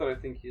spot that I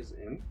think he is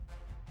in.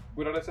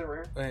 What did I say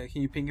right here?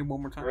 Can you ping him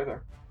one more time? Right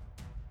there.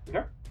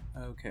 Yeah?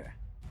 Okay.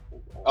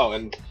 Oh,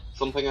 and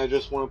something I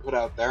just want to put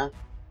out there.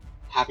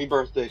 Happy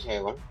birthday,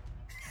 Taylor.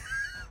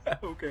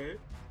 Okay.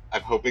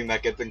 I'm hoping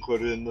that gets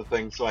included in the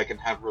thing so I can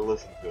have her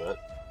listen to it.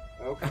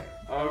 Okay.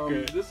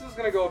 Okay. This is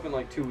going to go up in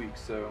like 2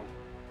 weeks, so...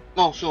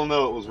 No, she'll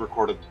know it was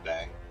recorded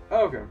today.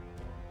 Oh, okay.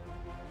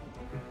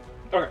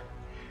 Okay.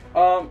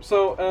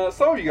 So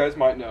some of you guys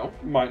might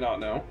not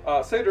know.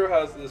 Cedro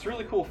has this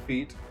really cool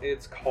feat.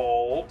 It's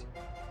called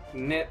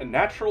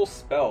Natural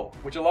Spell,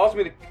 which allows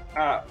me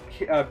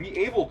to be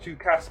able to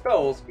cast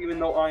spells even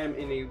though I am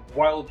in a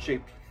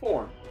wild-shaped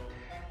form.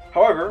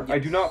 However, I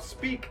do not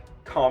speak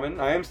Common.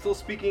 I am still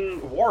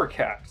speaking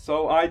Warcat,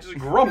 so I just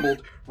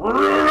grumbled,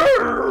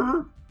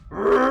 and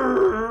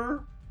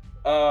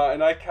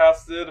I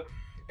casted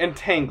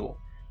Entangle,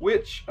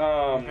 which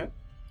Okay.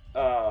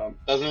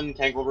 Doesn't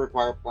Entangle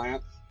require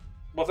plants?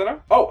 What's that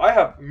now? Oh, I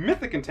have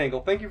Mythic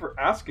Entangle. Thank you for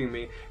asking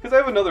me, because I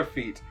have another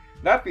feat.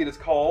 That feat is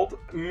called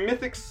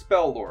Mythic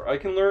Spell Lore. I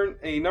can learn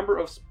a number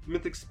of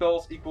mythic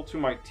spells equal to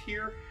my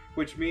tier,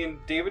 which me and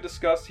David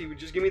discussed. He would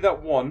just give me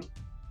that one,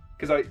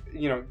 because I,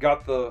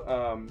 got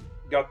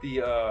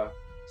the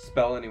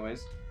spell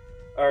anyways.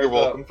 Or You're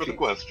welcome for the feat.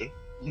 question.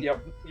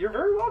 Yep, you're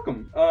very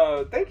welcome.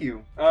 Thank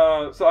you.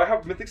 So I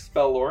have Mythic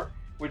Spell Lore,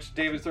 which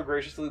David so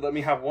graciously let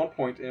me have 1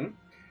 point in.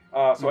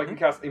 So I can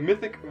cast a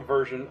mythic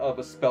version of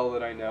a spell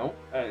that I know,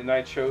 and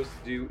I chose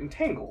to do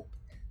Entangle.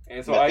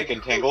 And so Mythic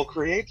Entangle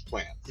creates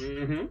plants.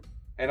 Mm-hmm.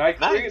 And I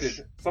Nice.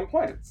 created some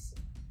plants.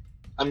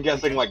 I'm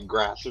guessing like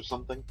grass or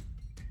something.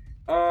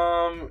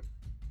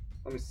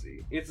 Let me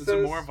see. It Some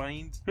says more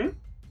vines? Hmm?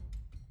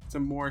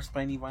 Some more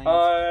spiny vines?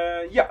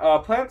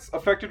 plants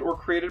affected or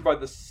created by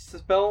the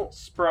spell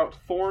sprout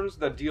thorns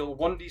that deal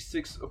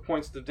 1d6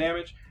 points of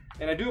damage.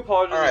 And I do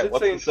apologize. Alright, I did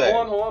what's say it say?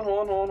 hold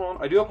on.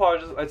 I do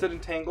apologize. I said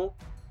Entangle.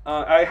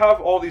 I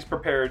have all these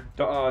prepared.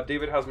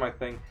 David has my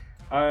thing.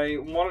 I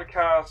want to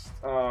cast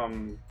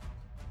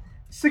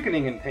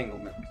Sickening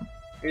Entanglement.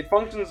 It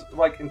functions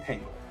like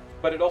Entangle,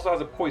 but it also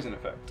has a poison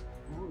effect.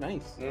 Ooh,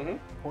 nice. Mm-hmm.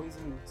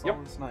 Poison is Yep.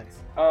 always nice.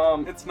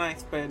 Um, It's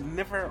nice, but it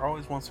never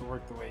always wants to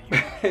work the way you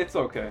it's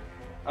okay.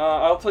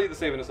 I'll tell you the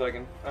save in a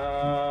second.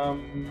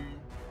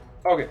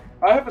 Okay,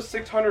 I have a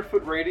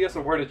 600-foot radius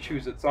of where to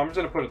choose it, so I'm just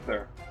gonna put it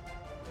there.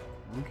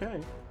 Okay.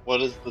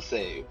 What is the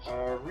save?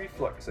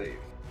 Reflex save.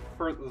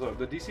 So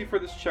the DC for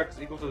this check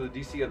is equal to the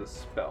DC of the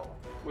spell,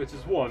 which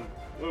is 1.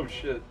 Oh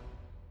shit.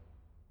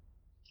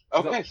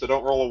 Okay, so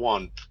don't roll a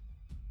 1.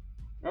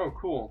 Oh,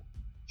 cool.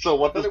 So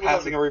what Thought does it would have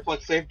passing a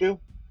reflex save do?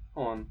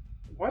 Hold on.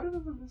 Why did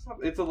this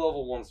happen? It's a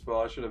level 1 spell.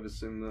 I should have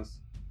assumed this.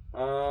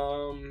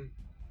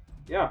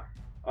 Yeah.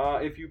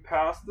 If you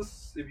pass the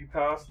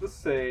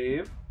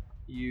save,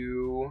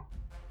 you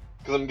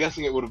Because I'm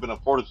guessing it would have been a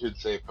fortitude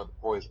save for the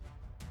poison.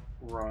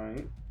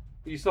 right.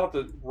 You still have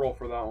to roll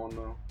for that one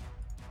though.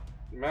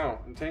 Wow,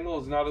 Entangle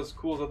is not as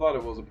cool as I thought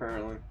it was,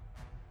 apparently.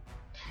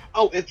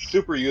 Oh, it's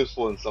super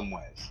useful in some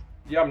ways.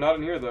 Yeah, I'm not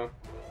in here, though.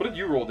 What did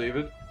you roll,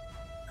 David?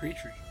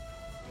 Creatures.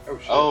 Oh,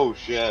 shit. Oh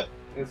shit.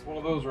 It's one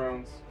of those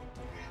rounds.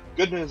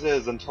 Good news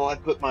is, until I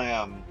put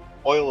my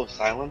oil of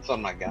silence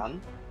on my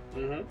gun,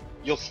 Mm-hmm.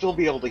 you'll still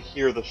be able to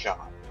hear the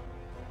shot.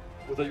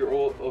 Was that your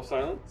oil of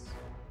silence?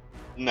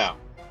 No.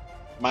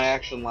 My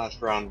action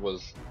last round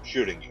was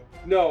shooting you.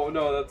 No,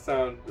 that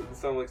sounded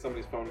like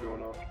somebody's phone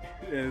going off.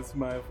 It's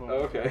my phone. Oh,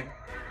 okay.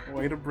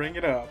 Way to bring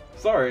it up.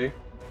 Sorry.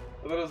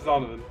 I thought it was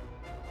Donovan.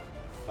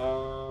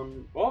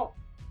 Well,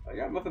 I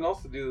got nothing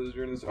else to do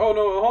during this. Oh,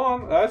 no,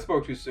 hold on. I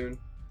spoke too soon.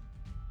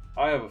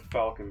 I have a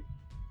falcon.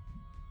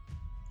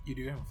 You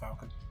do have a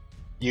falcon.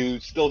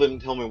 You still didn't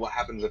tell me what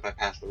happens if I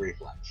pass the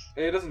reflex.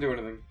 It doesn't do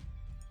anything.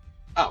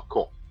 Oh,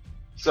 cool.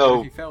 But if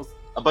So, he fails,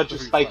 a bunch the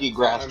of spiky reflex.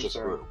 grass I'm just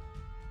sorry. grew.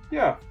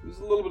 Yeah, there's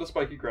a little bit of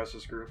spiky grass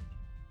to screw.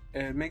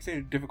 it makes it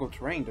a difficult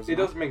terrain, doesn't It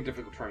it? does make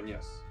difficult terrain,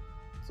 yes.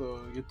 So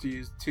you get to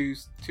use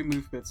two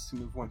movements to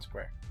move one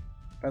square.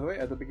 By the way,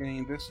 at the beginning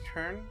of this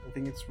turn, I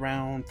think it's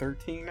round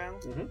 13 now.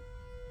 Mm-hmm.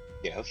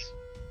 Yes.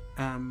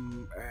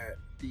 At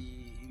the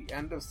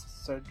end of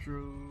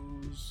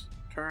Cedro's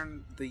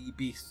turn, the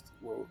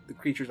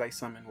creatures I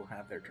summon will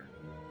have their turn.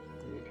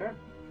 Okay.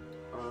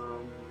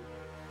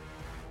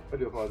 I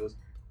do apologize.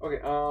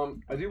 Okay,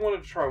 I do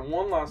want to try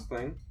one last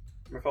thing.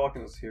 My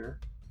falcon is here.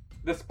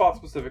 This spot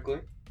specifically.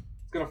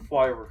 It's gonna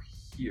fly over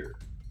here.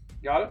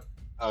 Got it?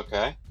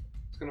 Okay.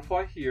 It's gonna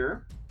fly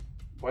here.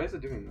 Why is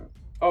it doing that?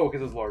 Oh,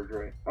 because it's large,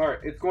 right? Alright,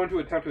 it's going to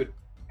attempt to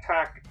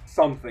attack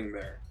something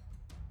there.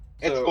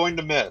 It's So- going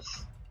to miss.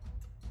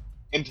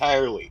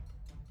 Entirely.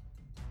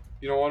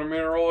 You don't want me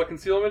to roll a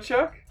concealment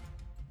check?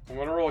 I'm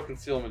gonna roll a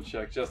concealment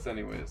check just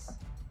anyways.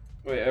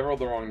 Wait, I rolled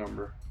the wrong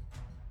number.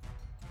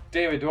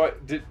 David,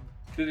 did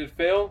it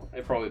fail?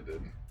 It probably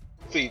did.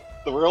 See,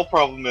 the real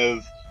problem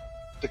is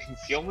the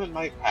concealment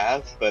might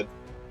pass, but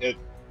it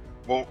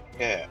won't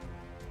hit.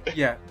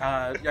 Yeah,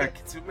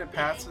 concealment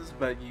passes,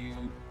 but you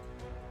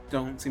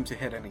don't seem to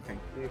hit anything.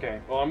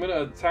 Okay, well I'm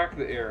gonna attack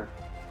the air.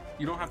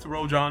 You don't have to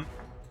roll, John.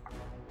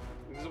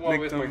 I just want to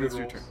Nick, waste my don't good lose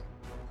your rolls. turn.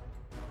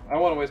 I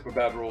want to waste my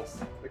bad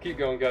rolls. Keep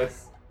going,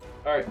 guys.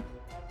 Alright,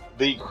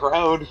 The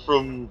crowd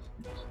from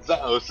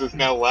Zeus is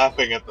now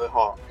laughing at the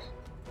hawk.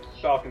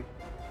 falcon.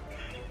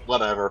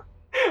 Whatever.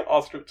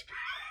 Ostrich.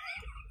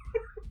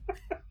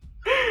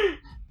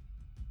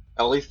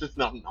 At least it's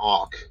not an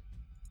hawk.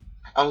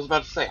 I was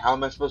about to say, how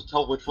am I supposed to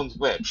tell which one's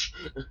which?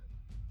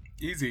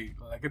 Easy,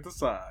 look at the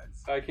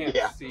size. I can't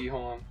Yeah. see,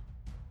 hold on.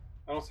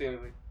 I don't see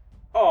anything.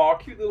 Aw,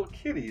 cute little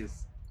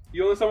kitties.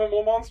 You only summon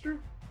one monster?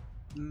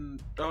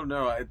 Oh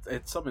no,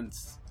 it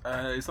summons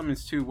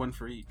two, one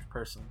for each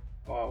person.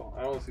 Oh,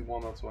 I only see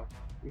one, that's why.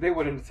 They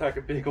wouldn't attack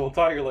a big old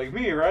tiger like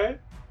me, right?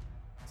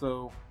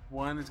 So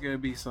one is going to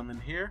be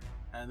summoned here,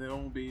 and it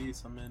will be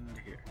summoned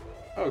here.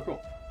 Oh,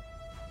 cool.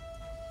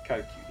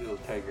 Kind of cute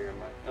little tiger,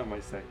 I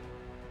might say.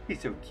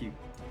 He's so cute.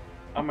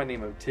 I'm gonna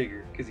name him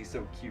Tigger, because he's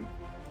so cute.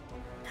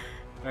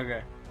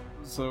 Okay.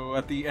 So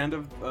at the end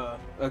of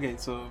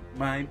so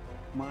my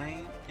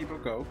people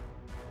go,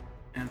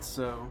 and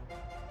so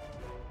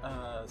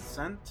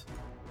Scent,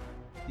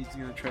 he's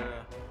gonna try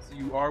to. So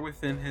you are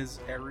within his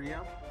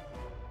area.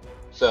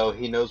 So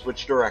he knows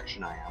which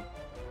direction I am.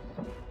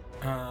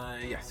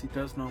 Yes, he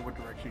does know what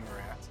direction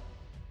you're at.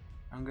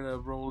 I'm gonna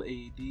roll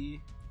a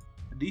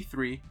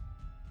D3,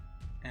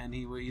 and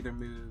he will either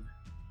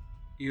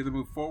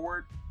move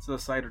forward to the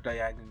side or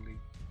diagonally.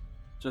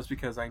 Just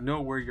because I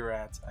know where you're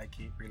at, I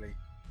can't really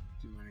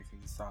do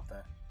anything to stop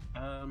that.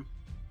 Oh,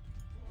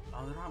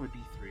 they don't have a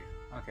D3.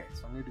 Okay,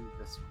 so I'm gonna do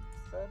this one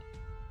instead.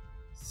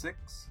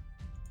 6.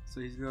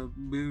 So he's gonna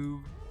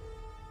move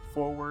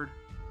forward.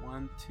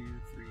 1, 2,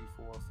 3,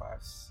 4,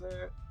 5,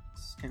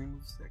 6. Can he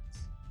move 6?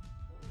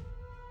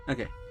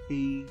 Okay,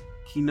 he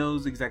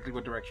knows exactly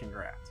what direction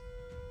you're at.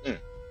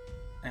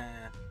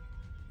 And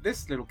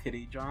this little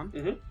kitty, John,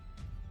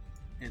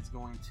 is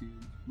going to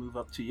move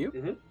up to you.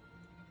 Mhm.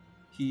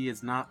 He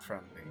is not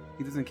friendly.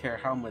 He doesn't care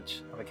how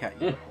much of a cat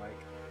you look like.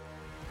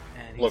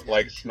 And he's Look gonna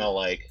like, shoot- smell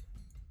like.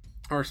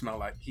 or smell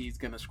like. He's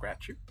gonna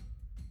scratch you.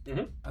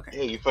 Mhm. Okay.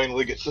 Hey, you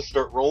finally get to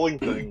start rolling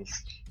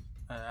things.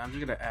 I'm just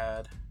gonna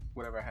add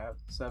whatever I have.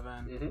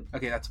 7. Mhm.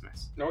 Okay, that's a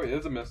miss. No, it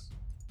is a miss.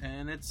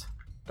 And it's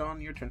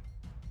Dawn, your turn.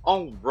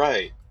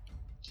 Alright.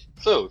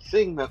 So,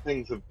 seeing that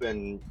things have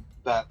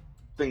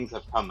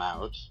come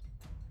out,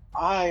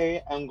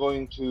 I am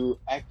going to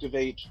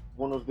activate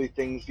one of the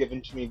things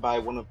given to me by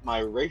one of my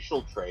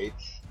racial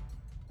traits,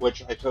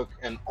 which I took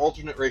an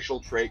alternate racial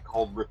trait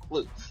called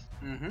Recluse,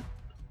 Mm-hmm.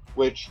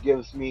 which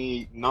gives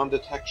me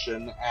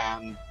non-detection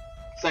and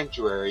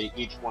sanctuary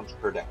each once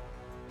per day.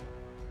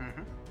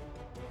 Mm-hmm.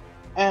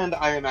 And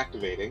I am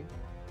activating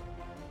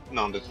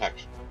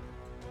non-detection,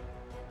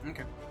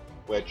 Okay.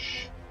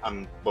 which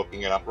I'm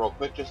looking it up real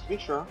quick just to be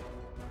sure.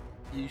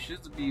 You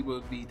should be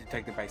able to be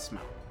detected by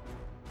smell.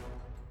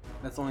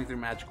 That's only through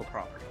magical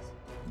properties.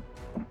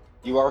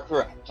 You are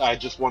correct. I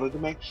just wanted to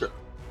make sure.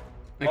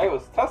 Okay. I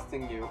was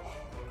testing you.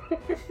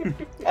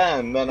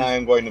 And then I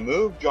am going to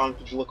move. John,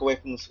 could you look away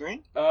from the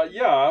screen?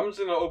 Yeah, I'm just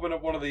gonna open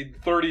up one of the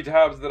 30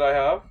 tabs that I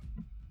have.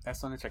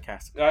 That's not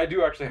sarcastic. I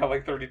do actually have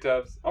like 30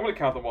 tabs. I'm gonna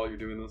count them while you're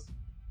doing this.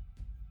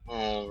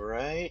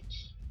 Alright.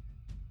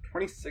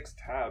 26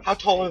 tabs. How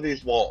tall are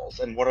these walls,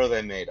 and what are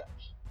they made of?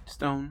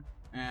 Stone,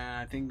 and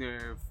I think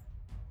they're.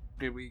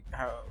 Did we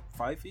have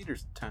 5 feet or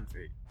 10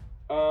 feet?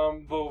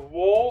 The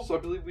walls, I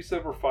believe we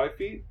said were 5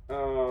 feet.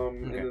 Okay.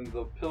 And then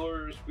the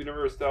pillars we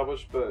never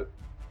established, but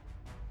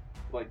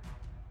like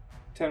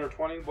 10 or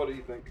 20. What do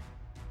you think?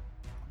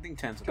 I think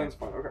 10's okay. 10's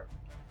fine. Okay.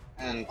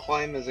 And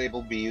climb is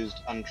able to be used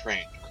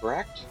untrained,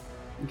 correct?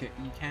 Okay,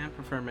 you can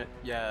perform it.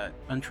 Yeah,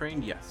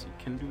 untrained. Yes, you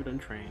can do it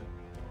untrained.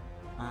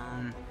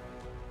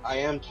 I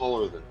am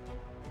taller than you,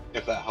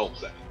 if that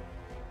helps any.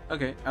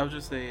 Okay, I'll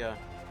just say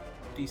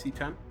DC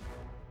 10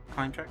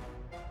 climb check.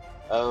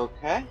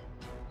 Okay.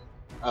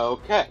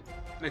 Okay.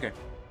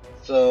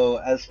 So,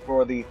 as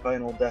for the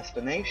final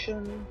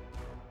destination,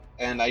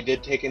 and I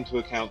did take into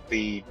account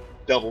the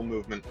double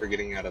movement for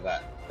getting out of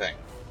that thing.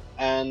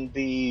 And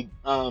the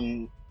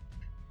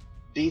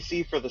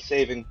DC for the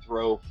saving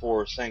throw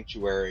for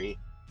Sanctuary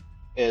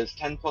is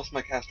 10 plus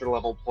my caster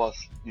level plus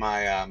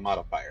my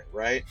modifier,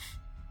 right?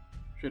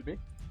 Should be.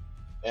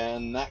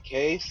 In that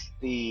case,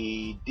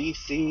 the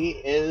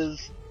DC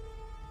is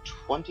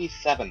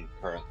 27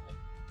 currently.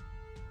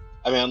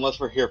 I mean, unless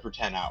we're here for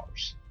 10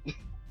 hours.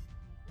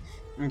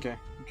 Okay,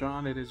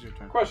 John, it is your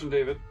turn. Question,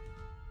 David.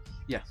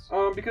 Yes.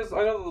 Because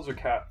I know that those are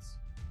cats.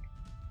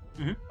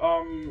 Mhm.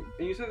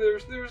 And you said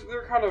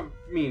they're kind of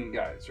mean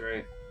guys,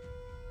 right?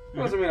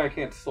 Doesn't mean I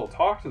can't still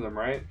talk to them,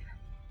 right?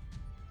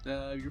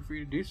 You're free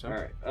to do so. All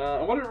right.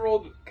 I want to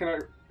roll.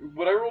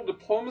 Would I roll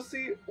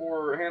diplomacy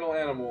or handle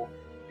animal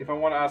if I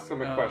want to ask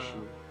them a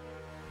question?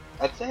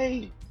 I'd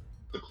say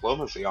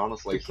diplomacy,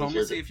 honestly, Diplomacy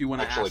since you're if you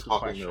want to actually ask a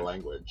talking question. their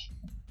language.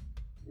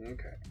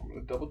 Okay, I'm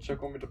gonna double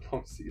check what my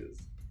diplomacy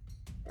is.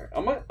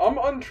 All right. I'm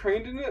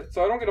untrained in it,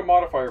 so I don't get a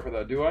modifier for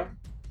that, do I?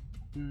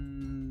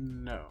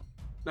 No.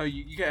 No,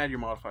 you can add your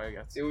modifier, I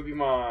guess. It would be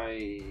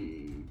my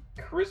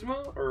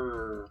charisma,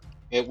 or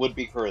It would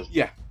be charisma.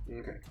 Yeah.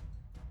 okay.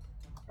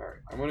 All right.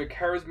 I'm gonna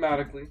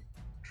charismatically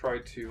try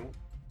to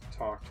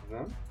talk to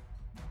them,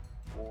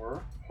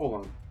 or hold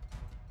on.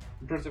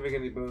 I'm trying to see if I get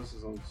any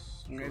bonuses on.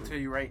 I'm going to tell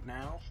you right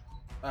now.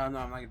 No, I'm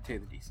not going to tell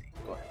you the DC.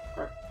 Go ahead.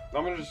 Alright.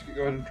 I'm gonna just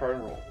go ahead and try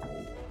and roll.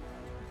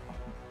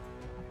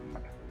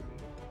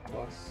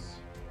 Plus.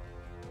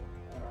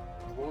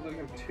 What was it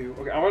again? 2.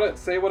 Okay, I'm gonna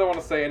say what I want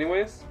to say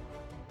anyways.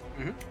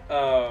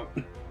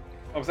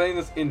 I'm saying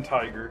this in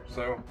Tiger,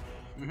 so.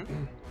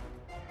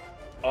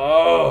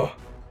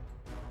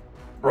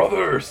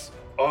 Brothers,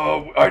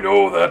 I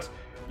know that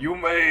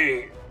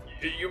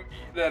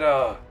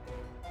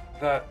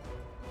that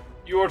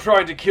you are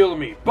trying to kill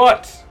me,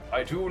 but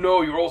I do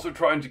know you're also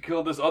trying to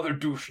kill this other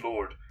douche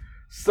lord.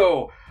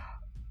 So,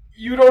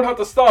 you don't have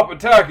to stop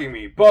attacking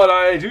me, but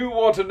I do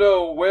want to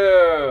know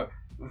where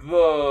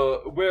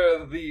the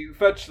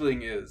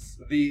fetchling is,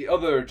 the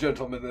other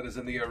gentleman that is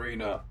in the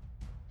arena.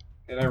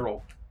 And I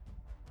roll.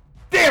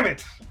 Damn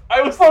it!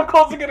 I was so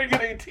close to getting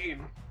an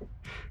 18.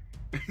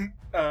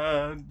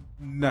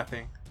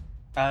 Nothing.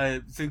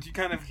 Since you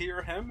kind of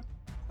hear him,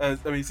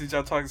 since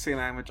y'all talk the same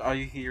language, all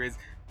you hear is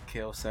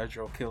kill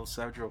Cedro, kill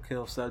Cedro,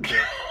 kill Cedro.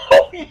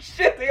 Holy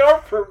shit, they are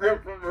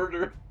programmed for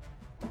murder.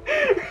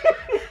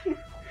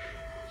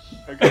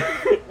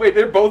 Okay. Wait,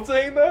 they're both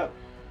saying that?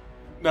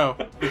 No,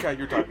 the cat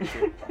you're talking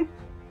to.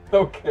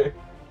 Okay.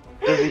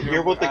 Does he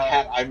hear what the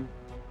cat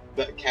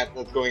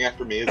that's going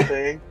after me is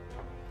saying?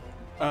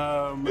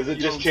 Is it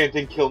just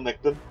chanting "Kill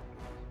Nictum"?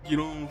 You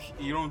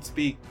don't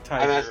speak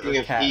Tiger. I'm asking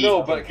if cat. he.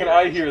 No, but can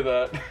I hear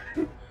that?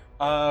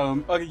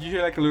 Okay, you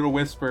hear like a little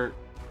whisper.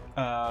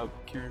 Kill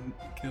Nictum,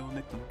 kill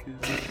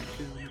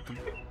Nictum.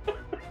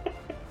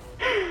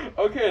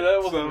 Okay,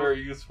 that wasn't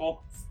very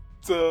useful.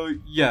 So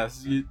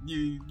yes,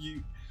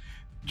 you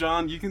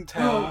John, you can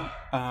tell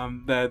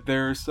that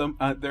they're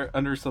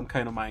under some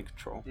kind of mind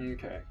control.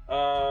 Okay.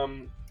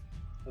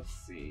 Let's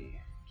see.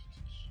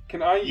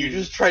 Can I You use...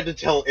 just tried to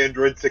tell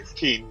Android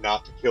 16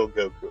 not to kill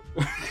Goku.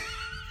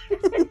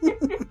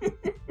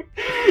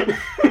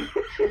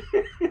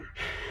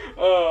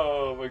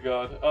 Oh my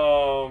god.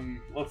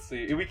 Let's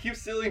see. If we keep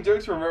stealing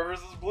jokes from Red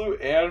vs. Blue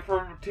and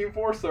from Team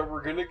Forza,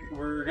 we're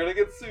gonna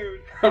get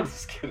sued. I'm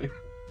just kidding.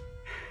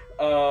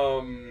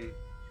 Don't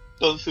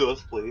sue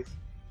us, please.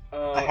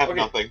 I have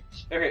nothing.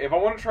 Okay, if I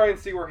want to try and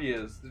see where he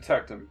is,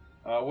 detect him,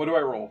 what do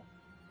I roll?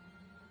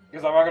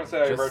 Because I'm not going to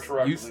say I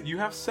retroactively. You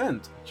have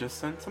sent. Just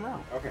sent him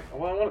out. Okay,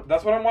 well,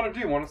 that's what I want to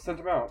do. I want to send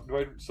him out. Do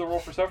I still roll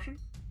perception?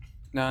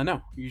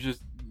 No.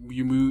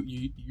 You move.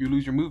 You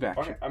lose your move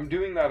action. Okay, I'm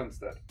doing that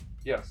instead.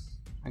 Yes.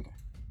 Okay.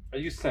 I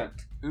use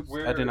sent. Oops,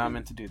 I did not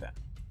meant to do that.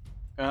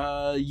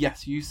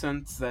 Yes, you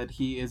sense that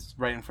he is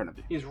right in front of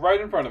you. He's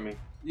right in front of me.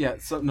 Yeah,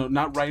 so no,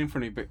 not right in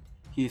front of you, but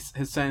his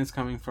scent is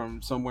coming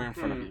from somewhere in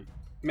front of you.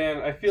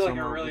 Man, I feel like I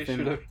really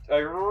should have. I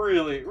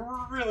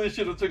really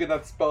should have taken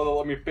that spell to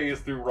let me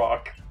phase through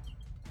rock.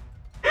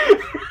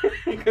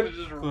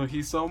 So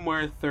he's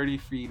somewhere 30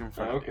 feet in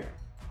front of you. Okay.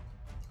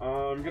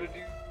 I'm gonna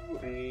do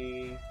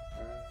a.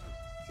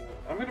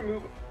 I'm gonna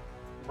move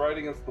right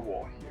against the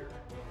wall here.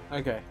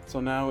 Okay, so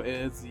now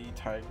it's the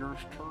tiger's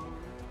turn.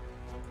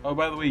 Oh,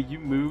 by the way, you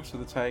move, so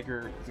the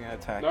tiger is gonna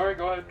attack. All right,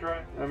 go ahead,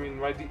 try. I mean,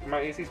 my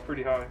AC's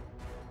pretty high.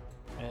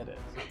 It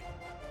is.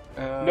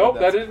 Nope, that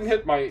that's- didn't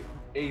hit my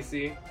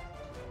AC.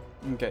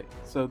 Okay,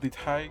 so the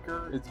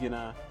tiger is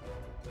gonna.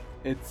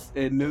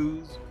 It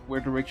knows where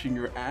direction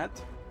you're at,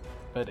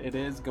 but it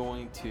is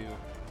going to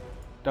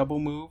double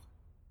move,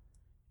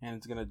 and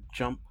it's gonna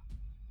jump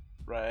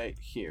right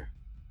here.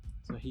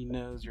 So he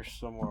knows you're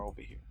somewhere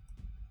over here.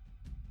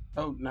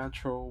 Oh,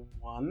 natural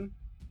 1.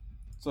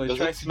 So it Does it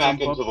tries to smack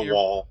jump into up the here.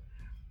 wall?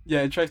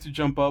 Yeah, it tries to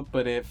jump up,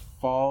 but it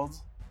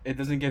falls. It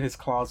doesn't get his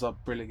claws up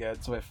really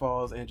good, so it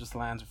falls and it just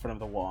lands in front of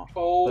the wall.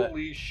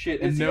 Holy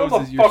shit! it Is he on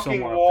knows the you're fucking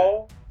somewhere up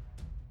wall?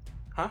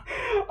 Huh?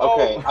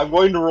 Okay, Oh. I'm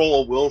going to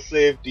roll a will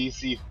save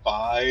DC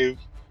 5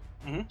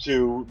 Mhm.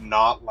 to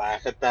not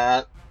laugh at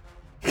that.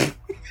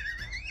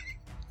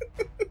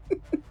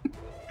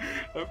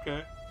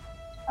 Okay.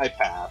 I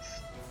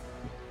pass.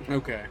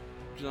 Okay.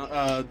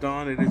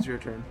 Dawn, it is your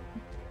turn.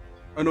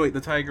 Oh no, wait,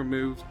 the tiger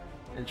moves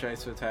and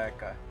tries to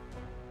attack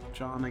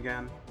John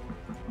again.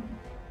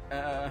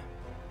 That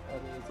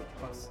is a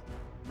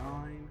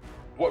 +9.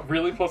 What?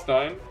 Really?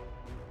 +9?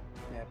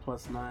 Yeah,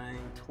 +9,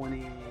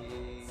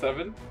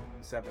 27.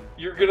 7?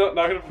 You're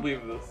not gonna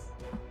believe this.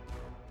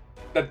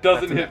 That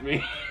doesn't That's hit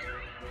me.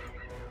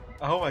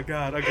 Oh my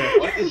god, okay.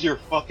 What is your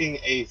fucking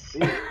AC?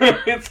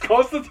 It's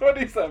close to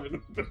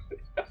 27.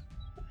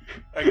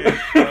 Okay,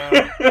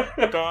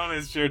 Dawn,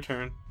 it's your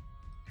turn.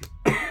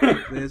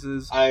 This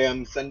is... I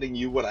am sending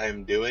you what I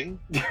am doing.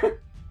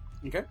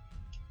 Okay.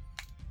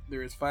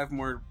 There is 5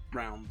 more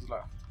rounds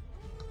left.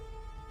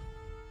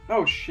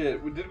 Oh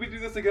shit! Did we do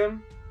this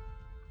again?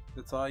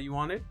 That's all you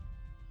wanted?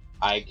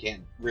 I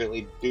can't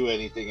really do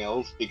anything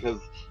else because,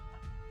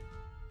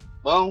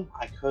 well,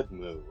 I could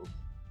move.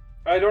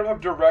 I don't have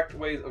direct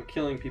ways of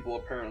killing people,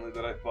 apparently,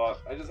 that I thought.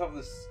 I just have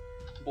this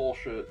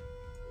bullshit.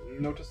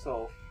 Note to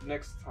self,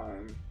 next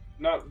time.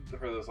 Not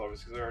for this,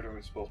 obviously, because I already have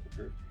my spells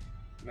prepared.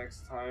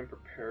 Next time,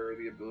 prepare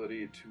the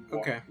ability to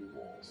walk Okay. through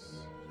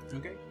walls.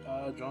 Okay.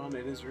 John,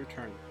 it is your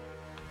turn.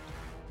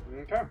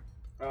 Okay.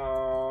 I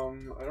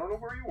don't know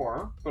where you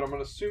are, but I'm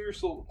going to assume you're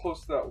still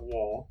close to that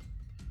wall.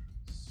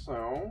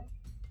 So,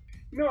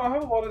 you know, I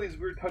have a lot of these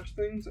weird touch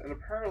things, and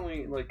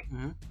apparently, like,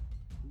 Mhm.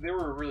 they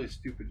were really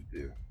stupid to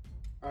do.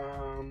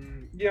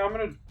 Yeah, I'm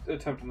gonna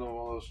attempt another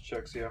one of those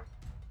checks, yeah.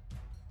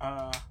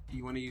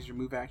 You want to use your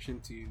move action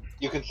to...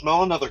 You can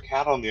smell another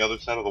cat on the other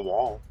side of the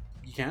wall.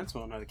 You can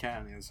smell another cat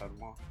on the other side of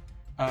the wall.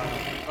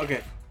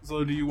 Okay.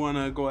 So do you want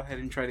to go ahead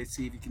and try to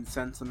see if you can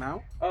sense them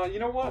out? You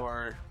know what?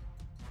 Or...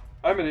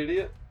 I'm an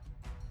idiot.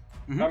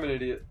 Mhm. I'm an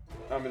idiot.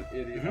 I'm an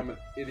idiot. Mhm. I'm an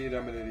idiot.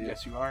 I'm an idiot.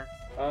 Yes, you are.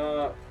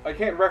 I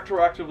can't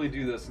retroactively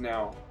do this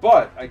now,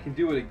 but I can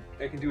do it.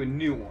 I can do a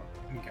new one.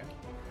 Okay.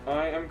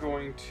 I am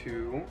going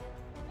to.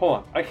 Hold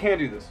on. I can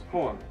do this.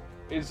 Hold on.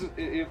 It's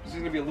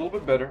going to be a little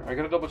bit better. I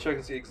gotta double check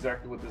and see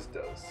exactly what this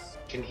does.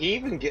 Can he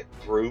even get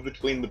through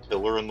between the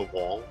pillar and the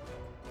wall?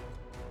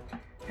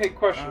 Hey,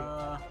 question.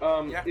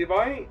 Yeah. If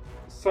I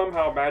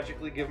somehow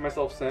magically give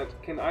myself scent,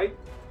 can I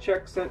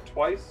check scent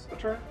twice a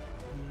turn?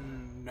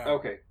 No.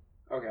 Okay.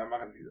 Okay, I'm not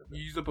gonna do that.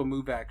 You use up a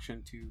move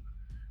action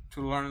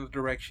to learn the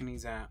direction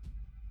he's at.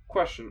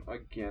 Question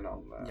again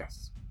on that.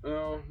 Yes.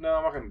 Oh, no,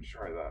 I'm not gonna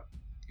try that.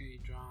 Hey,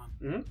 John.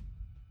 Mhm?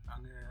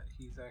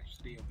 He's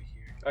actually over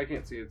here. I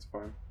can't see it, it's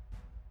fine.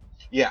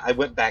 Yeah, I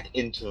went back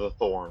into the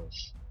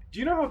thorns. Do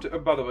you know how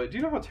by the way, do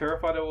you know how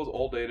terrified I was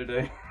all day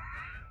today?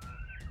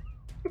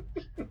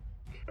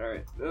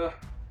 Alright,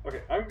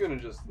 okay, I'm gonna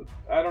just,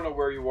 I don't know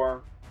where you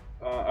are.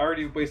 I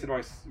already wasted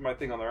my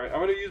thing on there, right? I'm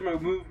gonna use my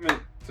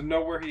movement to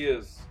know where he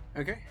is.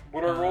 Okay.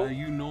 What do I roll?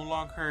 You no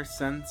longer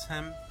sense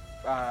him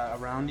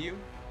around you.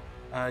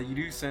 You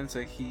do sense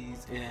that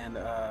he's in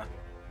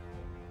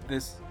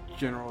this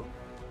general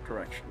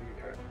direction.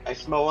 Okay. It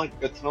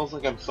smells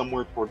like I'm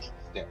somewhere towards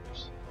the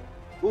stairs.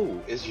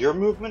 Ooh, is your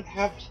movement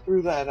halved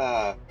through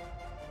that,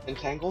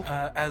 entangle?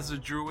 As a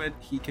druid,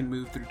 he can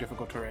move through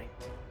difficult terrain.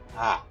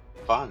 Ah,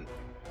 fun.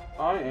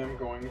 I am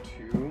going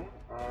to,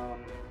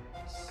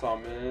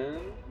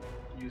 summon,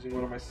 using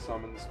one of my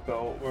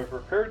my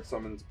prepared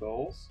summon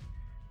spells.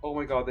 Oh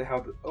my god,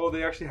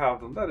 they actually have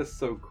them. That is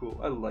so cool.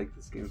 I like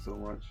this game so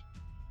much.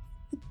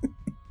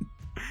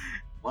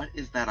 What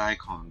is that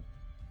icon?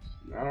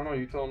 I don't know,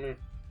 you tell me.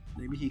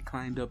 Maybe he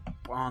climbed up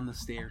on the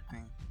stair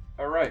thing.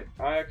 Alright,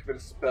 I activate a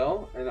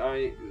spell, and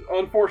I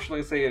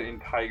unfortunately say it in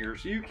Tiger,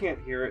 so you can't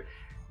hear it,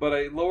 but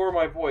I lower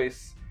my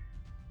voice,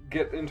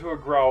 get into a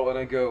growl, and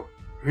I go,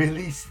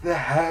 "Release the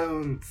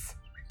hounds!"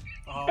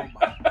 Oh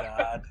my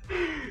god.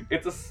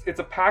 It's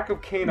a pack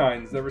of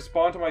canines that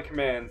respond to my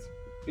commands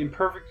in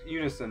perfect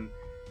unison,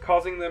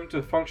 causing them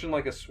to function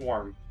like a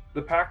swarm.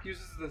 The pack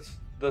uses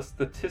the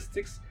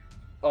statistics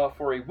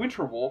for a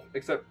winter wolf,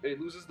 except it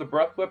loses the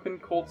breath weapon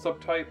cold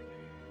subtype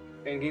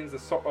and gains the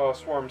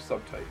swarm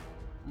subtype.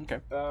 Okay.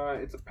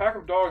 It's a pack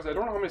of dogs. I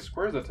don't know how many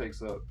squares that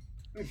takes up.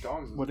 How many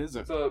dogs? What is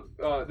it? It's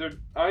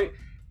a.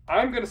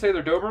 I'm gonna say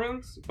they're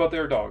Dobermans, but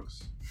they're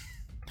dogs.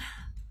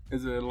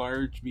 Is it a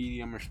large,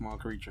 medium, or small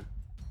creature?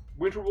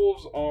 Winter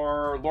wolves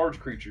are large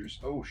creatures.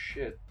 Oh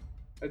shit!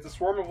 It's a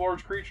swarm of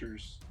large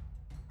creatures.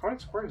 How many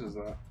squares is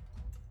that?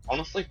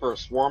 Honestly, for a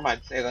swarm,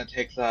 I'd say that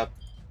takes up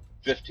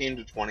 15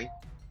 to 20.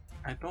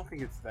 I don't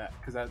think it's that,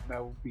 because that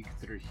would be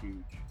considered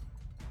huge.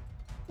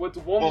 What's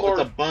one Well, large?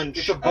 it's a bunch.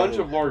 It's a bunch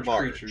of large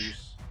large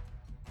creatures.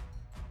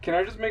 Can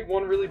I just make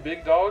one really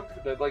big dog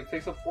that like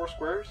takes up 4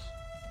 squares?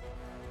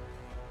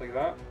 Like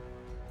that?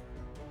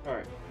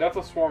 Alright, that's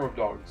a swarm of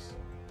dogs.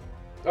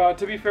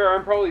 To be fair,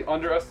 I'm probably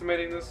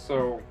underestimating this,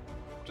 so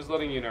just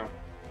letting you know.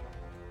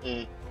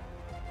 Mm.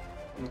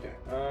 Okay,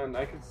 and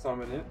I can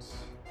summon it.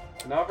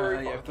 Not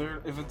very Yeah, far.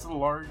 if it's a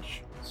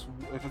large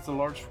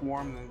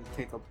swarm, then you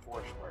take up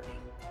 4 squares.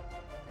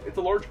 It's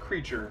a large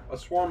creature, a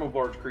swarm of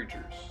large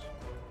creatures.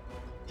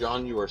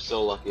 John, you are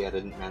so lucky I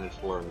didn't manage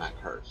to learn that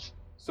curse.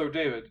 So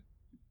David,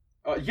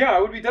 yeah, I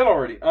would be dead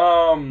already.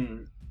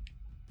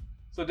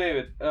 So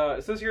David,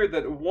 it says here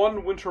that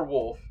one winter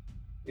wolf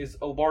is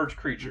a large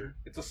creature.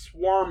 It's a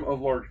swarm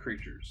of large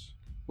creatures.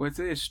 Well,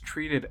 it's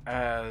treated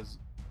as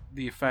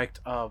the effect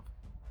of.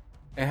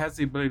 It has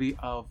the ability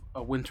of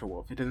a winter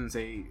wolf. It doesn't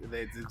say that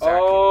it's exactly a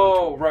winter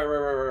Oh, wolf.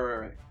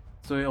 right.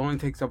 So it only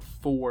takes up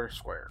 4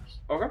 squares.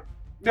 Okay.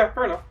 Yeah,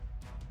 fair enough.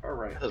 All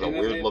right. That is a And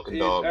weird-looking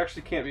dog. It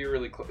actually can't be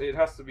really close. It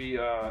has to be.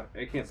 I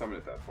can't summon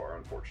it that far,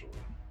 unfortunately.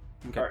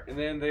 Okay. All right, and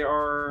then they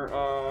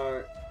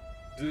are.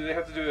 Do they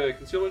have to do a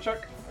concealment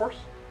check? Of course.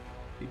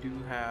 They do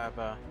have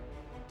a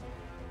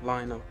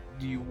line of.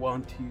 Do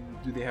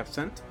they have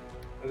scent?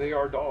 They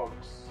are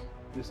dogs.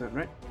 Is that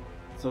right?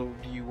 So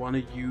do you want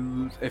to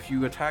use? If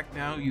you attack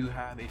now, you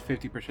have a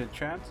 50%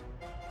 chance.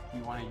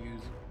 You want to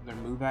use their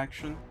move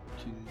action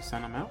to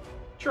send them out?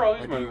 Sure, I'll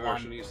use Or my do you move want-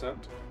 action you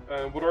sent.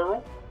 What do I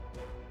roll?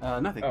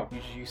 Nothing. Oh. You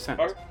just use scent.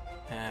 Okay.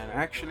 And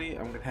actually,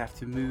 I'm gonna have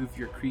to move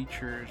your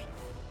creatures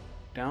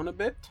down a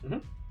bit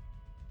Mhm.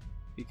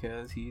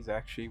 because he's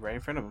actually right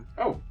in front of him.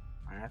 Oh,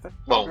 Alright then.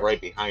 Well, Okay. right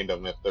behind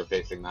them if they're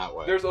facing that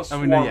way. there's a I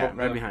swarm mean, yeah, of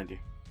right them. behind you.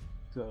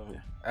 So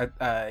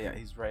yeah, yeah,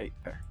 he's right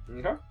there.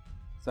 Okay.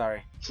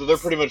 Sorry. So they're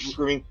pretty much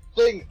screaming,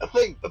 "Thing! A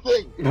thing! A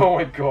thing!" Oh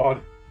my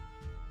god.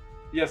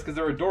 Yes, because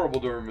they're adorable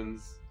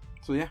Dobermans.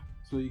 So yeah,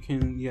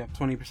 you have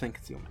 20%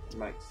 concealment.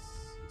 Nice.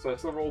 So I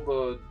still rolled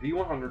the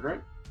D100,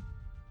 right?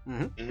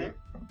 Mhm.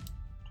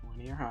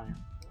 20 or higher.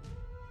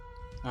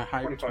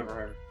 Higher. 25 or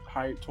higher.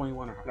 Higher.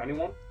 21 or higher.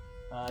 91?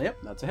 Yep,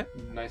 that's a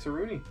hit. Nice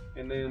Rooney.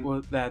 And then.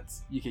 Well,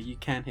 that's you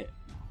can hit.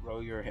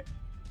 Roll your hit.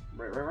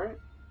 Right.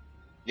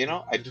 You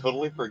know, I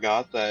totally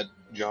forgot that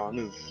John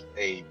is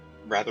a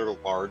rather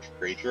large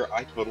creature.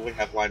 I totally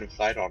have line of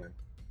sight on him.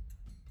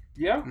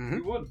 Yeah, Mhm.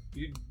 you would.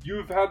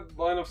 You've had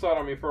line of sight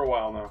on me for a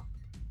while now.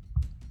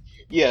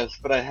 Yes,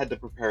 but I had to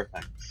prepare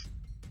things.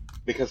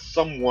 Because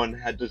someone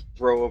had to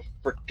throw a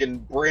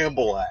frickin'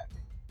 bramble at me.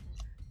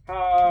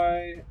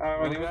 Hi. My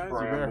Well, name is guys, you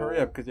better Bramble. hurry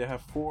up because you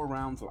have 4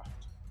 rounds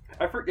left.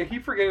 I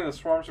keep forgetting the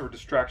swarms are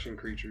distraction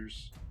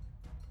creatures.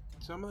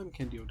 Some of them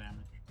can deal damage.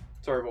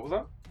 Sorry, what was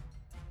that?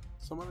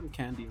 Some of them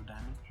can deal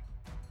damage.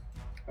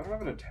 I don't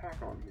have an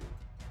attack on here.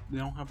 They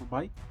don't have a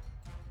bite.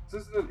 It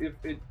says that if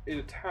it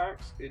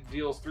attacks, it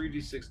deals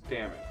 3d6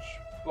 damage.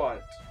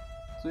 But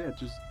So yeah,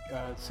 just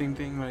same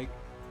thing. Like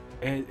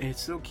it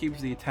still keeps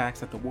the attacks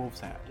that the wolves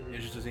have. It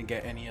just doesn't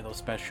get any of those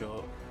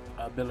special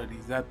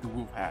abilities that the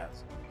wolf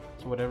has.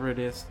 So whatever it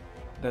is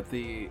that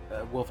the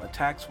wolf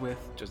attacks with,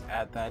 just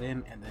add that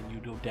in, and then you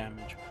do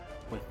damage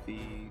with the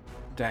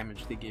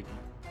damage they give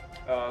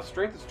you.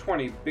 strength is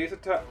 20. Base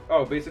attack.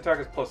 Oh, base attack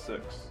is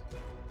 +6.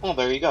 Well,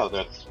 there you go.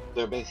 That's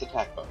their base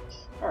attack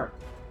bonus. All right.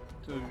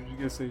 So you're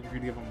gonna say you're gonna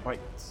give them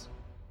bites.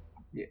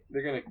 Yeah,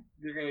 they're gonna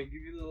give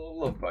you little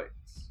love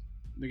bites.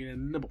 They're gonna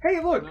nibble.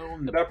 Hey, look. Little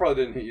nibble. That probably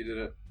didn't hit you, did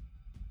it?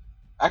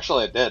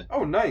 Actually, it did.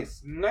 Oh,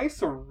 nice,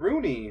 nice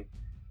Rooney,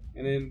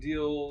 and then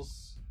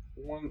deals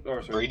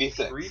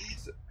 3d6.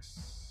 3d6.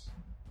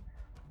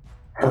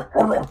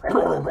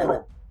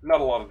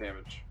 Not a lot of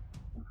damage.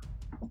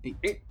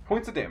 8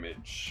 points of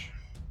damage.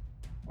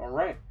 All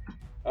right.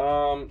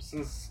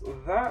 Since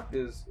that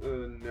is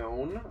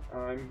known,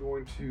 I'm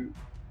going to.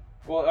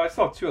 Well, I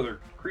saw 2 other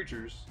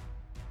creatures.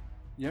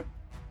 Yep.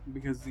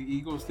 Because the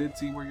eagles did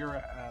see where you're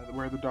at,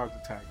 where the dogs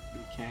attack.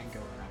 They can go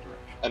in that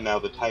direction. And now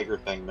the tiger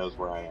thing knows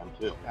where I am,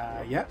 too.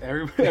 Yeah.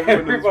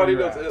 Everybody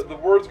knows. knows. The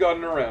word's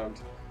gotten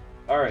around.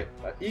 All right.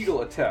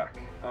 Eagle attack.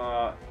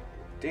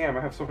 Damn,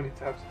 I have so many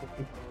tabs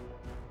open.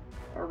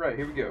 All right,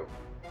 here we go.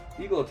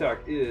 Eagle attack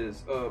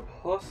is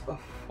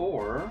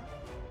 +4.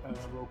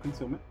 Roll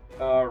concealment.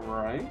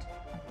 Right.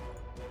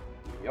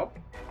 Yep.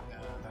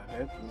 That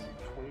hit.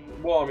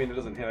 20. Well, I mean, it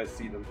doesn't hit. I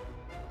see them.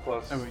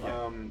 Plus, Oh,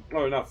 yeah.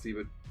 oh, not see,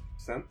 but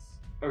sense.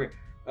 Okay.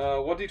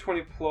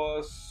 1d20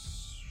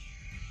 plus.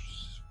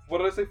 What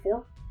did I say?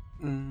 4.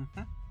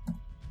 Mm-hmm.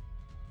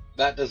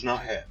 That does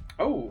not hit.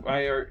 Oh,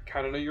 I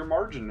kind of know your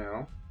margin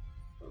now.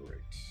 All right.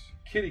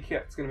 Kitty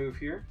cat's gonna move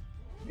here,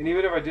 and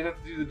even if I did have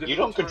to do the difficult You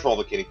don't control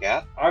the kitty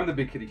cat. I'm the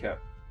big kitty cat.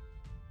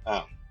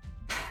 Oh.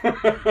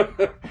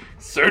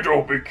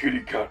 Cedro, big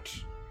kitty cat.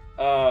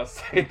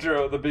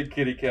 Cedro, the big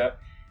kitty cat,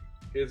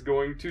 is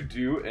going to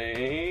do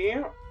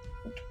a.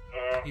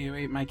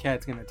 Wait, my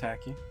cat's gonna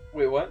attack you.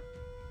 Wait, what?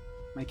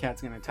 My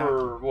cat's gonna attack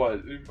For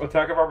what?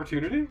 Attack of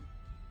opportunity? you.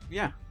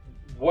 Yeah.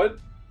 What?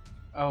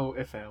 Oh,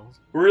 it fails.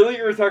 Really?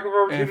 Your attack of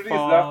opportunity is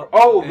fall- that?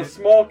 Oh, the if-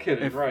 small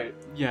kitten, if- right?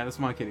 Yeah, the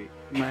small kitty.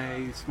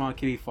 My small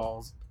kitty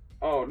falls.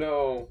 Oh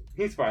no,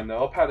 he's fine though.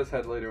 I'll pat his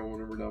head later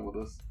when we're done with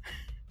this.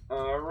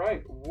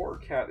 Alright,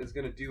 Warcat is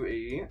gonna do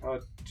a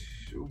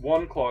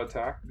 1 claw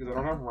attack because I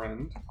don't have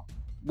rend.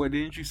 What,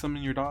 didn't you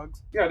summon your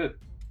dogs? Yeah, I did.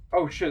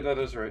 Oh shit, that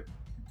is right.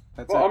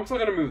 That's Well, it. I'm still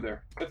gonna move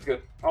there. It's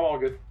good. I'm all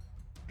good.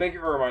 Thank you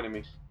for reminding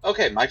me.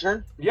 Okay, my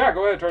turn? Yeah,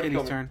 go ahead, try to Kitty's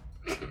kill me.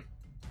 turn.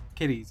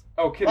 Kitties.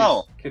 Oh, kitties.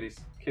 Oh. Kitties.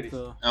 Kitties.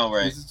 So, Oh,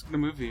 right. he's just gonna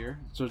move here.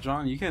 So,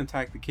 John, you can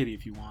attack the kitty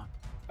if you want.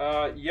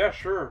 Yeah,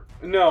 sure.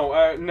 No,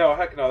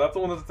 heck no. That's the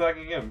one that's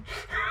attacking him.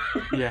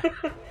 Yeah.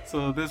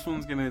 So, this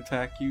one's gonna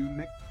attack you,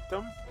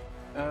 Nickdom.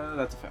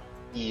 That's a fail.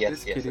 Yes,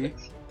 This yes, kitty. it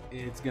is.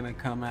 It's gonna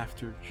come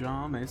after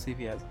John. Let's see if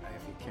he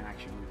can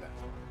actually do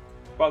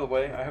that. By the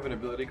way, I have an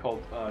ability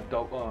called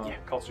Yeah.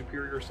 called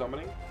Superior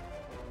Summoning.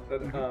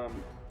 That Mhm.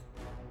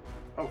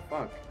 Oh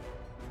fuck.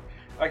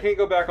 I can't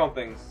go back on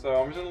things,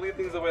 so I'm just gonna leave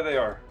things the way they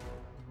are.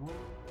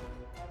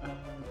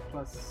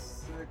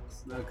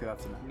 +6. Okay,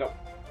 that's enough. Nope.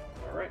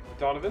 All right,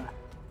 Donovan.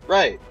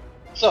 Right.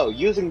 So,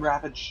 using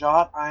Rapid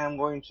Shot, I am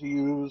going to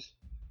use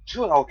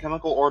 2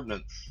 alchemical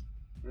ordnance.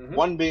 Mhm.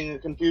 One being a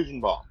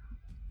confusion bomb.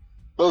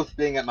 Both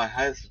being at my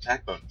highest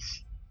attack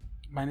bonus.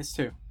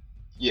 -2.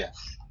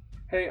 Yes.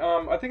 Hey,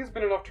 I think it's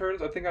been enough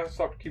turns. I think I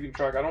stopped keeping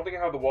track. I don't think I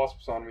have the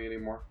wasps on me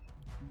anymore.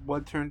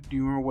 What turn? Do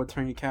you remember what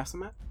turn you cast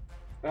them at?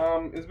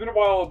 It's been a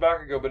while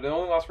back ago, but it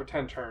only lasts for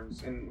 10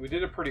 turns, and we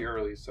did it pretty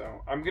early,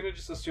 so I'm gonna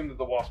just assume that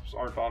the wasps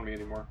aren't on me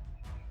anymore.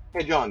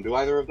 Hey, John, do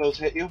either of those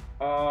hit you?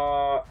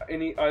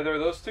 Either of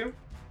those two?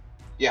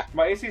 Yeah.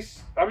 My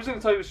AC's, I'm just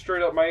gonna tell you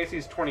straight up, my AC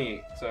is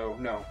 28, so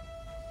no.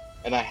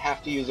 And I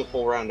have to use a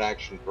full round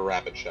action for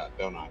Rapid Shot,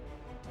 don't I?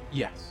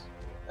 Yes.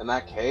 In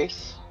that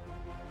case,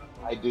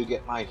 I do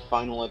get my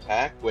final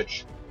attack,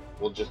 which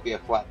will just be a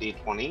flat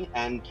d20,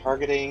 and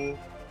targeting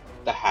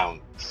the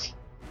hounds.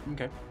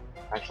 Okay.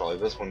 Actually,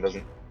 this one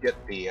doesn't get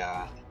the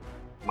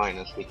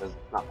minus because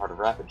it's not part of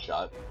Rapid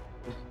Shot.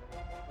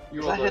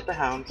 You Does that hit the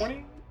hounds?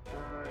 20?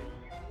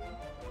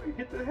 You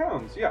hit the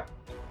hounds, yeah.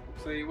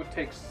 So you would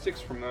take 6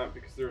 from that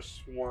because they're a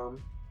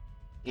swarm.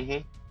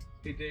 Mm-hmm.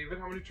 Hey David,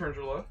 how many turns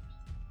are left?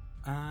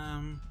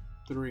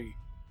 3.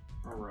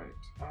 Alright.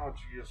 Oh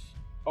jeez.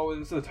 Oh,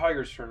 this is the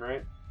tiger's turn,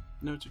 right?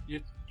 No,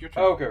 your turn.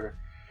 Oh, okay.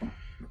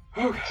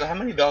 Okay. So how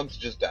many dogs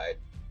just died?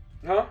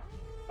 Huh?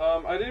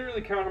 I didn't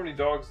really count how many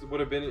dogs would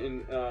have been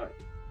in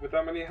with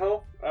that many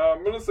health.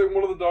 I'm gonna say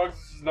one of the dogs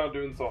is not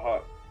doing so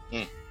hot.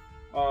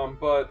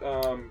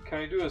 Can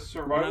I do a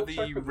survival One of the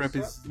check? with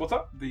this set? What's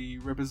up? The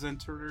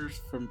representatives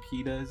from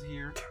PETA is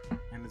here,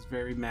 and is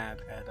very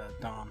mad at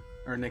Dom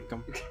or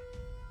Nickdom.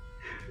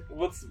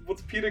 What's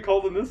PETA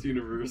called in this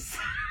universe?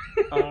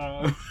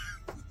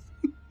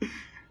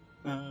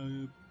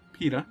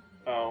 PETA.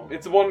 Oh,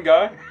 it's one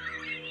guy.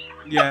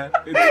 Yeah,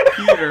 it's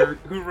Peter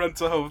who runs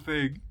the whole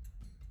thing.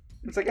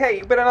 It's like, hey,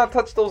 you better not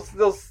touch those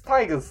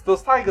tigers.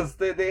 Those tigers,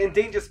 they're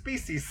endangered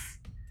species.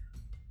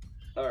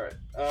 Alright.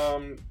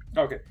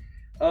 Okay.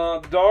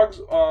 The dogs,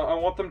 I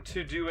want them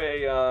to do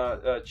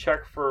a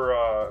check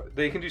for,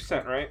 they can do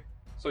scent, right?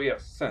 So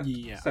yes, scent.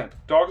 Yeah. Scent.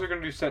 Dogs are going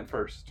to do scent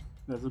first.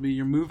 That'll be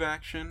your move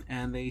action,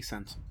 and they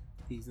sense him.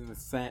 He's in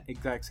the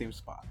exact same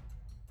spot.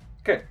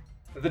 Okay.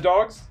 The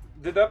dogs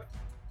did that.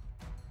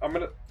 I'm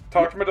going to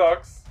talk to my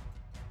dogs.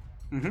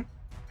 Mhm.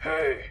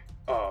 Hey,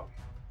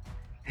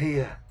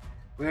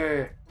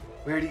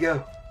 where'd he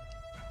go?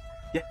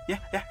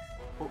 Yeah.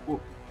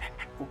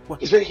 What?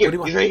 He's right here, What do you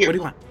want? he's right here. What do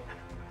you want?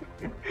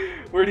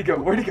 Where'd he go?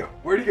 What do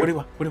you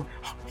want?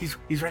 Oh,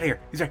 he's right here.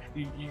 He's right.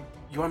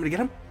 You want me to get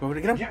him? You want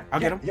me to get him? Yeah, I'll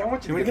get him. Yeah, I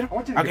want you You to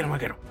want get me him. to get him? I'll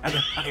get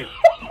him. I'll get him.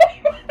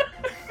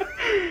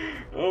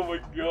 Oh my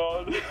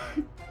god.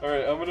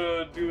 Alright, I'm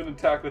gonna do an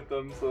attack with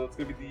them, so that's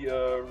gonna be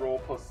the roll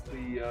plus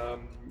the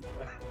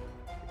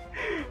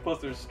plus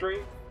their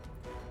strength.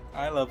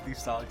 I love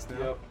these dogs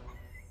now.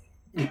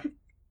 Yep.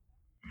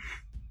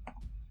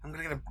 I'm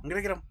gonna get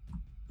him.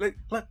 Look.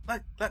 I'm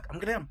gonna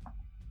get him.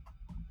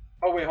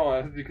 Oh wait, hold on, I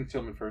have to do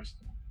concealment first.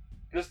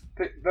 That's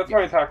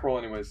my attack roll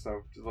anyways,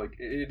 so just like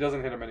it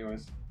doesn't hit him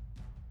anyways.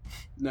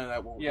 No,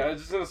 that won't. Yeah, I'm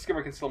just gonna skip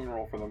a concealment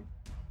roll for them.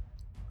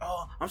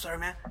 Oh, I'm sorry,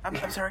 man. I'm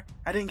sorry.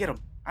 I didn't get him.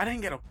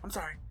 I'm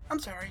sorry.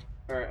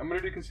 Alright, I'm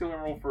gonna do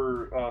concealment roll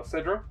for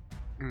Cedra.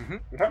 Mm-hmm.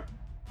 Okay.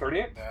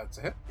 38. That's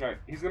it. Alright,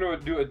 he's gonna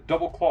do a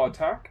double claw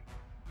attack.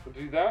 So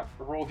do that.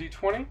 Roll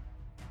d20.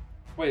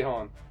 Wait, hold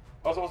on.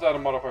 I was supposed to add a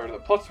modifier to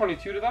that. Plus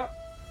 22 to that?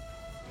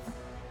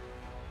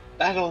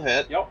 That'll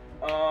hit. Yep.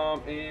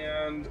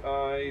 And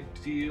I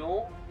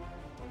deal.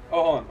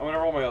 Oh, hold on. I'm gonna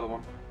roll my other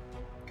one.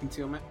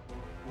 Concealment.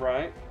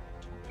 Right.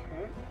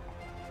 Okay.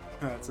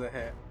 That's a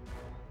hit.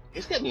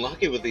 He's getting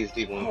lucky with these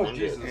D100s. Oh,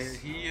 Jesus. And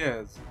he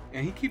is.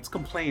 And he keeps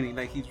complaining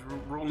like he's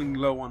rolling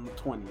low on the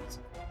 20s. Make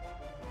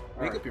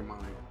Alright. up your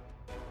mind.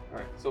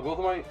 Alright. So both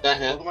of my That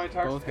hits. both of my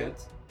attacks Both hit.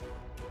 hits.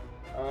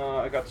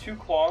 I got 2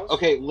 claws.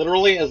 Okay,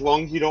 literally, as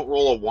long as you don't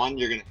roll a 1,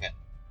 you're gonna hit.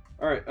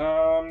 Alright,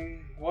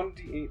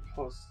 1d8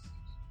 plus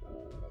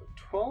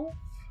 12?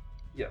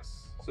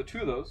 Yes. So 2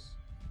 of those.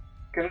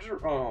 Can I just...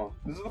 Oh,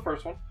 this is the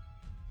first one.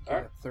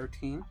 Alright.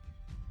 13.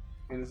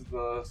 And this is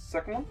the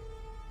second one.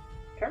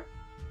 Okay.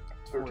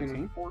 13 14.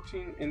 and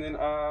 14. And then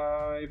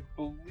I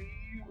believe...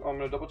 I'm going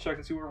to double check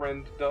and see what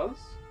Rend does.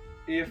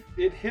 If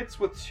it hits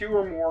with 2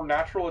 or more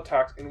natural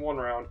attacks in 1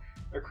 round,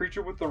 a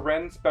creature with the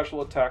Rend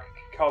special attack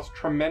can cause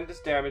tremendous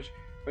damage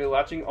by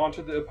latching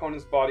onto the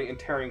opponent's body and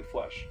tearing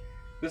flesh.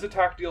 This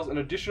attack deals an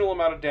additional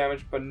amount of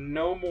damage, but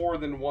no more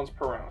than once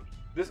per round.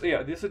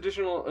 This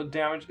additional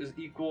damage is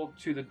equal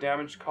to the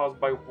damage caused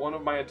by one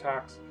of my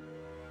attacks,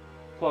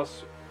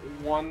 plus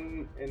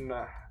 1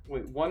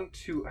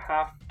 to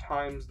half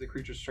times the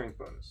creature's strength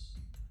bonus.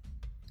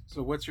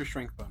 So what's your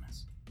strength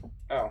bonus?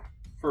 Oh,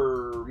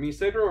 for me,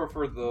 Cedro, or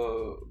for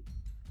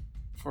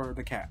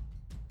the cat?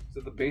 Is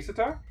it the base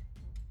attack?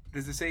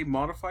 Does it say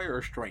modifier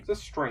or strength? It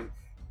says strength.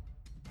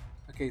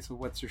 Okay, so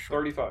what's your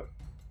strength? 35.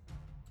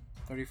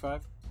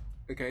 35?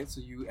 Okay, so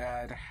you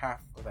add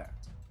half of that.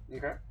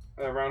 Okay.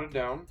 I rounded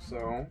down,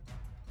 so...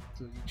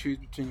 So you choose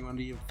between you want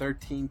to do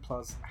 13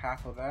 plus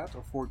half of that,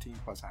 or 14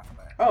 plus half of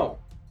that? Oh!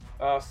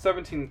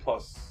 17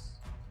 plus...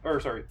 Or,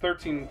 sorry,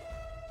 13...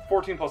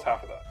 14 plus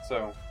half of that,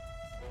 so...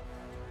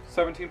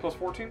 17 plus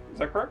 14, is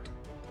that correct?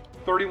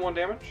 31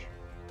 damage?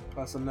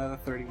 Plus another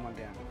 31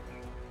 damage.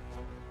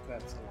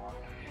 That's a lot.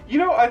 You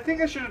know, I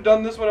think I should have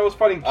done this when I was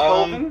fighting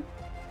Kelvin.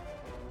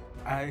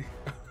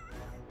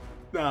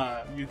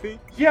 Nah, you think?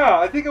 Yeah,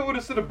 I think I would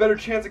have stood a better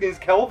chance against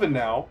Kelvin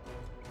now.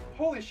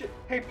 Holy shit.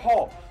 Hey,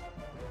 Paul.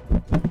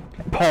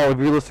 Paul, if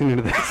you're listening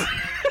to this.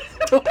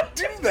 Don't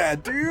do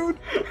that, dude!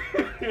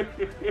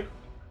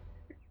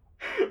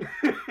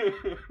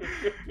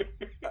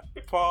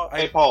 Paul,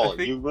 Hey,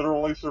 Paul, you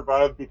literally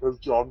survived because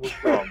John was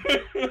dumb.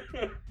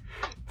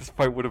 This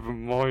fight would have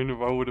been mine if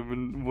I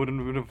wouldn't have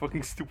been a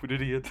fucking stupid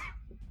idiot.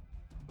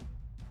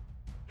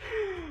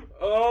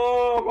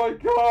 Oh my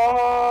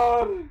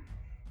god!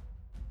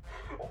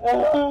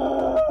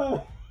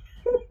 Oh!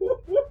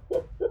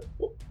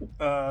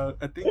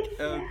 I think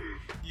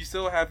you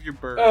still have your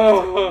bird.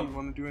 Oh. You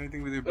want to do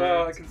anything with your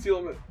bird?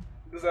 Concealment.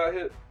 Does that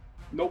hit?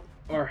 Nope.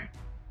 Alright.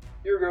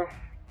 Here we go.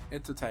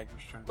 It's a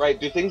tiger's turn. Right,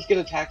 do things get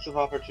attacks of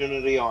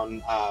opportunity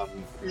on,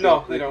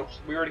 No, they don't.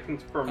 We already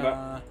confirmed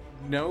that.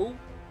 No,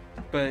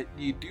 but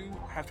you do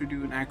have to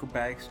do an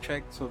acrobatics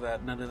check so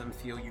that none of them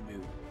feel you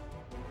move.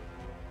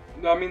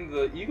 No, I mean,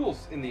 the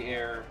eagle's in the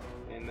air,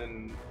 and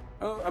then...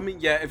 Oh, I mean,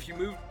 yeah, if you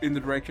move in the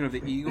direction of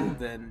the eagle,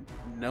 then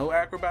no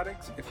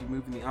acrobatics. If you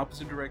move in the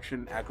opposite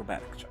direction,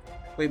 acrobatics check.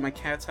 Wait, my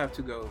cats have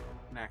to go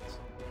next.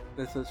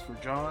 This is for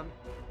John,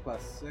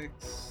 plus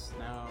 6.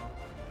 No.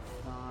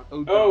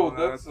 Don,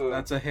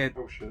 that's a hit.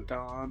 Oh, shit.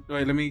 Don.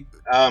 Wait, let me...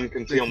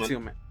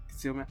 concealment.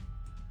 Concealment.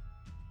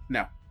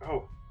 No.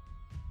 Oh.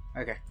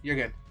 Okay, you're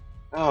good.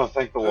 Oh,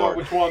 thank the Lord.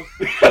 Which one?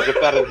 Because if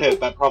that had hit,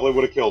 that probably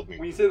would have killed me.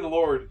 When you say the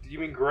Lord, do you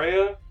mean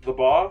Greya, the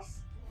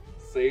boss?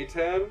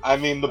 Satan? I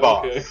mean the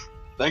boss. Okay.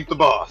 Thank the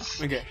boss.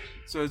 Okay,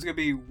 so it's gonna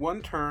be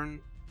one turn,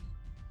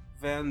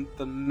 then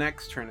the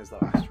next turn is the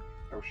last turn.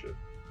 Oh shit.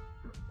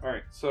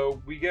 Alright,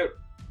 so we get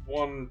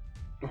one...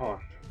 Hold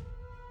on.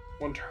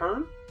 One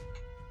turn?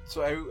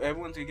 So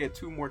everyone's gonna get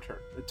 2 more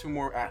turns, 2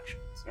 more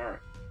actions.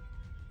 Alright.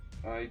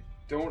 I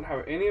don't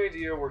have any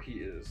idea where he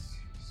is,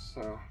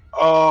 so...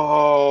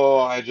 Oh,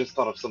 I just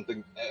thought of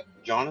something.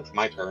 John, it's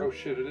my turn. Oh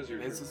shit, it is your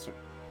turn. It's his turn.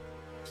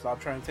 Stop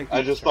trying to take.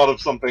 I just thought of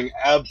something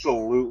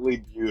absolutely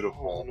Oh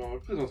beautiful. no,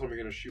 please don't tell me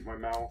you're gonna shoot my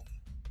mouth.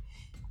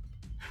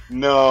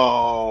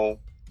 No,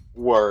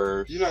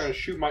 worse. You're not gonna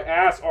shoot my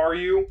ass, are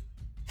you?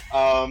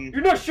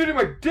 You're not shooting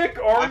my dick,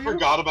 are you? I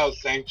forgot about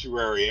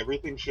Sanctuary.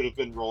 Everything should have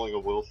been rolling a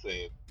will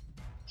save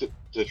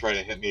to try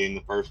to hit me in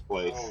the first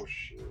place. Oh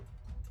shit.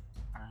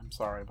 I'm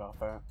sorry about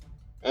that.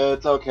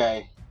 It's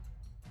okay.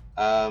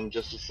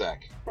 Just a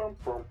sec.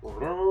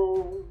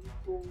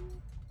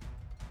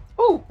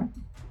 Oh!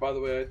 By the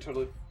way, I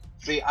totally...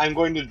 See, I'm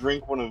going to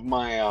drink one of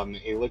my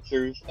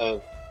elixirs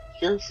of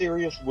Cure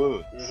Serious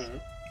Wounds. Mm-hmm.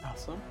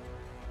 Awesome.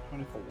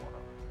 24.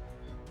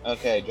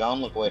 Okay, John,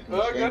 look away from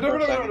the screen for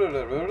a second.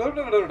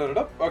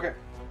 Okay.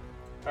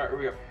 Alright, here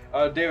we go.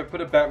 David,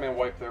 put a Batman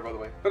wipe there, by the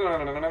way.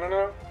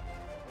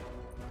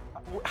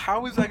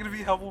 How is that going to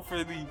be helpful for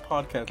the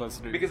podcast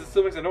listeners? Because it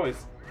still makes a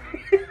noise.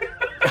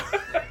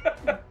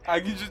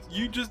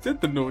 You just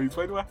did the noise.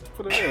 Why do I have to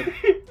put it in?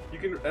 You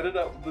can edit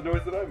out the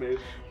noise that I made.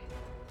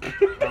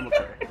 I'm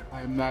okay.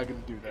 I am not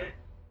going to do that.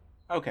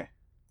 Okay.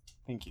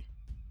 Thank you.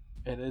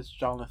 It is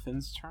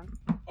Jonathan's turn.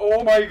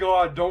 Oh my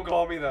god, don't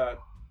call me that.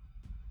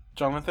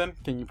 Jonathan,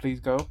 can you please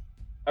go?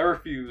 I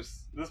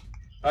refuse.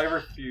 I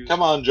refuse.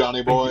 Come on,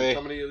 Johnny boy.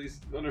 Somebody at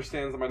least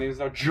understands that my name is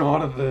now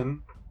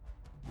Jonathan.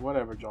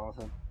 Whatever,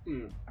 Jonathan.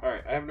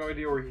 Alright, I have no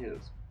idea where he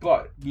is.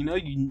 But... You know,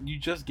 you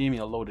just gave me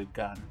a loaded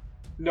gun.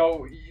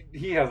 No,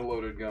 he has a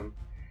loaded gun.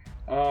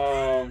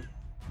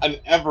 An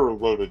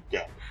ever-loaded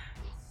gun.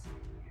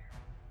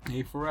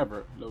 A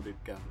forever loaded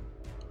gun.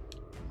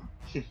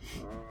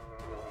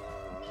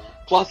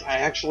 Plus, I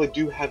actually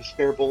do have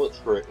spare bullets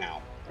for it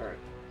now. Alright.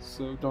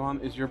 So, Dawn,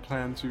 is your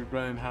plan to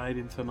run and hide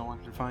until no one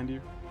can find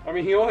you? I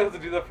mean, he only has to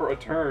do that for a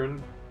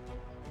turn.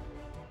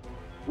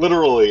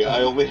 Literally,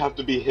 I only have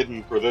to be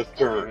hidden for this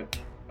turn.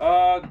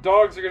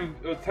 Dogs are gonna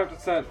attempt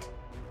ascent.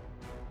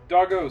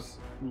 Doggos,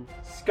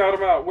 scout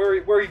him out. Where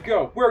he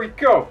go? Where he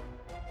go?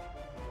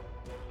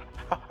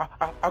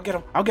 I'll get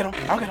him. I'll get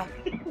him. I'll get him.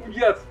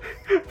 Yes,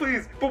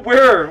 please. But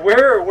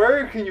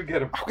where can you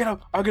get him? I'll get him.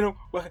 I'll get him.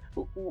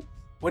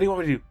 What do you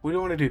want me to do? What do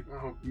you want to do?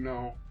 Oh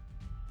no.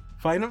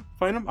 Find him?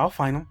 Find him? I'll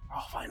find him.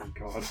 I'll find him.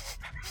 God.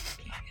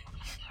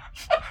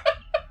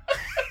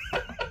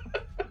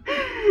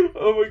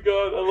 Oh my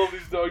god, I love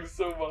these dogs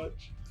so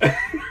much.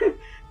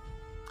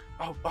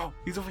 Oh,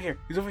 he's over here.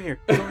 He's over here.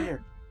 He's over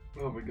here.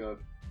 Oh my god.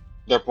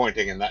 They're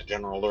pointing in that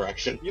general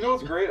direction. You know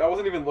what's great? I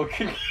wasn't even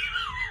looking.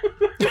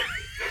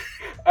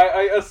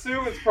 I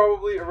assume it's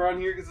probably around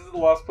here because this is the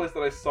last place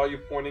that I saw you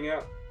pointing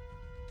at.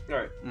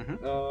 Alright.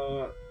 Mm-hmm.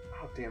 Oh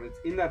damn, it's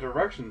in that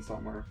direction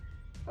somewhere.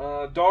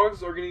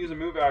 Dogs are gonna use a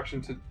move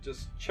action to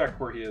just check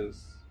where he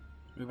is.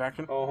 Move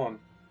action? Oh, hold on.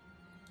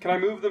 Can I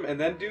move them and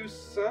then do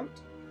scent?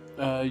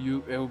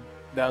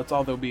 That's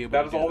all they'll be able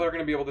That to is do. all they're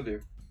gonna be able to do.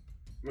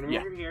 I'm gonna move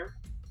Yeah. him here,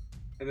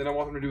 and then I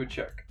want them to do a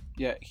check.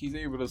 Yeah, he's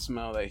able to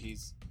smell that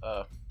he's,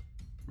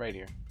 right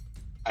here.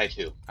 I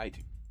too. I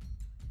do.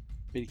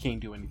 But he can't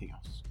do anything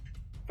else.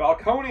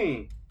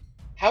 Falcone!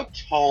 How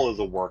tall is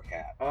a war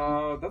cat?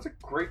 That's a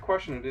great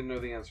question I didn't know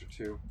the answer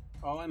to.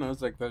 All I know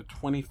is, like, they're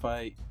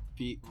 25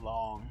 feet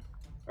long.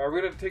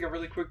 We're gonna take a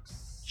really quick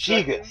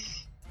second,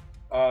 Gigas.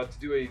 to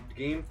do a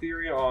game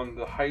theory on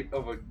the height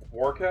of a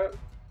war cat.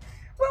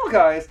 Well,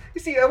 guys,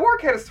 you see, a war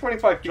cat is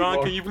 25 feet John,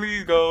 long. can you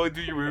please go and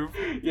do your move?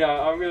 Yeah,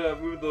 I'm gonna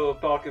move the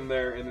falcon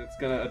there, and it's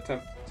gonna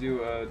attempt to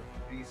do a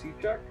DC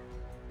check,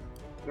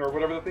 or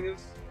whatever the thing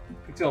is,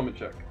 concealment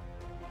check.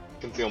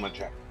 Concealment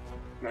check.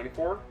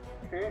 94.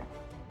 Okay.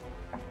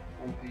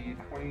 On the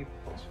 20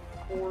 plus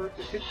 4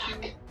 to hit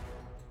you.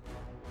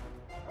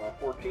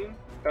 14.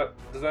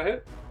 Does that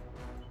hit?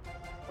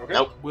 Okay.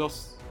 Nope.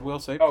 Will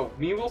save. Oh,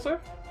 me will save?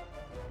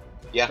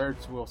 Yeah.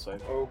 Birds will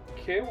save.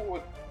 Okay, well,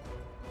 what?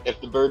 If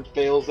the bird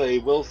fails a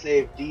will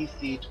save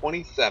DC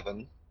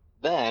 27,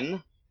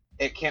 then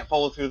it can't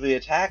follow through the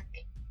attack.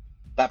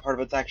 That part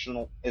of its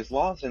action is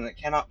lost, and it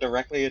cannot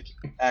directly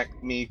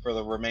attack me for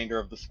the remainder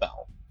of the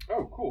spell.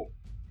 Oh, cool.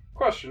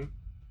 Question.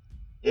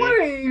 Mm. Why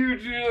didn't you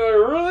do that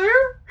earlier?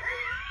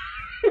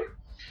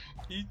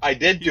 I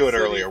did do it said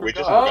he earlier, we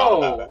just forgot. forgot Oh,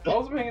 about I it.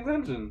 wasn't paying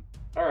attention.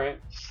 Alright.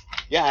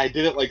 Yeah, I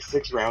did it like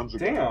 6 rounds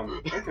ago.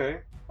 Damn. Okay.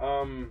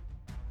 Hold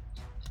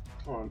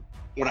on.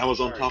 When I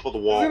was on Alright. top of the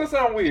This wall. is gonna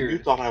sound weird. You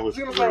thought I was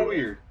It's gonna sound through it.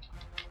 weird.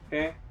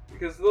 Okay?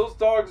 Because those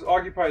dogs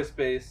occupy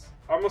space.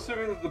 I'm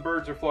assuming that the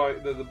birds are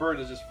flying. The bird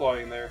is just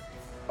flying there.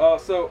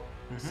 So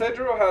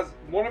Cedro has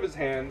one of his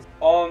hands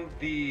on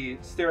the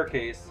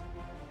staircase,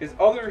 his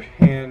other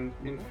hand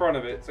in front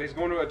of it. So he's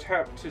going to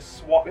attempt to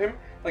swat him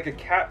like a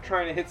cat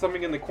trying to hit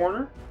something in the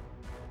corner.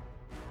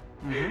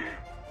 Mm-hmm.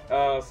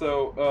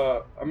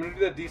 So I'm gonna do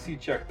that DC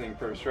check thing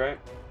first, right?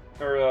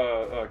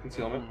 Or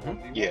concealment. Mhm. On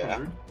the Yeah.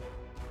 100.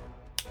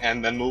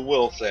 And then we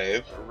will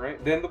save. All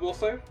right. Then the will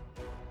save.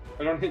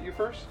 I don't hit you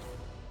first.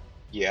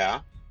 Yeah.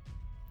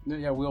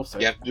 Yeah, will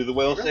save. You have to do the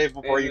will Okay. save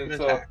before And you can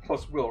it's, attack.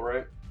 plus will,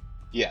 right?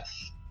 Yes.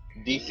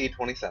 DC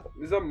 27.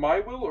 Is that my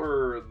will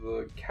or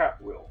the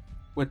cat will?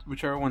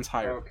 Whichever one's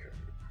higher. Okay.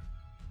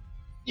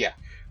 Yeah.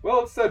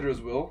 Well, it's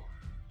Cedra's will.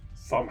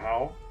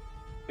 Somehow.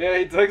 Yeah,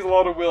 it takes a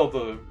lot of will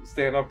to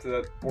stand up to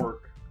that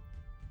orc.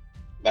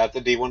 That's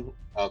a D1.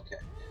 Okay.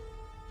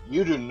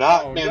 You do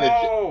not Oh, manage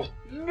it.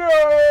 no!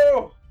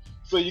 No!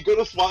 So you go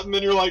to swat and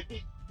then you're like,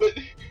 but...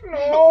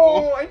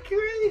 No! I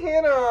couldn't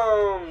hit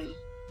him!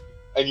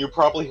 And you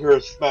probably hear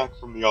a smack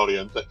from the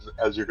audience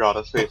as your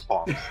goddess face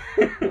palms.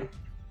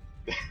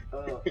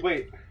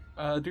 Wait.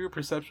 Do your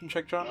perception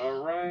check, John.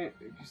 Alright,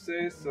 if you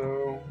say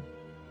so.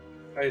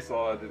 I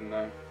saw that, didn't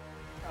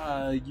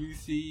I? You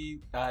see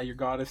your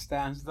goddess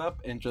stands up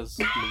and just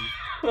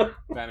leave,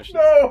 vanishes.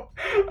 No!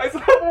 I saw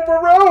him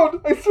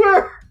around! I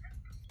swear!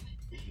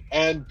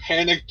 And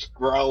panicked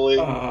growling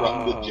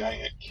from the Ah.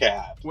 giant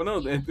cat. Well,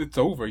 no, it's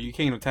over. You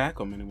can't attack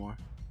them anymore.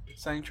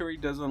 Sanctuary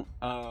doesn't.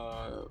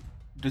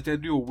 Does they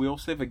do a will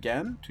save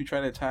again to try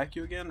to attack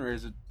you again, or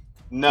is it?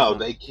 No,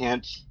 they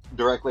can't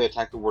directly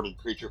attack the warded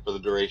creature for the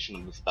duration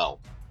of the spell.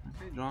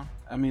 Okay, John.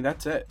 I mean,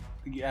 that's it.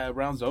 Yeah,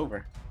 round's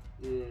over.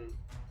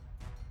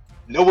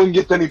 No one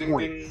gets any Ding,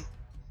 points. ding.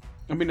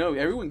 I mean, no,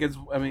 everyone gets.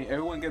 I mean,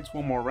 everyone gets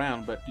one more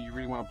round. But do you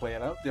really want to play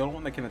it out? The only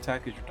one that can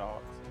attack is your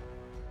dogs.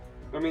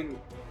 I mean,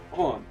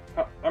 hold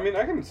on. I mean,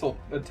 I can still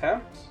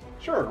attempt.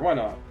 Sure, why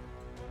not?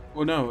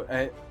 Well, no,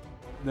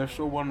 there's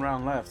still one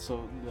round left.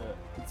 So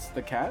it's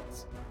the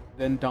cats,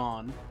 then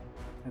Dawn,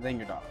 and then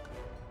your dog.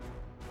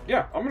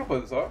 Yeah, I'm gonna play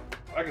this out.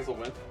 I can still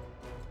win.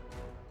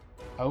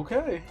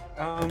 Okay.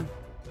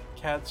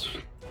 Cats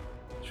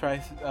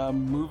try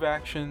move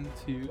action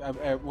to.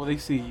 Well, they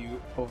see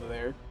you over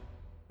there.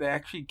 They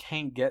actually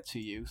can't get to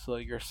you, so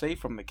you're safe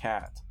from the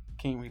cat.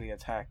 Can't really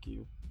attack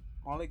you.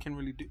 all it can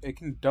really do, it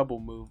can double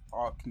move.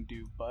 All it can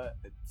do, but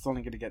it's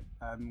only gonna get.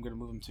 I'm gonna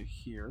move him to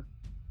here.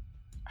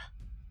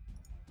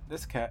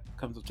 This cat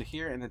comes up to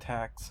here and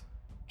attacks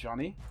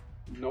Johnny.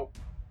 Nope.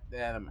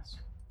 And a miss.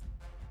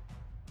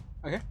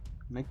 Okay,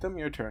 make them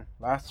your turn.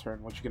 Last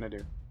turn. What you gonna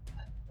do?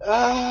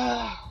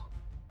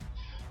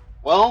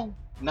 Well,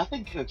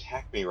 nothing can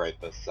attack me right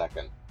this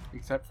second.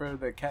 Except for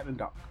the cat and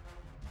dog.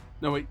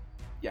 No wait,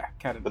 yeah,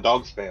 cat and The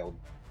dogs failed.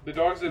 The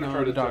dogs didn't No,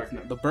 try to the attack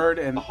dog. you. The bird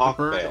and The hawk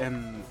failed.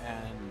 and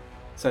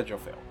Cedro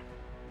failed.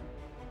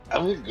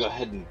 I'm gonna go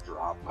ahead and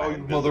drop my Oh, you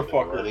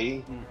motherfucker.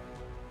 invisibility.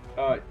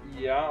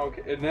 Yeah,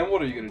 okay. And then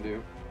what are you gonna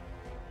do?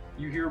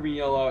 You hear me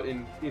yell out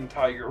in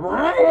Tiger.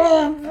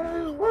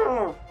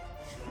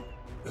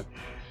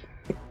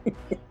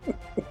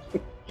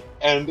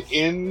 And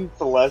in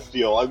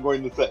Celestial, I'm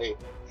going to say,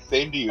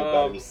 same to you,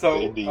 buddy.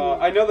 Same to you.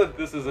 I know that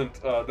this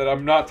isn't, that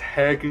I'm not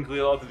technically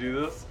allowed to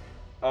do this,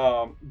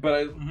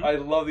 but I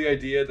love the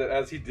idea that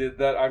as he did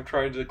that, I'm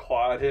trying to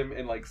claw at him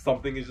and, like,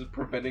 something is just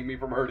preventing me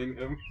from hurting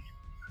him.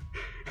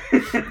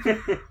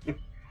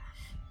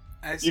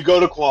 You go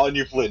to claw and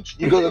you flinch.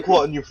 You go to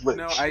claw and you flinch.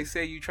 No, I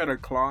say you try to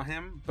claw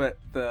him, but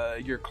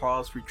your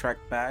claws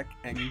retract back,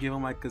 and you give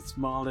him like a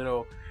small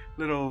little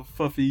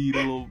fluffy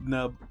little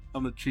nub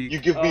on the cheek. You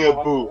give me a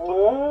boop.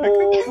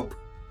 Oh.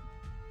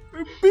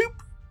 Boop.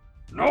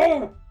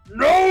 No!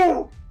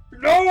 No!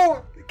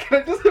 No!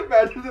 Can I just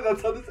imagine that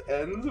that's how this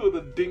ends, with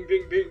a ding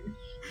ding ding?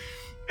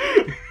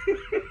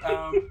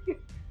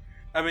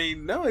 I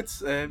mean, no,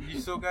 it's you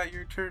still got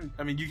your turn.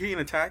 I mean, you can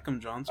attack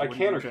him, John. So I what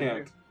can are or you trying to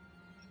can't? do?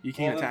 You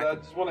can't attack I him.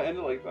 just want to end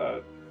it like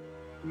that.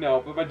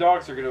 No, but my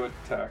dogs are going to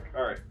attack.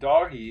 Alright,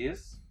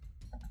 doggies.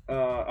 I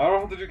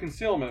don't have to do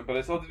concealment, but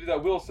I still have to do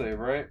that will save,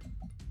 right?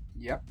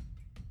 Yep.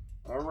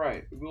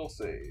 Alright, will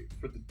save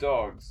for the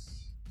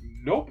dogs.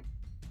 Nope.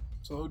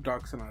 So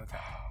dogs cannot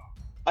attack.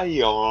 I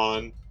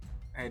yawn.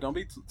 Hey, don't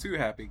be too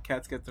happy.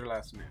 Cats get their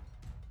last name.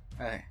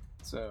 Hey,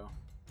 so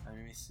let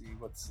me see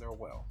what's their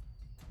will.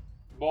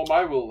 Well,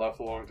 my will left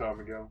a long time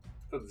ago.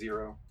 That's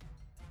 0.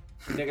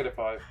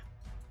 -5.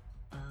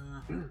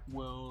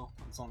 Will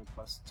it's only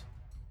 +2.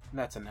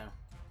 That's a no.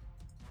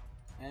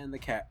 And the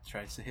cat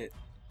tries to hit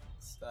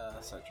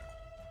Cedric.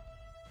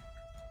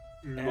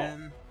 No.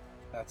 And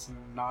that's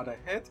not a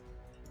hit.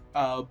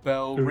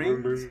 Bell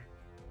rings.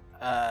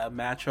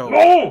 Match over.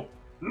 No!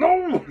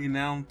 No! The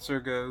announcer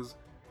goes,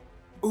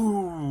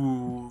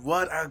 "Ooh,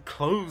 what a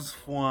close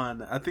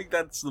one! I think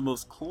that's the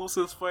most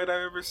closest fight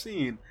I've ever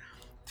seen.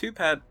 Too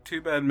bad,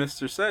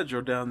 Mr.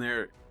 Cedro down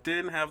there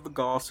didn't have the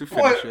galls to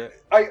finish What?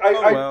 it.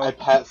 I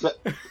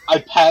I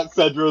pat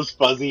Cedro's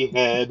fuzzy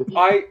head.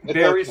 I It's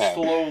very okay.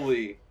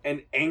 slowly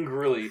and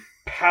angrily,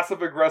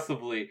 passive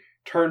aggressively,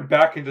 turn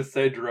back into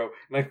Cedro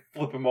and I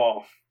flip him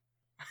off.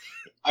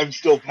 I'm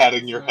still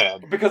patting your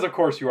head. Because of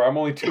course you are. I'm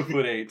only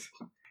 2'8".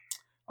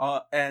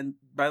 And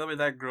by the way,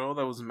 that girl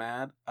that was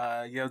mad,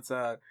 yells,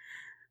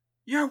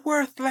 "You're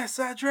worthless,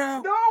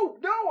 Cedro!"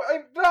 No,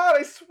 I'm not.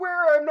 I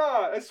swear I'm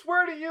not. I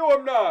swear to you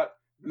I'm not.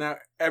 Now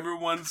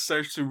everyone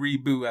starts to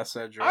reboo at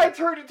Cedro. I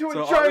turned into a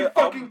So giant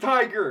I'll- fucking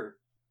tiger.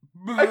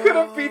 I could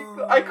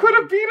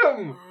have beat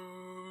him.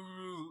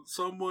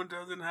 Someone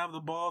doesn't have the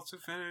balls to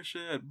finish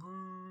it.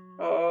 Boo.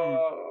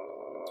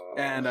 Uh,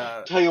 And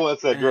Tell you what,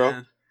 Cedro,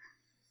 and-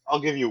 I'll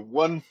give you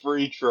one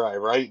free try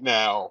right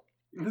now.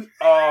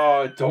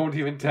 don't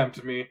even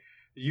tempt me.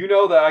 You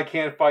know that I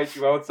can't fight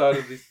you outside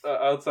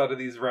of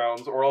these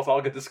rounds, or else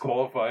I'll get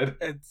disqualified.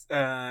 it's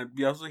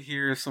you also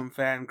hear some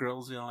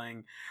fangirls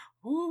yelling,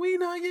 "Ooh, we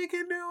know you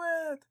can do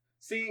it!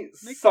 See,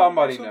 Nikki,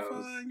 somebody you're so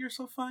knows. Fun. You're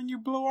so fun. You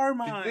blow our Did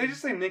mind." they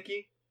just say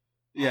Nikki?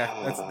 Yeah,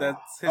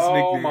 that's his Oh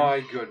nickname. my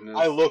goodness!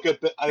 I look Hey,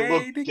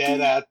 look Nikki. dead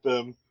at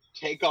them.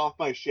 Take off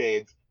my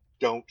shades.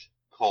 Don't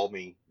call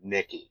me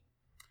Nikki.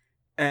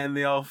 And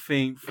they all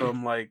faint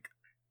from like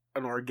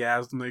an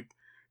orgasmic.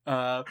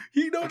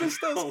 He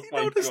noticed us. Oh He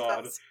my noticed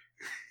God. us.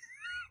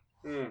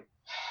 Mm.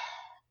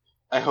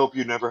 I hope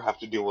you never have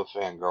to deal with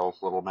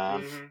fangirls, little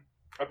man. Mhm.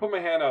 I put my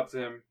hand out to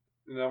him,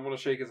 and I want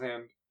to shake his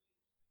hand.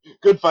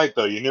 Good fight,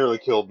 though. You nearly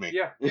killed me.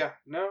 Yeah.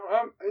 No,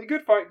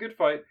 good fight.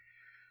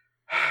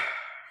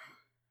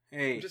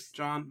 Hey, Just-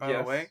 John. By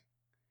yes. the way,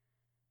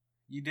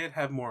 you did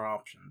have more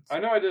options. I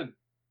know I did.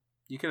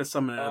 You could have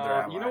summoned another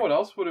ally. You know what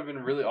else would have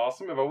been really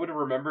awesome if I would have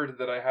remembered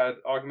that I had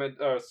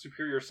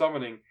superior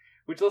summoning,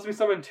 which lets me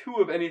summon 2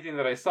 of anything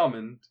that I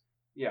summoned.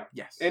 Yeah,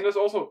 Yes. and there's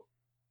also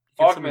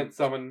You can augment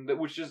summon that,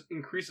 which just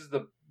increases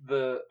the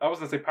I was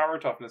gonna say power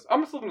and toughness.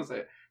 I'm still gonna say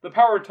it. The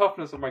power and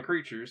toughness of my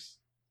creatures.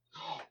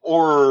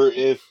 Or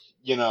if,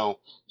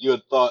 you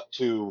had thought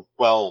to,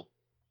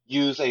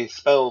 use a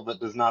spell that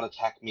does not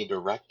attack me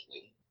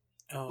directly.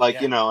 Oh,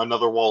 Like, yeah.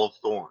 another wall of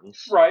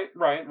thorns. Right.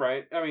 I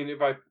mean, if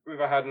I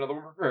had another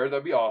one prepared,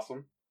 that'd be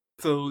awesome.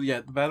 So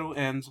yeah, the battle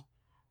ends.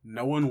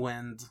 No one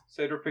wins.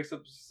 Cedro picks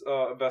up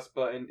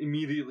Vespa and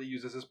immediately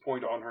uses his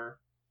point on her.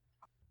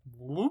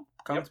 Whoop,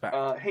 comes Yep.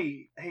 back.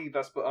 Hey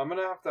Vespa, I'm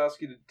gonna have to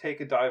ask you to take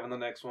a dive on the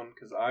next one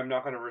because I'm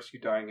not gonna risk you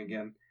dying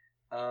again.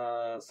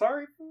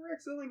 Sorry for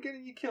accidentally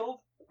getting you killed.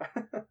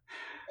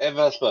 Hey,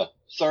 Vespa.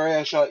 Sorry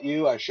I shot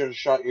you. I should have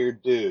shot your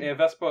dude. And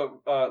Vespa,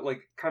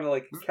 kind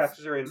of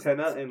catches her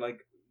antenna and,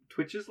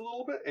 twitches a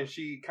little bit, and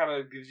she kind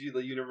of gives you the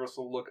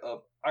universal look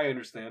of, I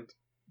understand.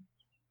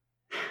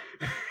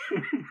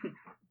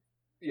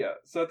 Yeah,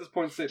 so at this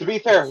point... To be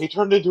fair, he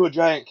turned into a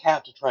giant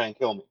cat to try and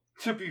kill me.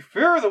 To be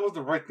fair, that was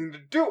the right thing to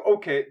do.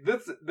 Okay,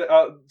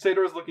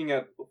 Sador is looking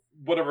at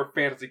whatever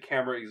fantasy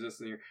camera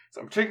exists in here.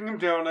 So I'm taking him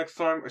down next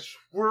time. I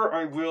swear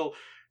I will.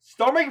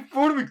 Stop making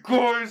fun of me,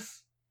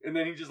 guys! And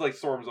then he just,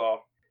 storms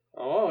off.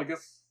 Oh, I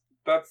guess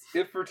that's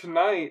it for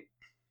tonight.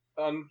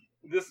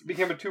 This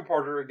became a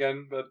two-parter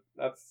again, but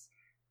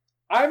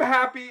I'm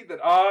happy that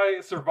I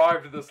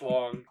survived this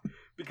long,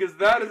 because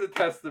that is a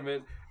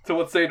testament to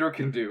what Sador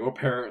can do,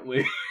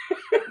 apparently.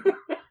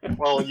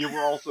 Well, you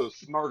were also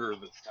smarter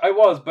this time. I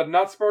was, but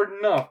not smart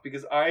enough,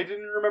 because I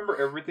didn't remember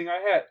everything I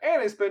had,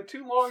 and I spent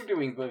too long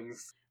doing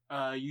things.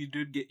 You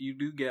do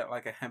get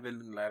a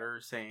heavenly letter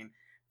saying,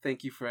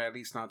 thank you for at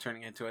least not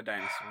turning into a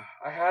dinosaur.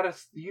 I had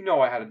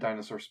a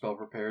dinosaur spell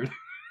prepared.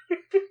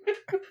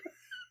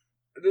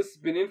 This has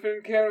been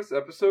Infinite Canvas,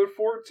 episode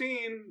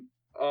 14,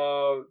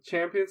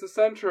 Champions of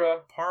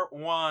Centra. Part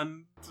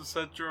 1,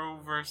 Centro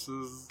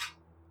versus...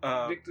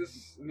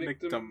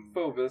 Victim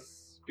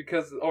Phobos.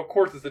 Because, of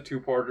course, it's a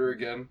two-parter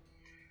again.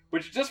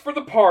 Which, just for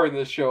the par in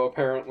this show,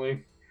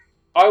 apparently.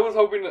 I was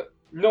hoping to...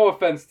 No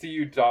offense to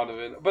you,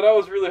 Donovan, but I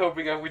was really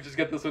hoping I would just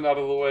get this one out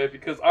of the way,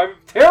 because I'm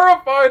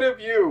terrified of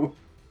you!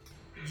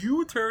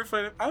 You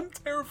terrified? I'm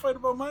terrified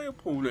about my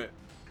opponent.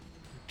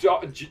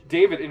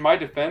 David, in my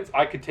defense,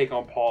 I could take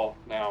on Paul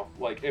now.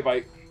 If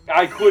I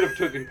could have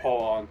taken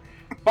Paul on.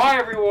 Bye,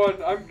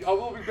 everyone! I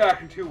will be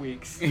back in 2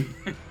 weeks.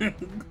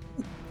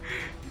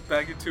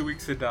 Back in 2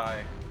 weeks to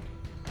die.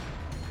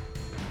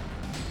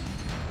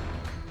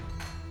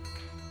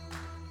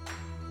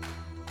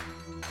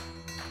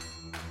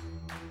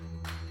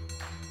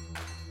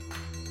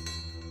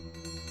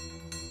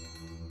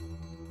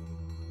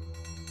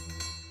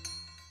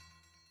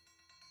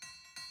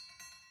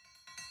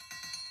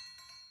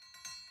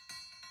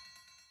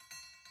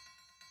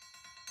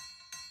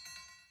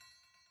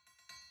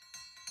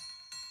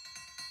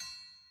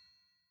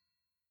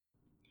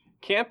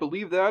 Can't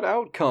believe that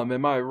outcome,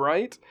 am I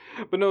right?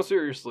 But no,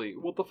 seriously,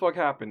 what the fuck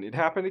happened? It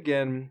happened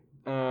again.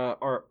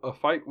 A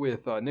fight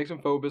with Nyx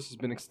and Phobos has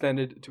been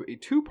extended to a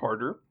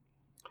two-parter.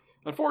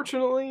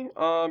 Unfortunately,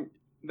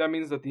 that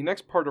means that the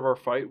next part of our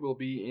fight will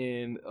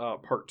be in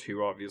part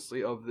 2,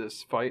 obviously, of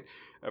this fight,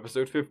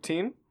 episode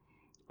 15.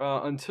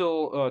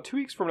 Until 2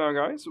 weeks from now,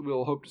 guys,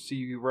 we'll hope to see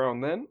you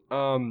around then.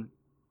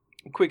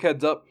 Quick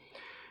heads up.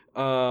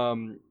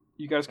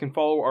 You guys can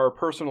follow our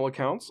personal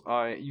accounts.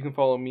 You can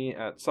follow me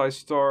at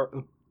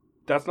SciStar.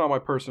 That's not my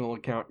personal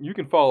account. You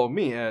can follow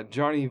me at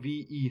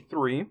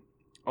JohnnyVE3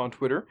 on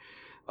Twitter.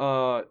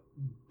 You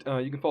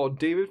can follow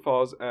David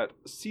Foz at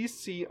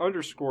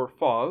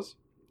CC_Foz.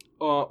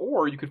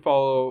 Or you could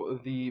follow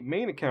the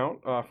main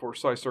account for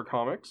SciStar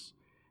Comics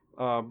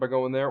by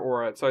going there,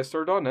 or at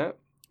SciStar.net.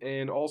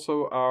 And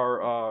also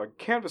our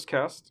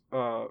CanvasCast.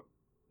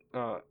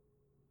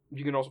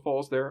 You can also follow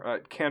us there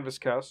at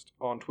CanvasCast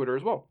on Twitter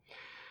as well.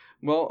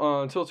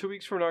 Well, until 2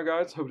 weeks from now,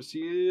 guys, hope to see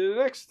you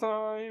next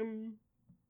time.